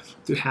my life,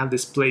 to have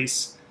this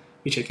place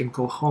which I can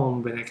go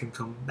home, when I can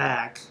come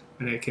back,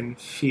 when I can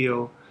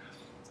feel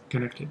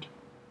connected.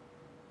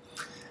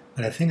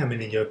 But I think,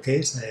 in your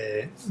case,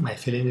 my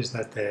feeling is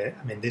that,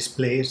 this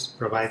place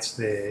provides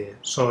the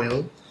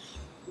soil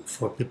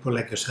for people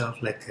like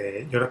yourself. Like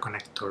you're a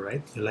connector,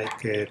 right? You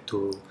like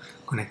to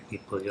connect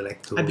people. You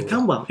like to. I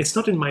become one. It's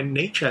not in my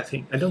nature, I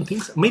think. I don't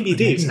think so. Maybe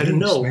it is. I don't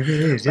know. Maybe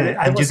it is.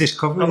 Yeah. And you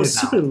discovered it now. I was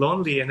super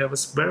lonely, and I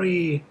was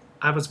very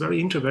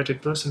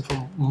introverted person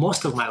for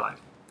most of my life.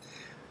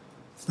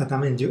 But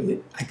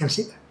I can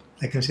see that.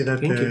 I can see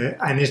that,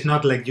 and it's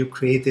not like you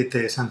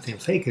created something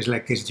fake. It's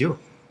like it's you.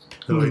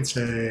 So it's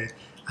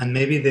and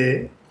maybe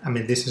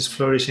this is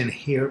flourishing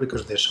here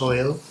because the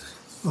soil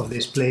of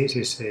this place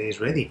is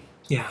ready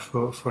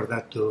for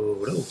that to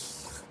grow,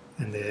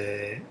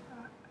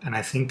 and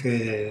I think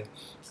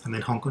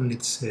Hong Kong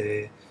needs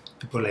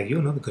people like you,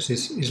 because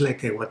it's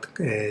like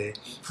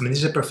this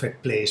is a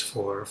perfect place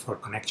for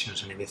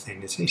connections and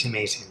everything. It's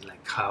amazing,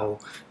 like how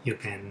you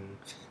can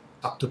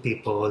talk to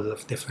people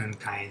of different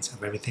kinds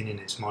of everything in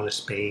a smaller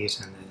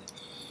space,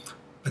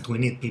 but we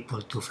need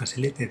people to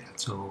facilitate that.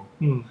 So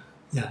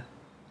yeah,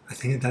 I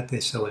think that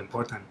is so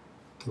important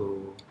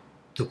to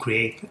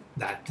create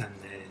that,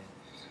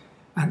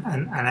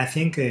 and I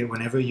think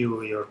whenever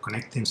you're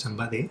connecting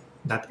somebody,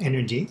 that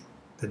energy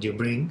that you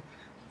bring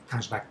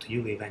comes back to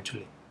you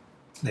eventually.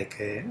 Like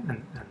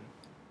and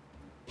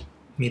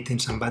meeting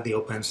somebody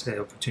opens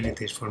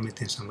opportunities for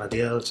meeting somebody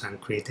else and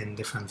creating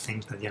different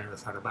things that you never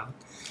thought about.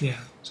 Yeah.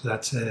 So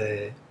that's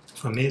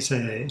for me, it's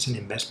an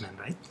investment,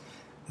 right?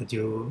 That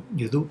you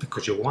do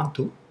because you want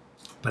to,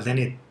 but then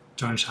it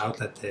turns out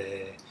that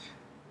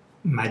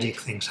magic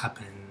things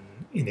happen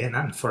in the end.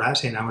 And for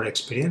us, in our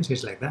experience,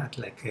 it's like that.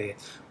 Like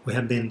we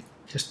have been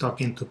just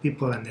talking to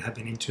people, and they have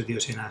been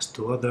introducing us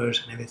to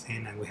others and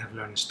everything, and we have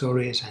learned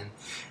stories,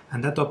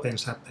 and that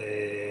opens up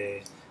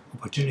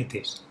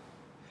opportunities.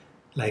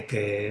 Like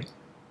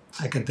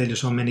I can tell you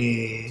so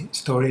many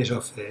stories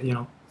of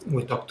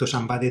we talk to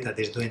somebody that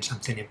is doing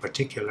something in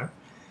particular,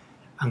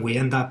 and we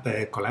end up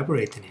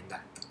collaborating in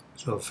that.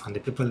 So from the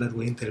people that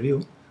we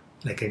interview,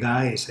 like a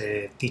guy is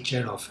a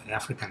teacher of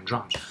African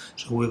drums,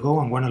 so we go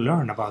and want to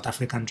learn about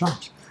African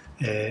drums.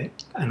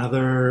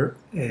 Another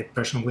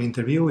person we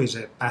interview is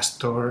a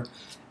pastor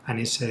and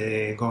is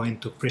going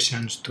to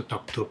prisons to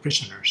talk to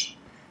prisoners.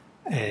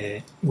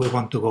 We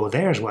want to go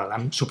there as well.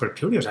 I'm super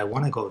curious. I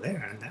want to go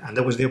there, and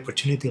there was the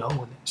opportunity.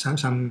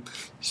 Some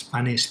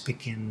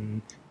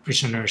Spanish-speaking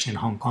prisoners in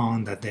Hong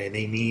Kong that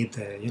they need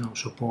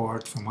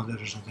support from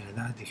others or something like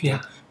that. If you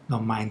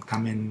don't mind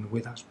coming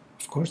with us,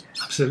 of course.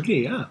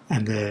 Absolutely, yeah.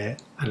 And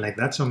like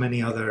that, so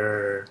many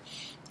other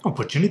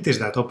opportunities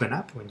that open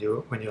up when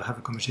you have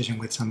a conversation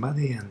with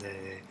somebody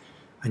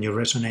and you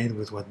resonate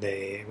with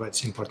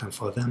what's important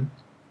for them.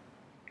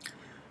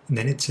 And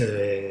then it's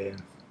a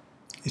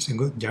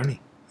good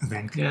journey, I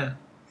think. Yeah.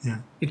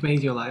 It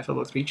made your life a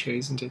lot richer,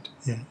 isn't it?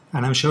 Yeah,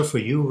 and I'm sure for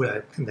you,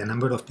 the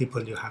number of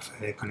people you have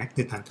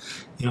connected, and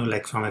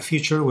like from a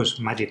future was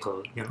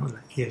magical.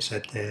 Like you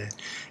said, it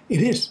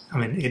is.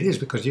 It is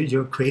because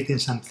you're creating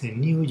something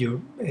new.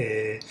 You're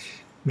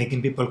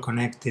making people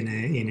connect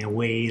in a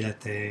way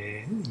that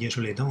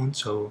usually don't.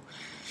 So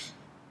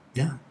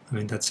Yeah, I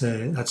mean that's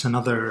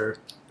another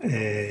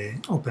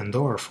open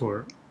door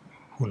for,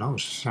 who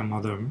knows, some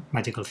other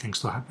magical things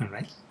to happen,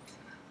 right?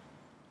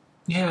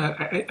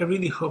 Yeah, I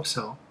really hope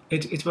so.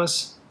 It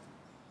was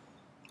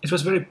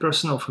very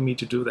personal for me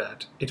to do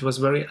that. It was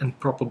very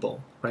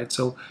improbable, right?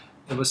 So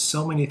there was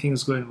so many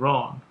things going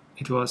wrong.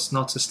 It was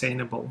not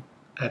sustainable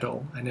at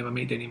all. I never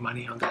made any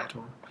money on that,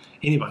 or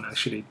anyone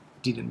actually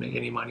didn't make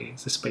any money.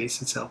 The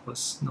space itself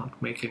was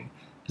not making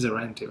the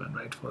rent even,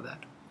 right, for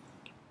that.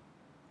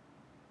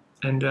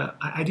 And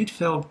I did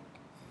feel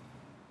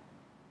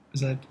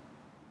that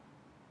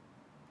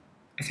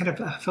I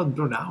felt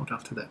burned out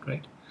after that,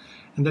 right?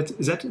 And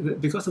that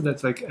because of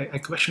that, like I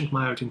questioned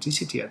my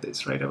authenticity at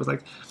this, right? I was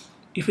like,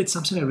 if it's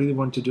something I really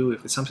want to do,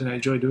 if it's something I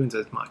enjoy doing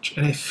that much,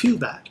 and I feel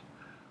that,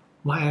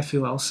 why I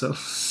feel also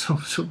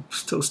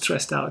so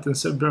stressed out and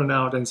so burned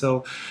out, and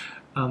so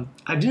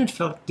I didn't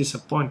felt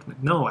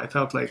disappointment. No, I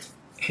felt like,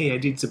 hey, I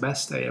did the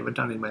best I ever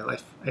done in my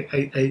life.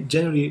 I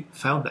generally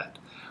felt that,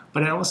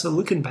 but I also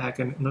looking back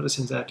and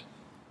noticing that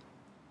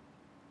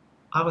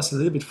I was a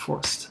little bit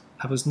forced.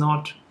 I was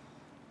not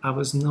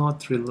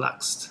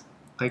relaxed.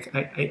 Like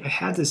I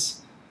had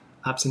this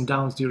ups and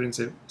downs during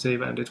the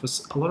event. It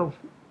was a lot of,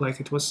 like,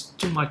 it was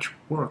too much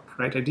work,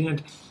 right?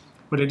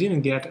 What I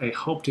didn't get,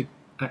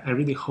 I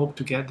really hoped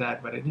to get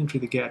that, but I didn't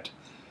really get,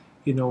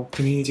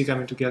 community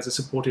coming together,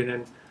 supporting,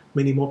 and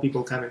many more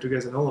people coming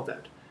together and all of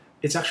that.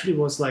 It actually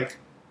was like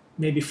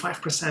maybe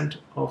 5%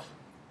 of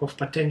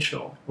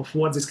potential of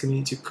what this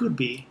community could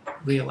be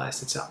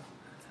realized itself.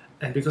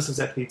 And because of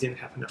that, we didn't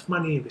have enough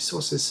money,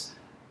 resources.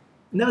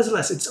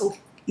 Nevertheless,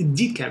 it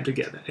did come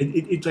together.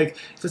 It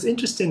was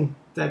interesting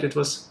that it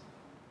was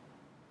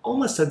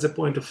almost at the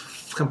point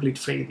of complete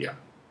failure,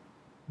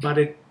 but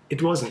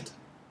it wasn't.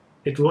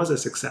 It was a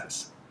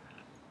success.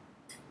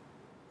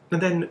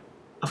 And then,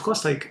 of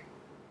course, like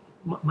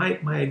my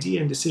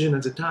idea and decision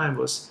at the time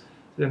was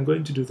that I'm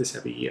going to do this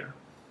every year.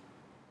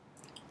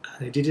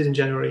 And I did it in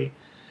January,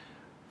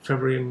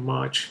 February,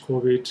 March,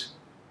 COVID,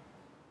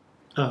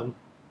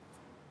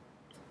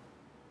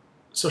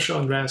 social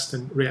unrest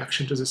and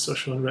reaction to this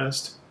social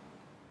unrest.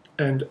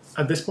 And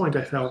at this point,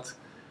 I felt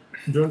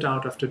burnt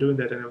out after doing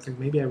that, and I was like,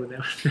 maybe I will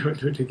never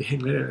do it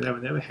again. Maybe I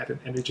will never have an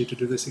energy to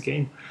do this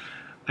again.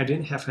 I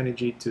didn't have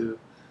energy to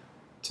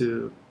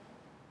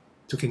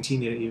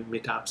continue even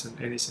meetups and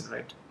anything,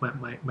 right?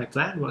 My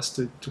plan was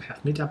to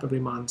have meetup every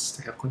month,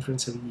 to have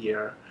conference every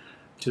year,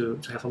 to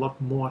have a lot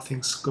more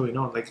things going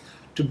on, like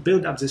to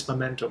build up this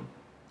momentum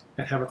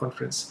and have a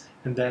conference,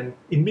 and then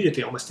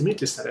almost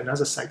immediately start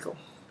another cycle,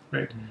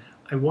 right? Mm.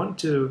 I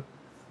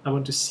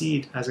want to see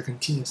it as a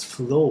continuous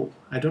flow.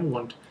 I don't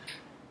want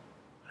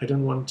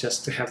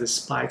just to have this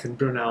spike and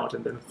burn out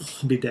and then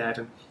be dead.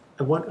 And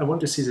I want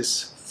to see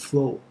this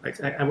flow. Like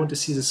I want to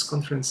see this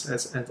conference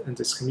and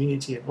this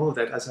community and all of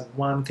that as a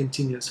one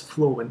continuous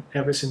flow, and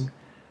everything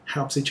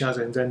helps each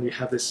other. And then you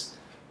have this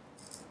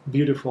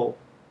beautiful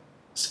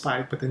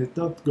spike, but then it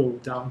not go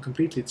down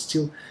completely. It's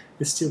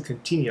still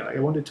continue. I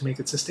wanted to make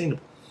it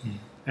sustainable. Mm.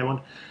 I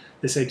want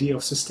this idea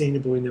of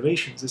sustainable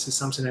innovations. This is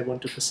something I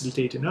want to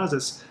facilitate in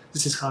others.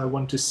 This is how I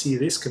want to see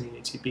this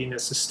community being a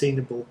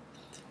sustainable,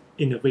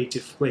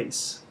 innovative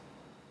place.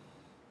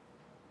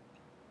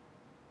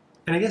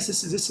 And I guess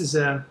this is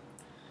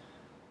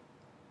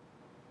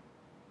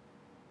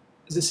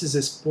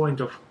this point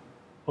of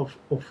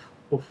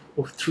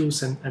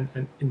truth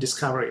and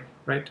discovery,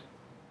 right?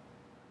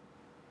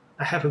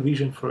 I have a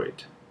vision for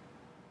it.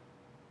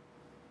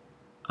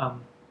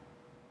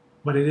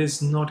 But it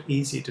is not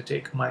easy to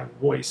take my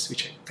voice,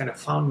 which I kind of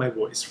found my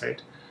voice,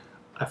 right?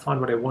 I found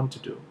what I want to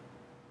do.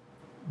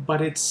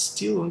 But it's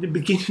still on the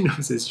beginning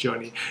of this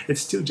journey.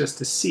 It's still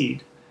just a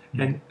seed,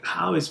 and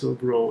how it will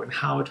grow and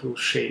how it will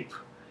shape,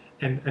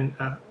 and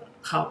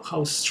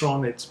how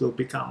strong it will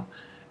become,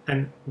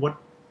 and what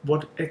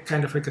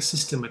kind of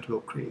ecosystem it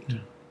will create.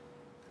 Mm.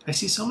 I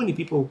see so many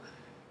people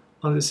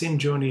on the same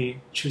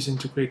journey choosing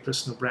to create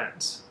personal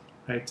brands,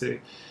 right?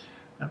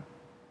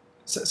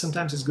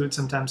 Sometimes it's good,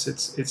 sometimes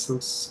it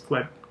looks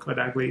quite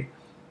ugly.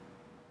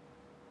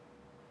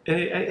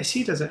 And I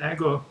see it as an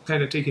ego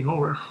kind of taking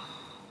over.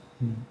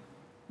 Mm.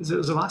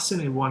 The last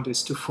thing I want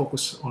is to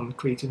focus on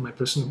creating my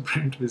personal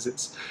brand with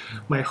this.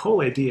 Mm. My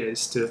whole idea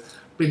is to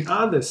bring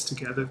others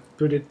together,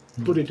 put it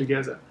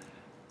together.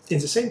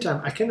 At the same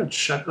time, I cannot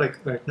shut,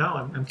 like right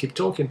now, I'm keep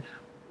talking,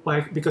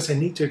 because I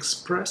need to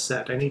express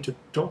that. I need to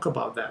talk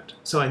about that.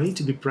 So I need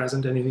to be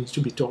present and I need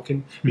to be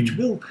talking, which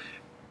will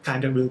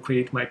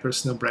create my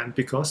personal brand,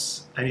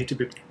 because I need to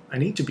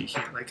be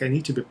here. Like I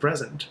need to be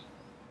present.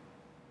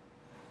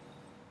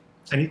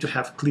 I need to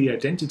have clear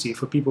identity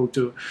for people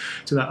to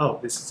know, oh,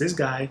 this is this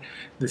guy,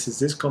 this is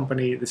this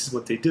company, this is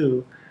what they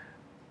do.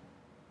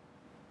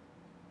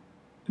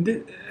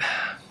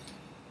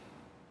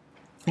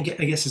 I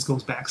guess this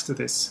goes back to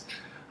this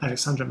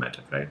Alexandra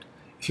method, right?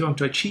 If you want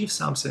to achieve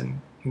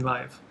something in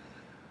life,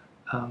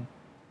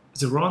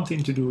 the wrong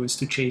thing to do is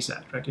to chase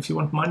that, right? If you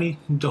want money,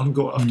 don't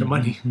go after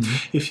money.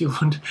 Mm-hmm.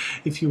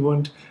 If you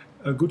want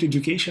a good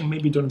education,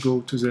 maybe don't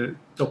go to the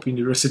top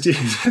university.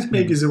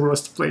 Maybe the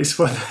worst place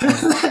for that.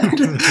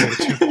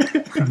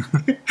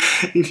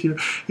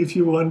 If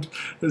you want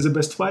the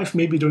best wife,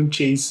 maybe don't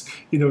chase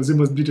the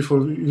most beautiful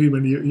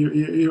women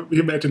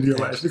you met in your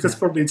life, because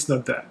probably it's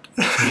not that.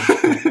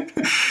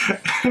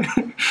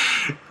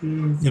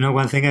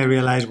 One thing I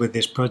realized with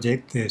this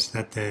project is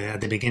that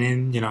at the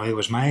beginning, it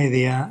was my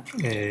idea.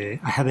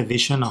 I had a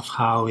vision of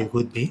how it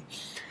would be,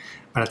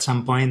 but at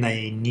some point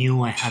I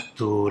knew I had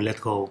to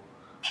let go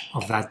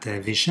of that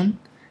vision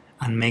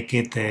and make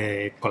it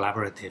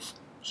collaborative.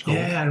 So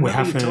I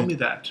remember you told me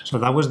that. So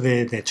that was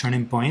the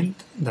turning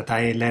point, that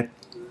I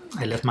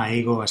left my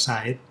ego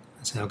aside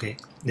and said, okay,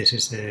 this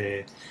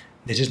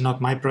is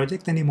not my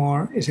project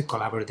anymore. It's a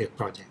collaborative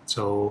project.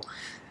 So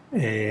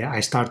I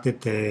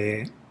started,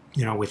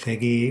 with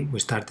Egi, we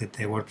started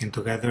working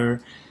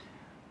together,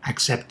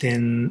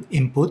 accepting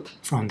input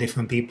from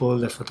different people,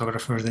 the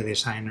photographers, the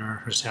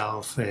designer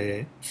herself,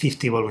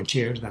 50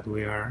 volunteers that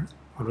we are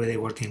already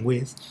working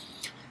with.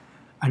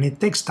 And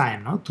it takes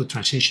time to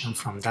transition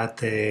from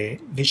that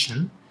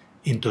vision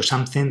into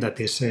something that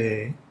is,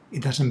 it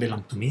doesn't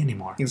belong to me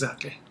anymore.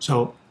 Exactly.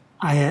 So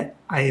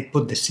I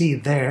put the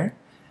seed there,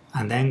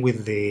 and then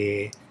with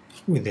the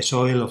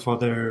soil of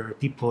other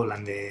people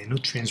and the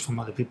nutrients from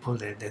other people,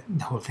 the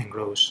whole thing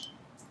grows.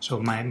 So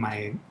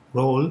my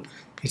role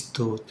is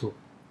to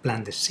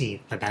plant the seed,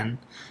 but then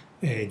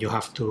you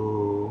have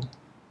to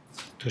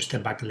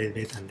step back a little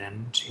bit and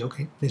then say,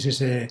 okay, this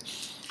is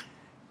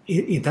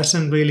it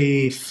doesn't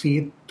really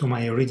fit to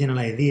my original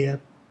idea,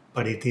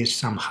 but it is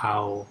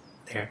somehow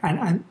there.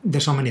 And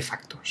there's so many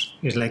factors.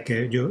 It's like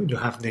you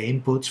have the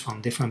inputs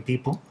from different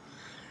people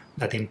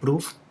that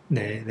improve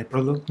the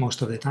product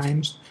most of the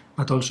times,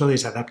 but also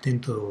is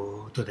adapting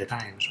to the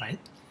times, right?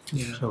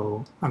 Yeah.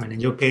 So, in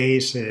your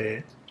case,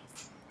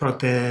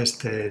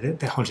 protest,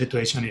 the whole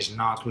situation is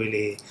not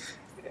really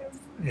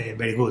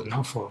very good,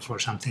 for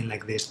something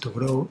like this to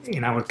grow.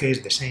 In our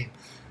case, the same.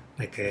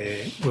 Like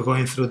we're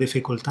going through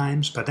difficult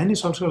times, but then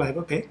it's also like,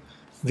 okay,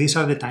 these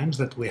are the times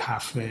that we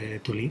have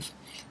to live,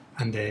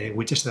 and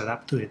we just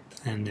adapt to it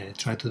and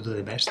try to do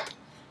the best,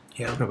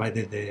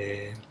 provided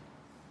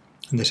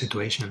the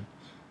situation.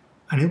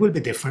 And it will be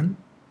different,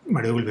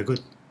 but it will be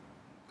good,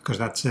 because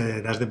that's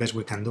the best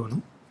we can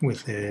do,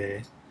 with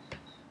the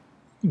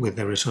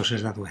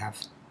resources that we have.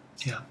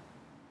 Yeah,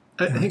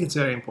 I think it's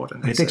very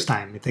important. It takes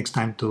time. It takes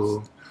time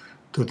to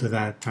do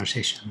that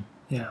transition.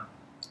 Yeah.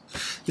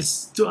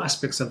 There's two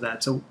aspects of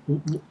that. So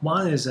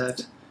one is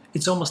that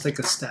it's almost like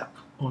a step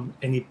on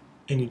any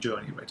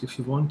journey, right? If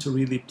you want to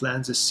really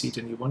plant the seed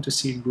and you want to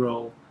see it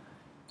grow,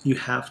 you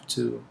have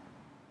to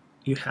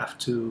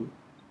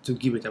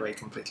give it away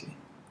completely,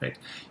 right?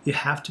 You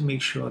have to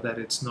make sure that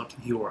it's not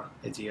your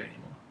idea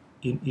anymore.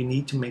 You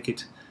need to make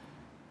it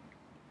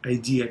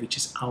idea which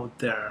is out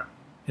there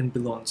and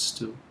belongs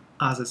to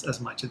others as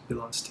much as it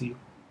belongs to you.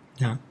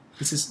 Yeah.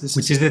 Which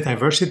is the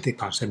diversity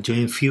concept. You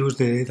infuse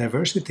the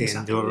diversity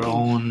in your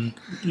own.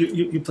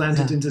 You plant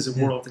it into the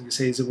world, and you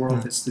say the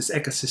world is this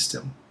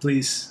ecosystem.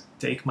 Please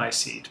take my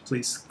seed.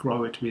 Please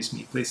grow it with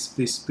me.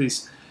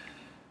 Please.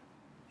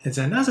 There's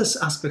another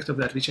aspect of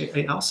that which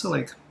I also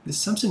like. There's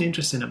something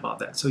interesting about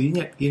that. So you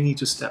need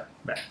to step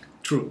back.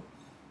 True.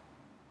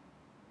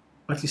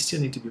 But you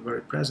still need to be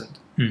very present.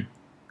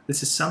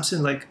 This is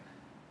something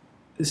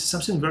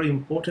very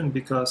important,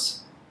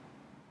 because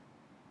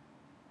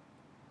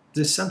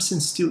there's something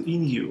still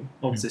in you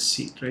of the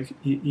seed, right?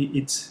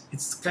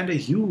 It's kind of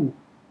you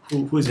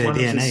who is the one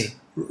DNA. of these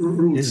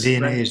roots. The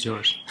DNA right? is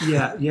yours.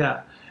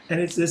 Yeah,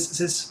 and it's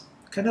this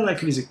kind of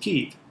like with a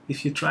kid.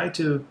 If you try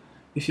to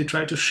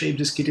shape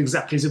this kid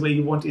exactly the way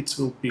you want, it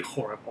will be a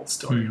horrible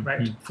story,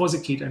 right? For the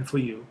kid and for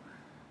you,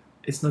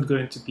 it's not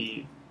going to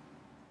be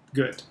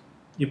good.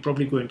 You're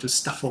probably going to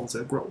stifle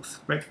the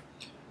growth, right?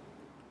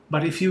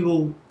 But if you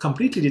will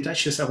completely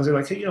detach yourself and say,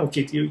 like, hey,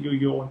 kid, you're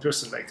your own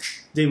person. Like,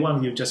 day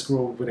one, you just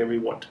grow whatever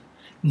you want.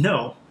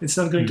 No, it's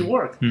not going to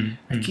work.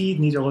 A kid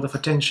needs a lot of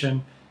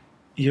attention.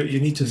 You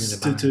need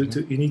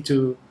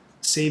to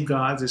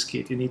safeguard this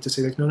kid. You need to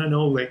say, like,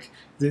 no, like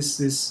this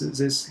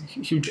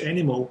huge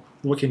animal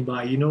walking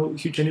by.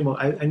 Huge animal.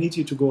 I need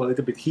you to go a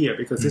little bit here,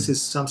 because this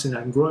is something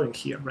I'm growing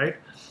here, right?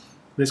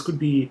 This could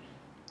be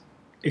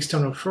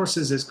external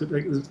forces. This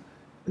could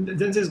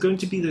then there's going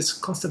to be this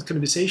constant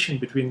conversation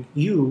between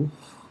you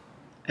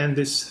and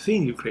this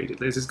thing you created.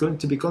 There's going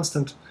to be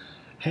constant,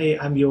 hey,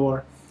 I'm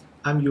your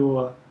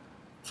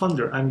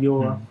funder,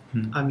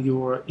 I'm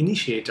your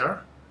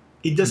initiator.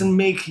 It doesn't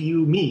make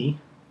you me.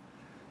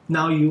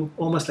 Now you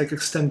almost like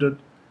extended.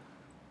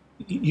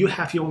 You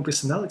have your own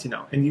personality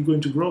now, and you're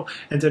going to grow.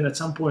 And then at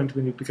some point,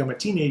 when you become a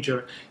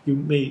teenager, you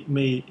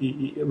may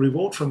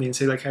revolt from me and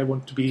say, like, I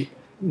want to be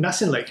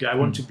nothing like you. I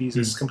want to be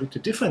this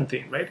completely different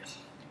thing, right?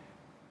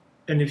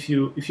 And if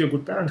you're a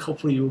good parent,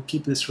 hopefully you'll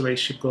keep this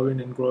relationship going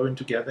and growing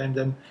together, and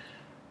then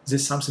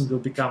this something will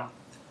become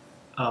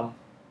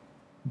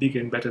bigger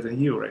and better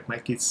than you, right? My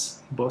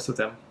kids, both of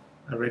them,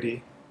 are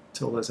already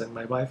taller than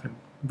my wife and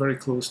very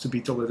close to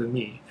be taller than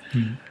me.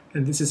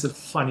 And this is a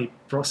funny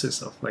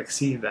process of like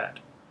seeing that.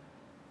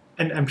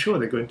 and I'm sure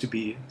they're going to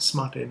be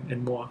smarter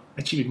and more,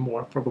 achieving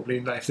more probably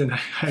in life than I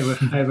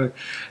have a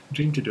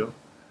dream to do.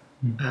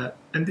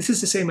 And this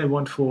is the same I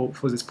want for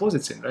this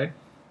Positsin, right?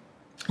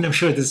 And I'm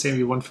sure it's the same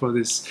you want for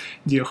this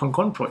Dear Hong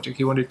Kong project.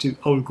 You want it to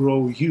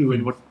outgrow you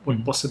and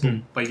what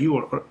possible by you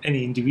or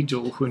any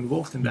individual who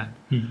involved in that.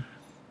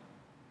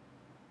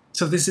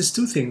 So this is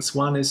two things.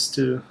 One is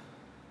to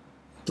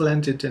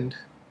plant it and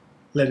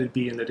let it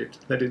be and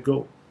let it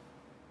go,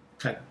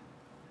 kind of.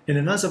 And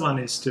another one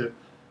is to,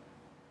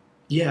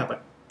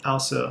 but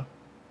also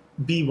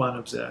be one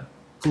of the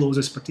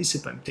closest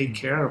participant. Take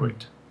care of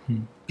it.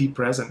 Be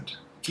present.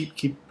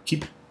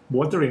 Keep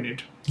watering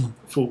it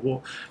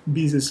for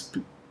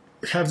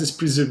have this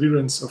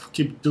perseverance of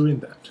keep doing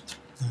that.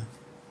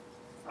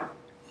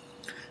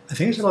 I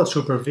think it's about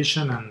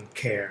supervision and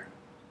care,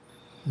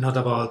 not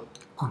about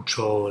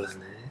control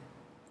and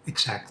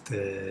exact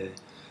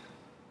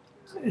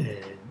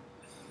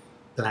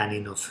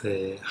planning of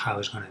how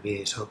it's going to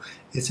be. So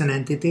it's an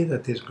entity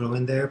that is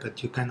growing there,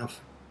 but you kind of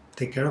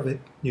take care of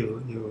it.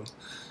 You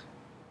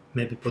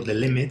maybe put the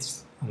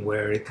limits on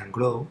where it can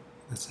grow.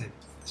 That's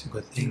a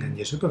good thing, and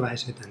you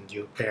supervise it and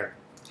you care.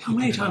 How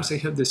many times I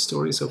heard these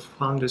stories of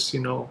founders,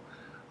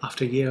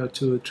 after a year or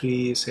 2 or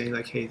 3, saying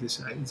like, "Hey,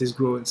 this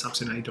growing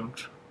something I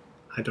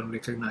don't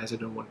recognize. I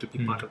don't want to be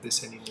part of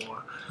this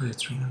anymore."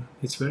 That's true.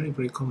 It's very,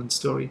 very common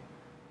story.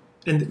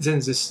 And then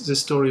this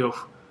story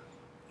of,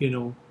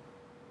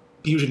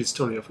 usually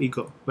story of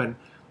ego, when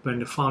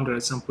the founder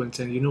at some point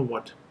saying, "You know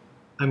what?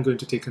 I'm going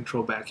to take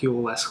control back. You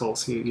all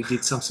assholes, you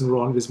did something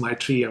wrong with my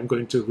tree. I'm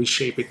going to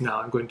reshape it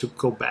now. I'm going to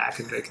go back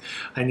and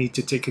I need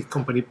to take a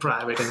company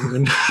private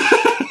and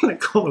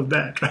like all of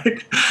that,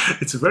 right?"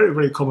 It's a very,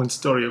 very common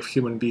story of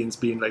human beings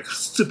being like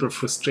super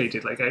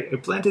frustrated. Like I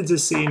planted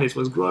this seed, it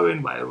was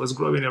growing. While it was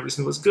growing,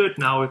 everything was good.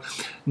 Now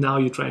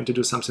you're trying to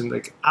do something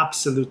like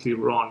absolutely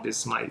wrong. This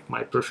is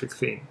my perfect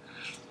thing.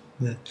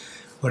 Yeah.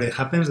 Or it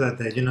happens that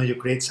you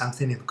create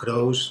something, it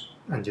grows,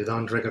 and you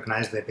don't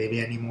recognize the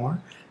baby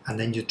anymore. And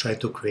then you try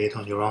to create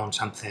on your own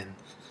something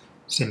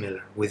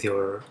similar with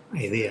your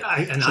idea.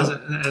 Another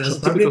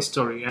typical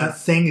story. Yeah. That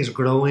thing is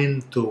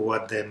growing to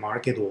what the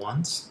market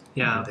wants,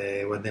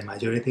 and what the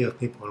majority of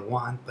people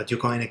want, but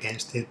you're going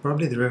against it,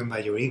 probably driven by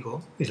your ego.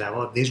 It's like,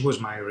 "Oh, this was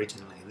my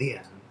original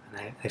idea,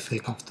 and I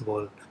feel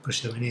comfortable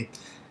pursuing it."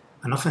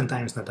 And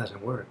oftentimes that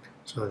doesn't work.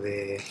 So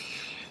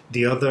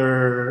the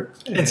other...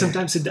 And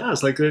sometimes it does.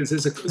 Like there's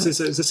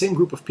the same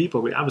group of people.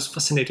 I was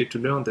fascinated to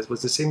learn that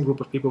was the same group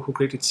of people who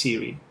created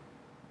Siri,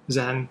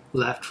 then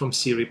left from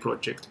Siri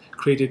project,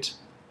 created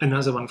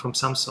another one from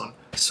Samsung,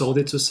 sold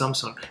it to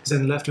Samsung,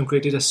 then left and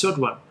created a third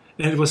one.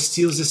 And it was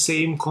still the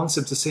same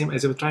concept, the same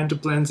as they were trying to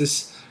plan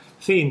this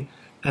thing.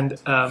 And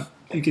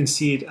you can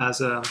see it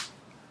as a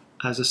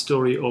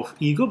story of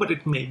ego, but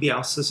it may be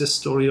also a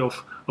story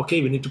of,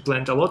 okay, we need to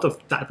plant a lot of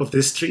type of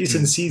these trees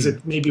and see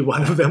that maybe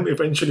one of them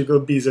eventually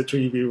will be the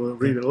tree we will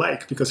really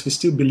like, because we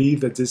still believe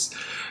that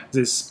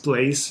this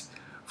place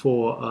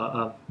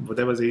for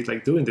whatever they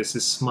like doing this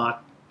is smart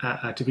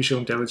artificial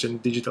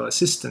intelligent digital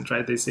assistant,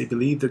 right? They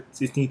believe that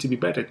it needs to be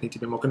better, it needs to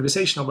be more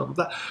conversational, blah, blah,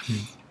 blah.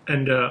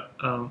 And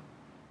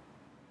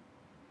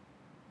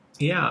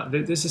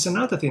this is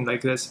another thing,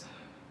 like this.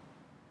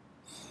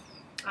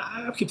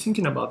 I keep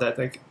thinking about that.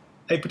 Like,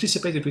 I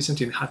participated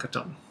recently in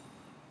hackathon.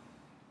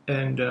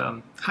 And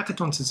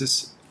hackathons is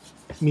this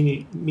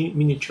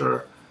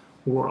miniature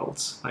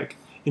worlds. Like,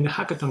 in a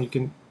hackathon, you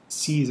can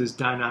see this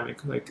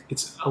dynamic, like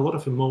it's a lot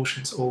of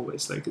emotions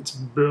always, like it's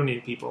burning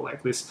people,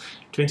 like this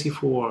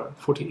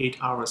 48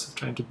 hours of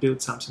trying to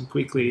build something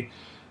quickly.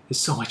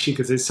 There's so much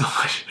because there's so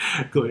much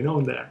going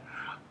on there.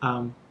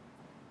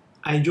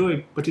 I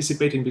enjoy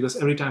participating because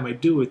every time I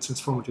do, it's a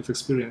transformative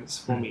experience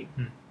for me.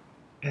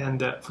 And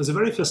for the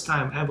very first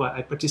time ever,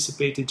 I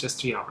participated just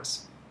 3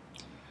 hours.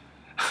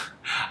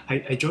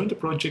 I joined the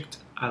project,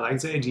 I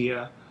liked the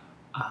idea,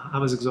 I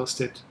was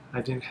exhausted,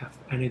 I didn't have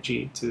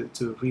energy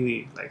to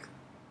really like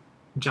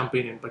jump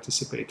in and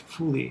participate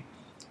fully.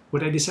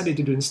 What I decided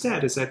to do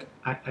instead is that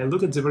I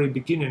looked at the very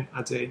beginning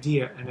at the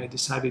idea and I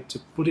decided to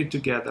put it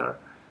together,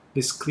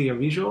 this clear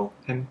visual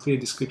and clear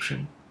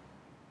description,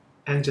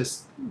 and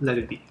just let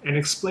it be. And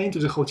explain to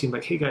the whole team,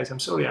 like, hey guys, I'm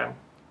sorry, I'm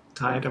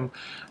tired,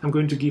 I'm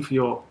going to give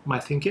you my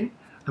thinking,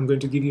 I'm going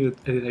to give you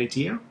an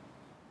idea,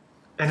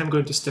 and I'm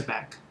going to step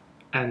back.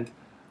 And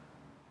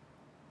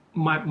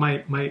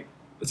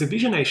the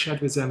vision I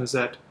shared with them is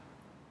that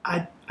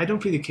I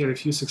don't really care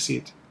if you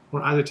succeed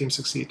or other teams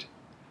succeed.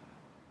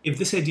 If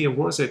this idea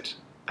was it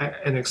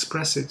and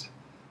express it,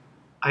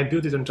 I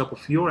build it on top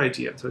of your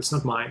idea, so it's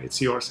not mine,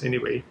 it's yours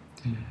anyway.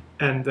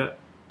 And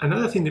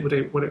another thing that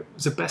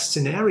the best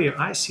scenario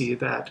I see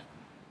that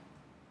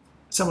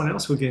someone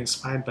else will get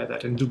inspired by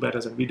that and do better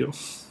than we do,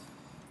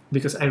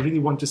 because I really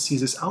want to see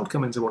this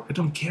outcome in the world. I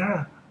don't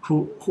care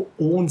who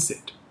owns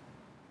it.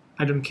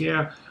 I don't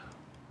care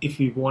if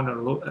we won or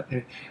lose.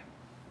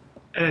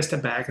 And I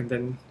step back, and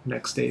then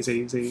next day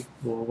they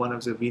were one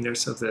of the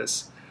winners of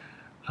this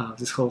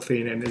whole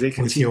thing, and they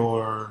can with see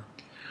your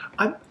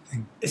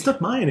it's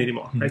not mine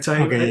anymore, right? So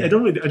Okay, I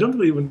don't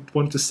really even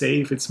want to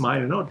say if it's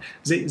mine or not.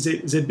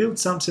 They built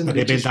something. But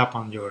they build up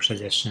on your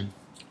suggestion.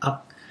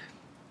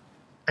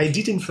 I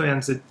did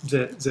influence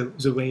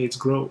the way it's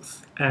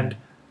growth, and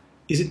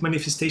is it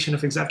manifestation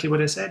of exactly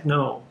what I said?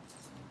 No.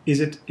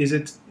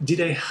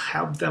 Did I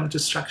help them to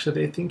structure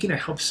their thinking? I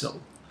hope so.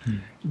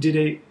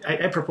 Did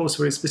I propose a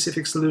very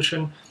specific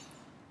solution,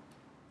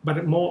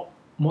 but more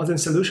than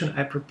solution,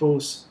 I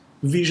propose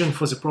vision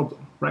for the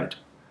problem, right?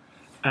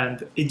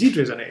 And it did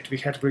resonate. We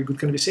had a very good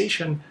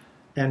conversation,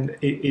 and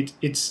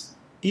it's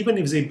even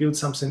if they build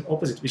something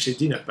opposite, which they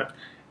didn't, but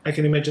I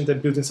can imagine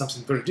them building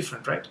something very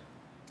different, right?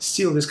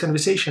 Still, this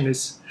conversation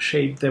is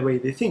shaped the way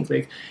they think.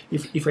 Like,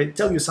 if I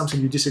tell you something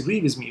you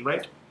disagree with me,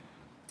 right?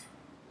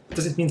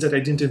 Does it mean that I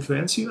didn't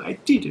influence you? I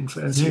did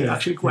influence you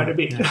actually quite a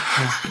bit.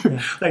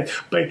 Like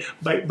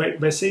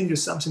by saying you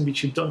something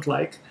which you don't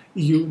like,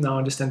 you now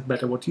understand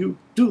better what you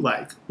do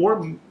like.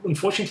 Or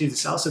unfortunately,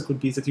 this also could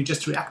be that you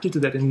just reacted to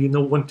that and you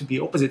don't want to be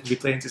opposite and be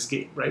playing this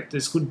game, right?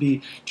 This could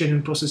be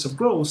genuine process of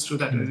growth through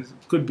that. It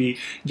could be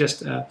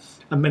just a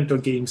mental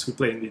games we're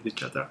playing with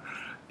each other.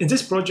 In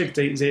this project,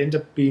 they end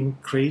up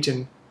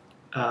creating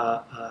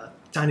a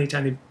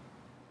tiny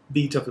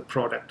bit of the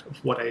product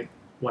of what I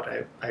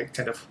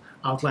kind of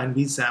outline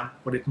with them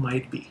what it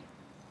might be,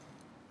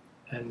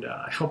 and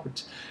I hope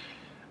it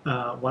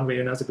one way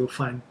or another will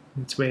find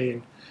its way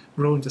and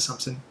grow into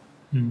something.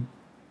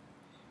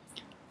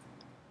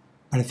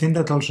 But I think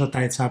that also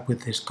ties up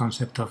with this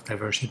concept of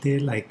diversity,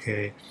 like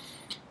the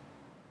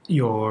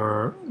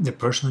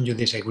person you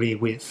disagree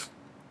with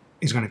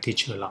is going to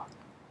teach you a lot.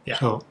 Yeah.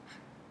 So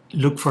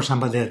look for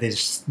somebody that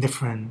is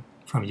different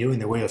from you in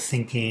the way of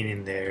thinking,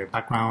 in their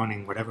background,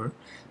 and whatever,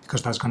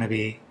 because that's going to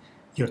be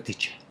your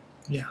teacher.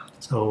 Yeah.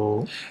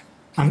 So,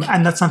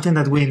 and that's something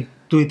that we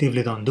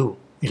intuitively don't do.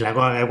 It's like, oh,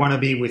 I want to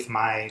be with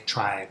my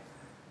tribe.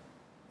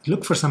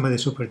 Look for somebody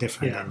super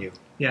different than you.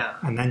 Yeah.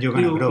 And then you're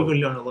going to grow. You will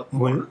learn a lot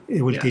more.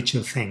 It will teach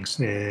you things.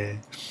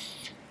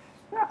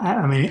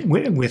 I mean,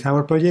 with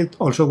our project,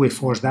 also we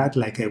force that.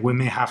 Like, we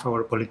may have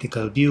our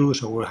political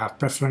views or we have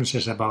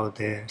preferences about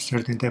a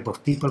certain type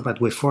of people,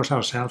 but we force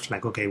ourselves,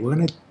 like, okay, we're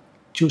going to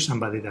choose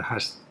somebody that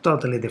has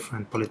totally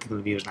different political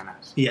views than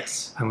us.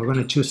 Yes. And we're going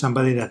to choose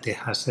somebody that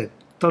has a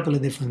totally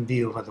different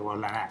view of the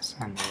world than us.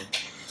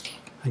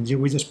 And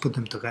we just put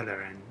them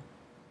together. And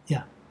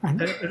yeah. I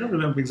don't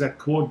remember the exact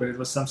quote, but it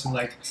was something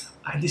like,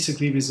 I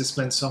disagree with this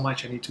man so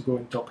much, I need to go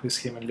and talk with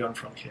him and learn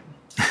from him.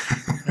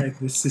 Right?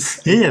 This is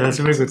that's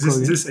a very good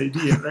quote. This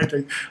idea, right?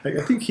 Like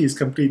I think he's a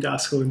complete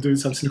asshole and doing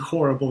something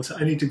horrible, so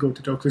I need to go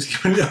to talk with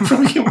him and learn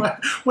from him.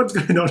 What's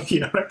going on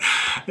here, right?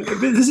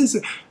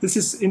 This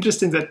is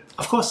interesting that,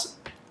 of course,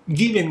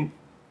 given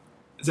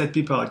that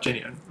people are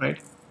genuine, right?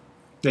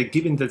 Like,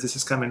 given that this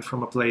is coming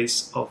from a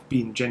place of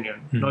being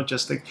genuine, not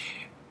just like,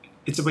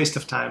 it's a waste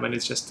of time, and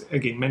it's just,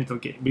 again, mental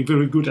game. We're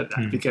very good at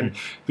that.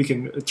 We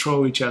can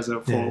throw each other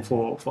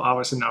for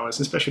hours and hours,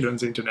 especially on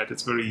the internet.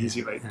 It's very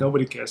easy, right?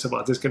 Nobody cares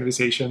about this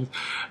conversation,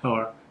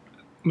 or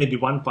maybe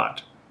one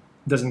part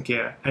doesn't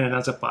care and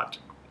another part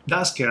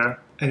does care,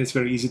 and it's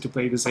very easy to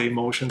play with the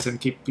emotions and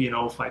keep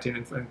fighting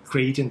and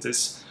creating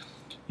this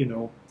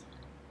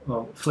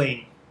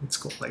flame. It's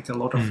called, like, a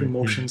lot of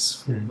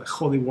emotions, like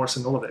holy wars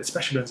and all of that,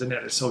 especially on the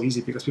net. It's so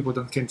easy because people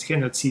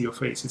cannot see your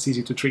face. It's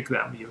easy to trick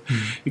them.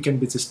 You can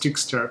be this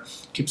trickster,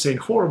 keep saying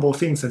horrible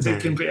things, and they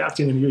keep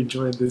reacting, and you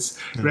enjoy this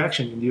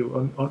reaction. And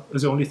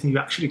the only thing you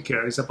actually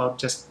care is about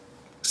just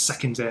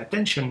sucking their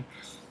attention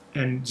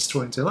and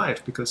destroying their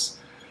life, because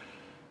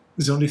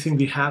the only thing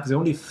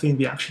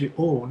we actually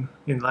own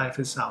in life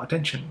is our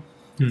attention.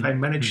 If I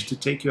manage to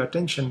take your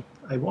attention,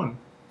 I won,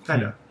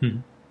 kind of.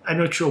 I'm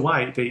not sure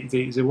why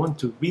they want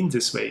to win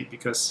this way,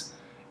 because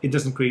it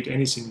doesn't create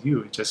anything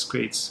new. It just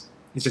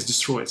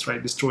destroys,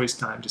 right? Destroys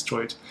time,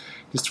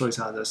 destroys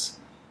others.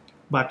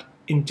 But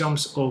in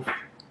terms of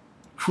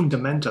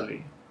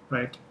fundamentally,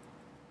 right?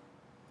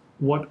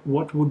 What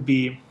would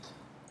be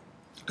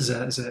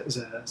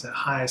the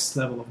highest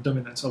level of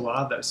dominance over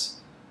others?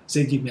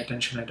 They give me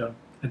attention. I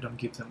don't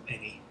give them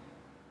any,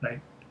 right?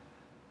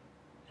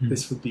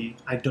 This would be,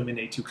 I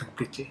dominate you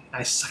completely.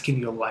 I suck in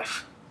your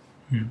life,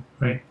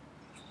 right?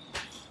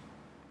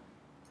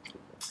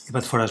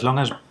 But for as long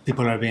as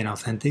people are being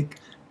authentic,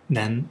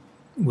 then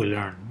we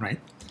learn, right?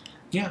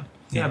 Yeah.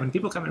 When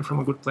people come in from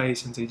a good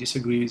place and they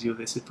disagree with you,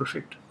 this is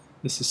perfect.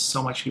 This is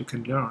so much you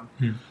can learn.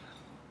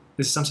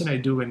 This is something I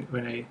do when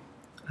I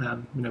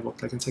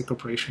worked, like, in State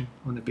Corporation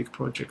on a big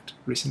project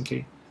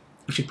recently.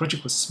 Actually, the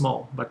project was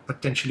small, but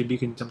potentially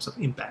big in terms of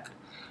impact.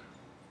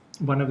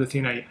 One of the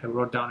things I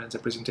wrote down in the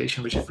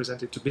presentation, which I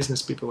presented to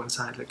business people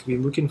inside, like, we're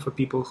looking for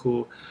people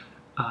who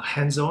are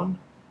hands-on,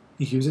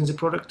 using the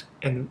product,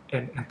 and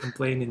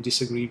complain and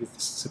disagree with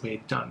the way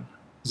it's done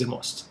the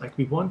most. Like,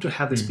 we want to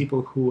have these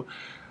people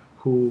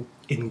who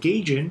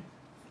engage in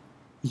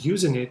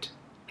using it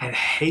and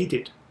hate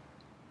it,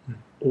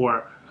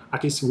 or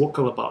at least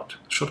vocal about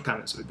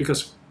shortcomings of it,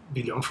 because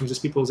we learn from these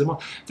people the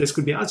most. There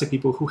could be other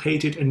people who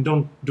hate it and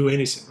don't do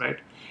anything, right?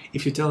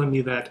 If you're telling me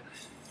that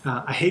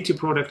I hate your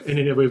product and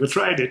I never even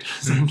tried it.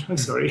 So I'm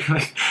sorry.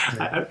 Like,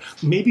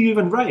 maybe you're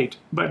even right,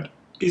 but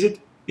is it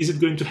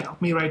going to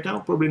help me right now?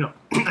 Probably not.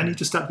 I need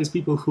to start with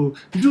people who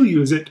do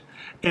use it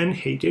and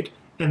hate it,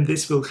 and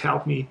this will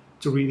help me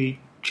to really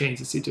change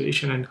the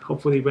situation. And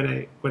hopefully, when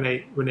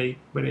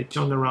I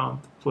turn around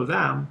for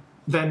them,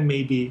 then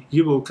maybe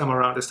you will come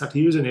around and start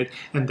using it,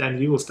 and then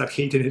you will start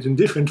hating it in a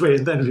different way,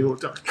 and then we will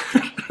talk.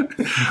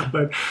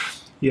 But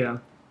yeah.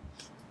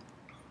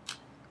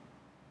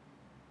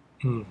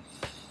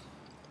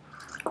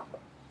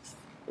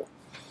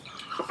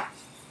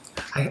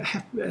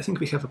 I think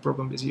we have a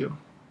problem with you.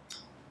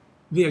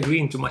 We are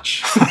agreeing too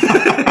much.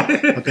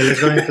 Okay, let's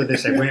go into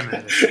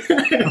disagreement.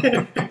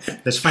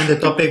 Let's find the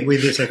topic we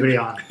disagree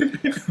on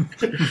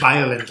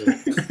violently.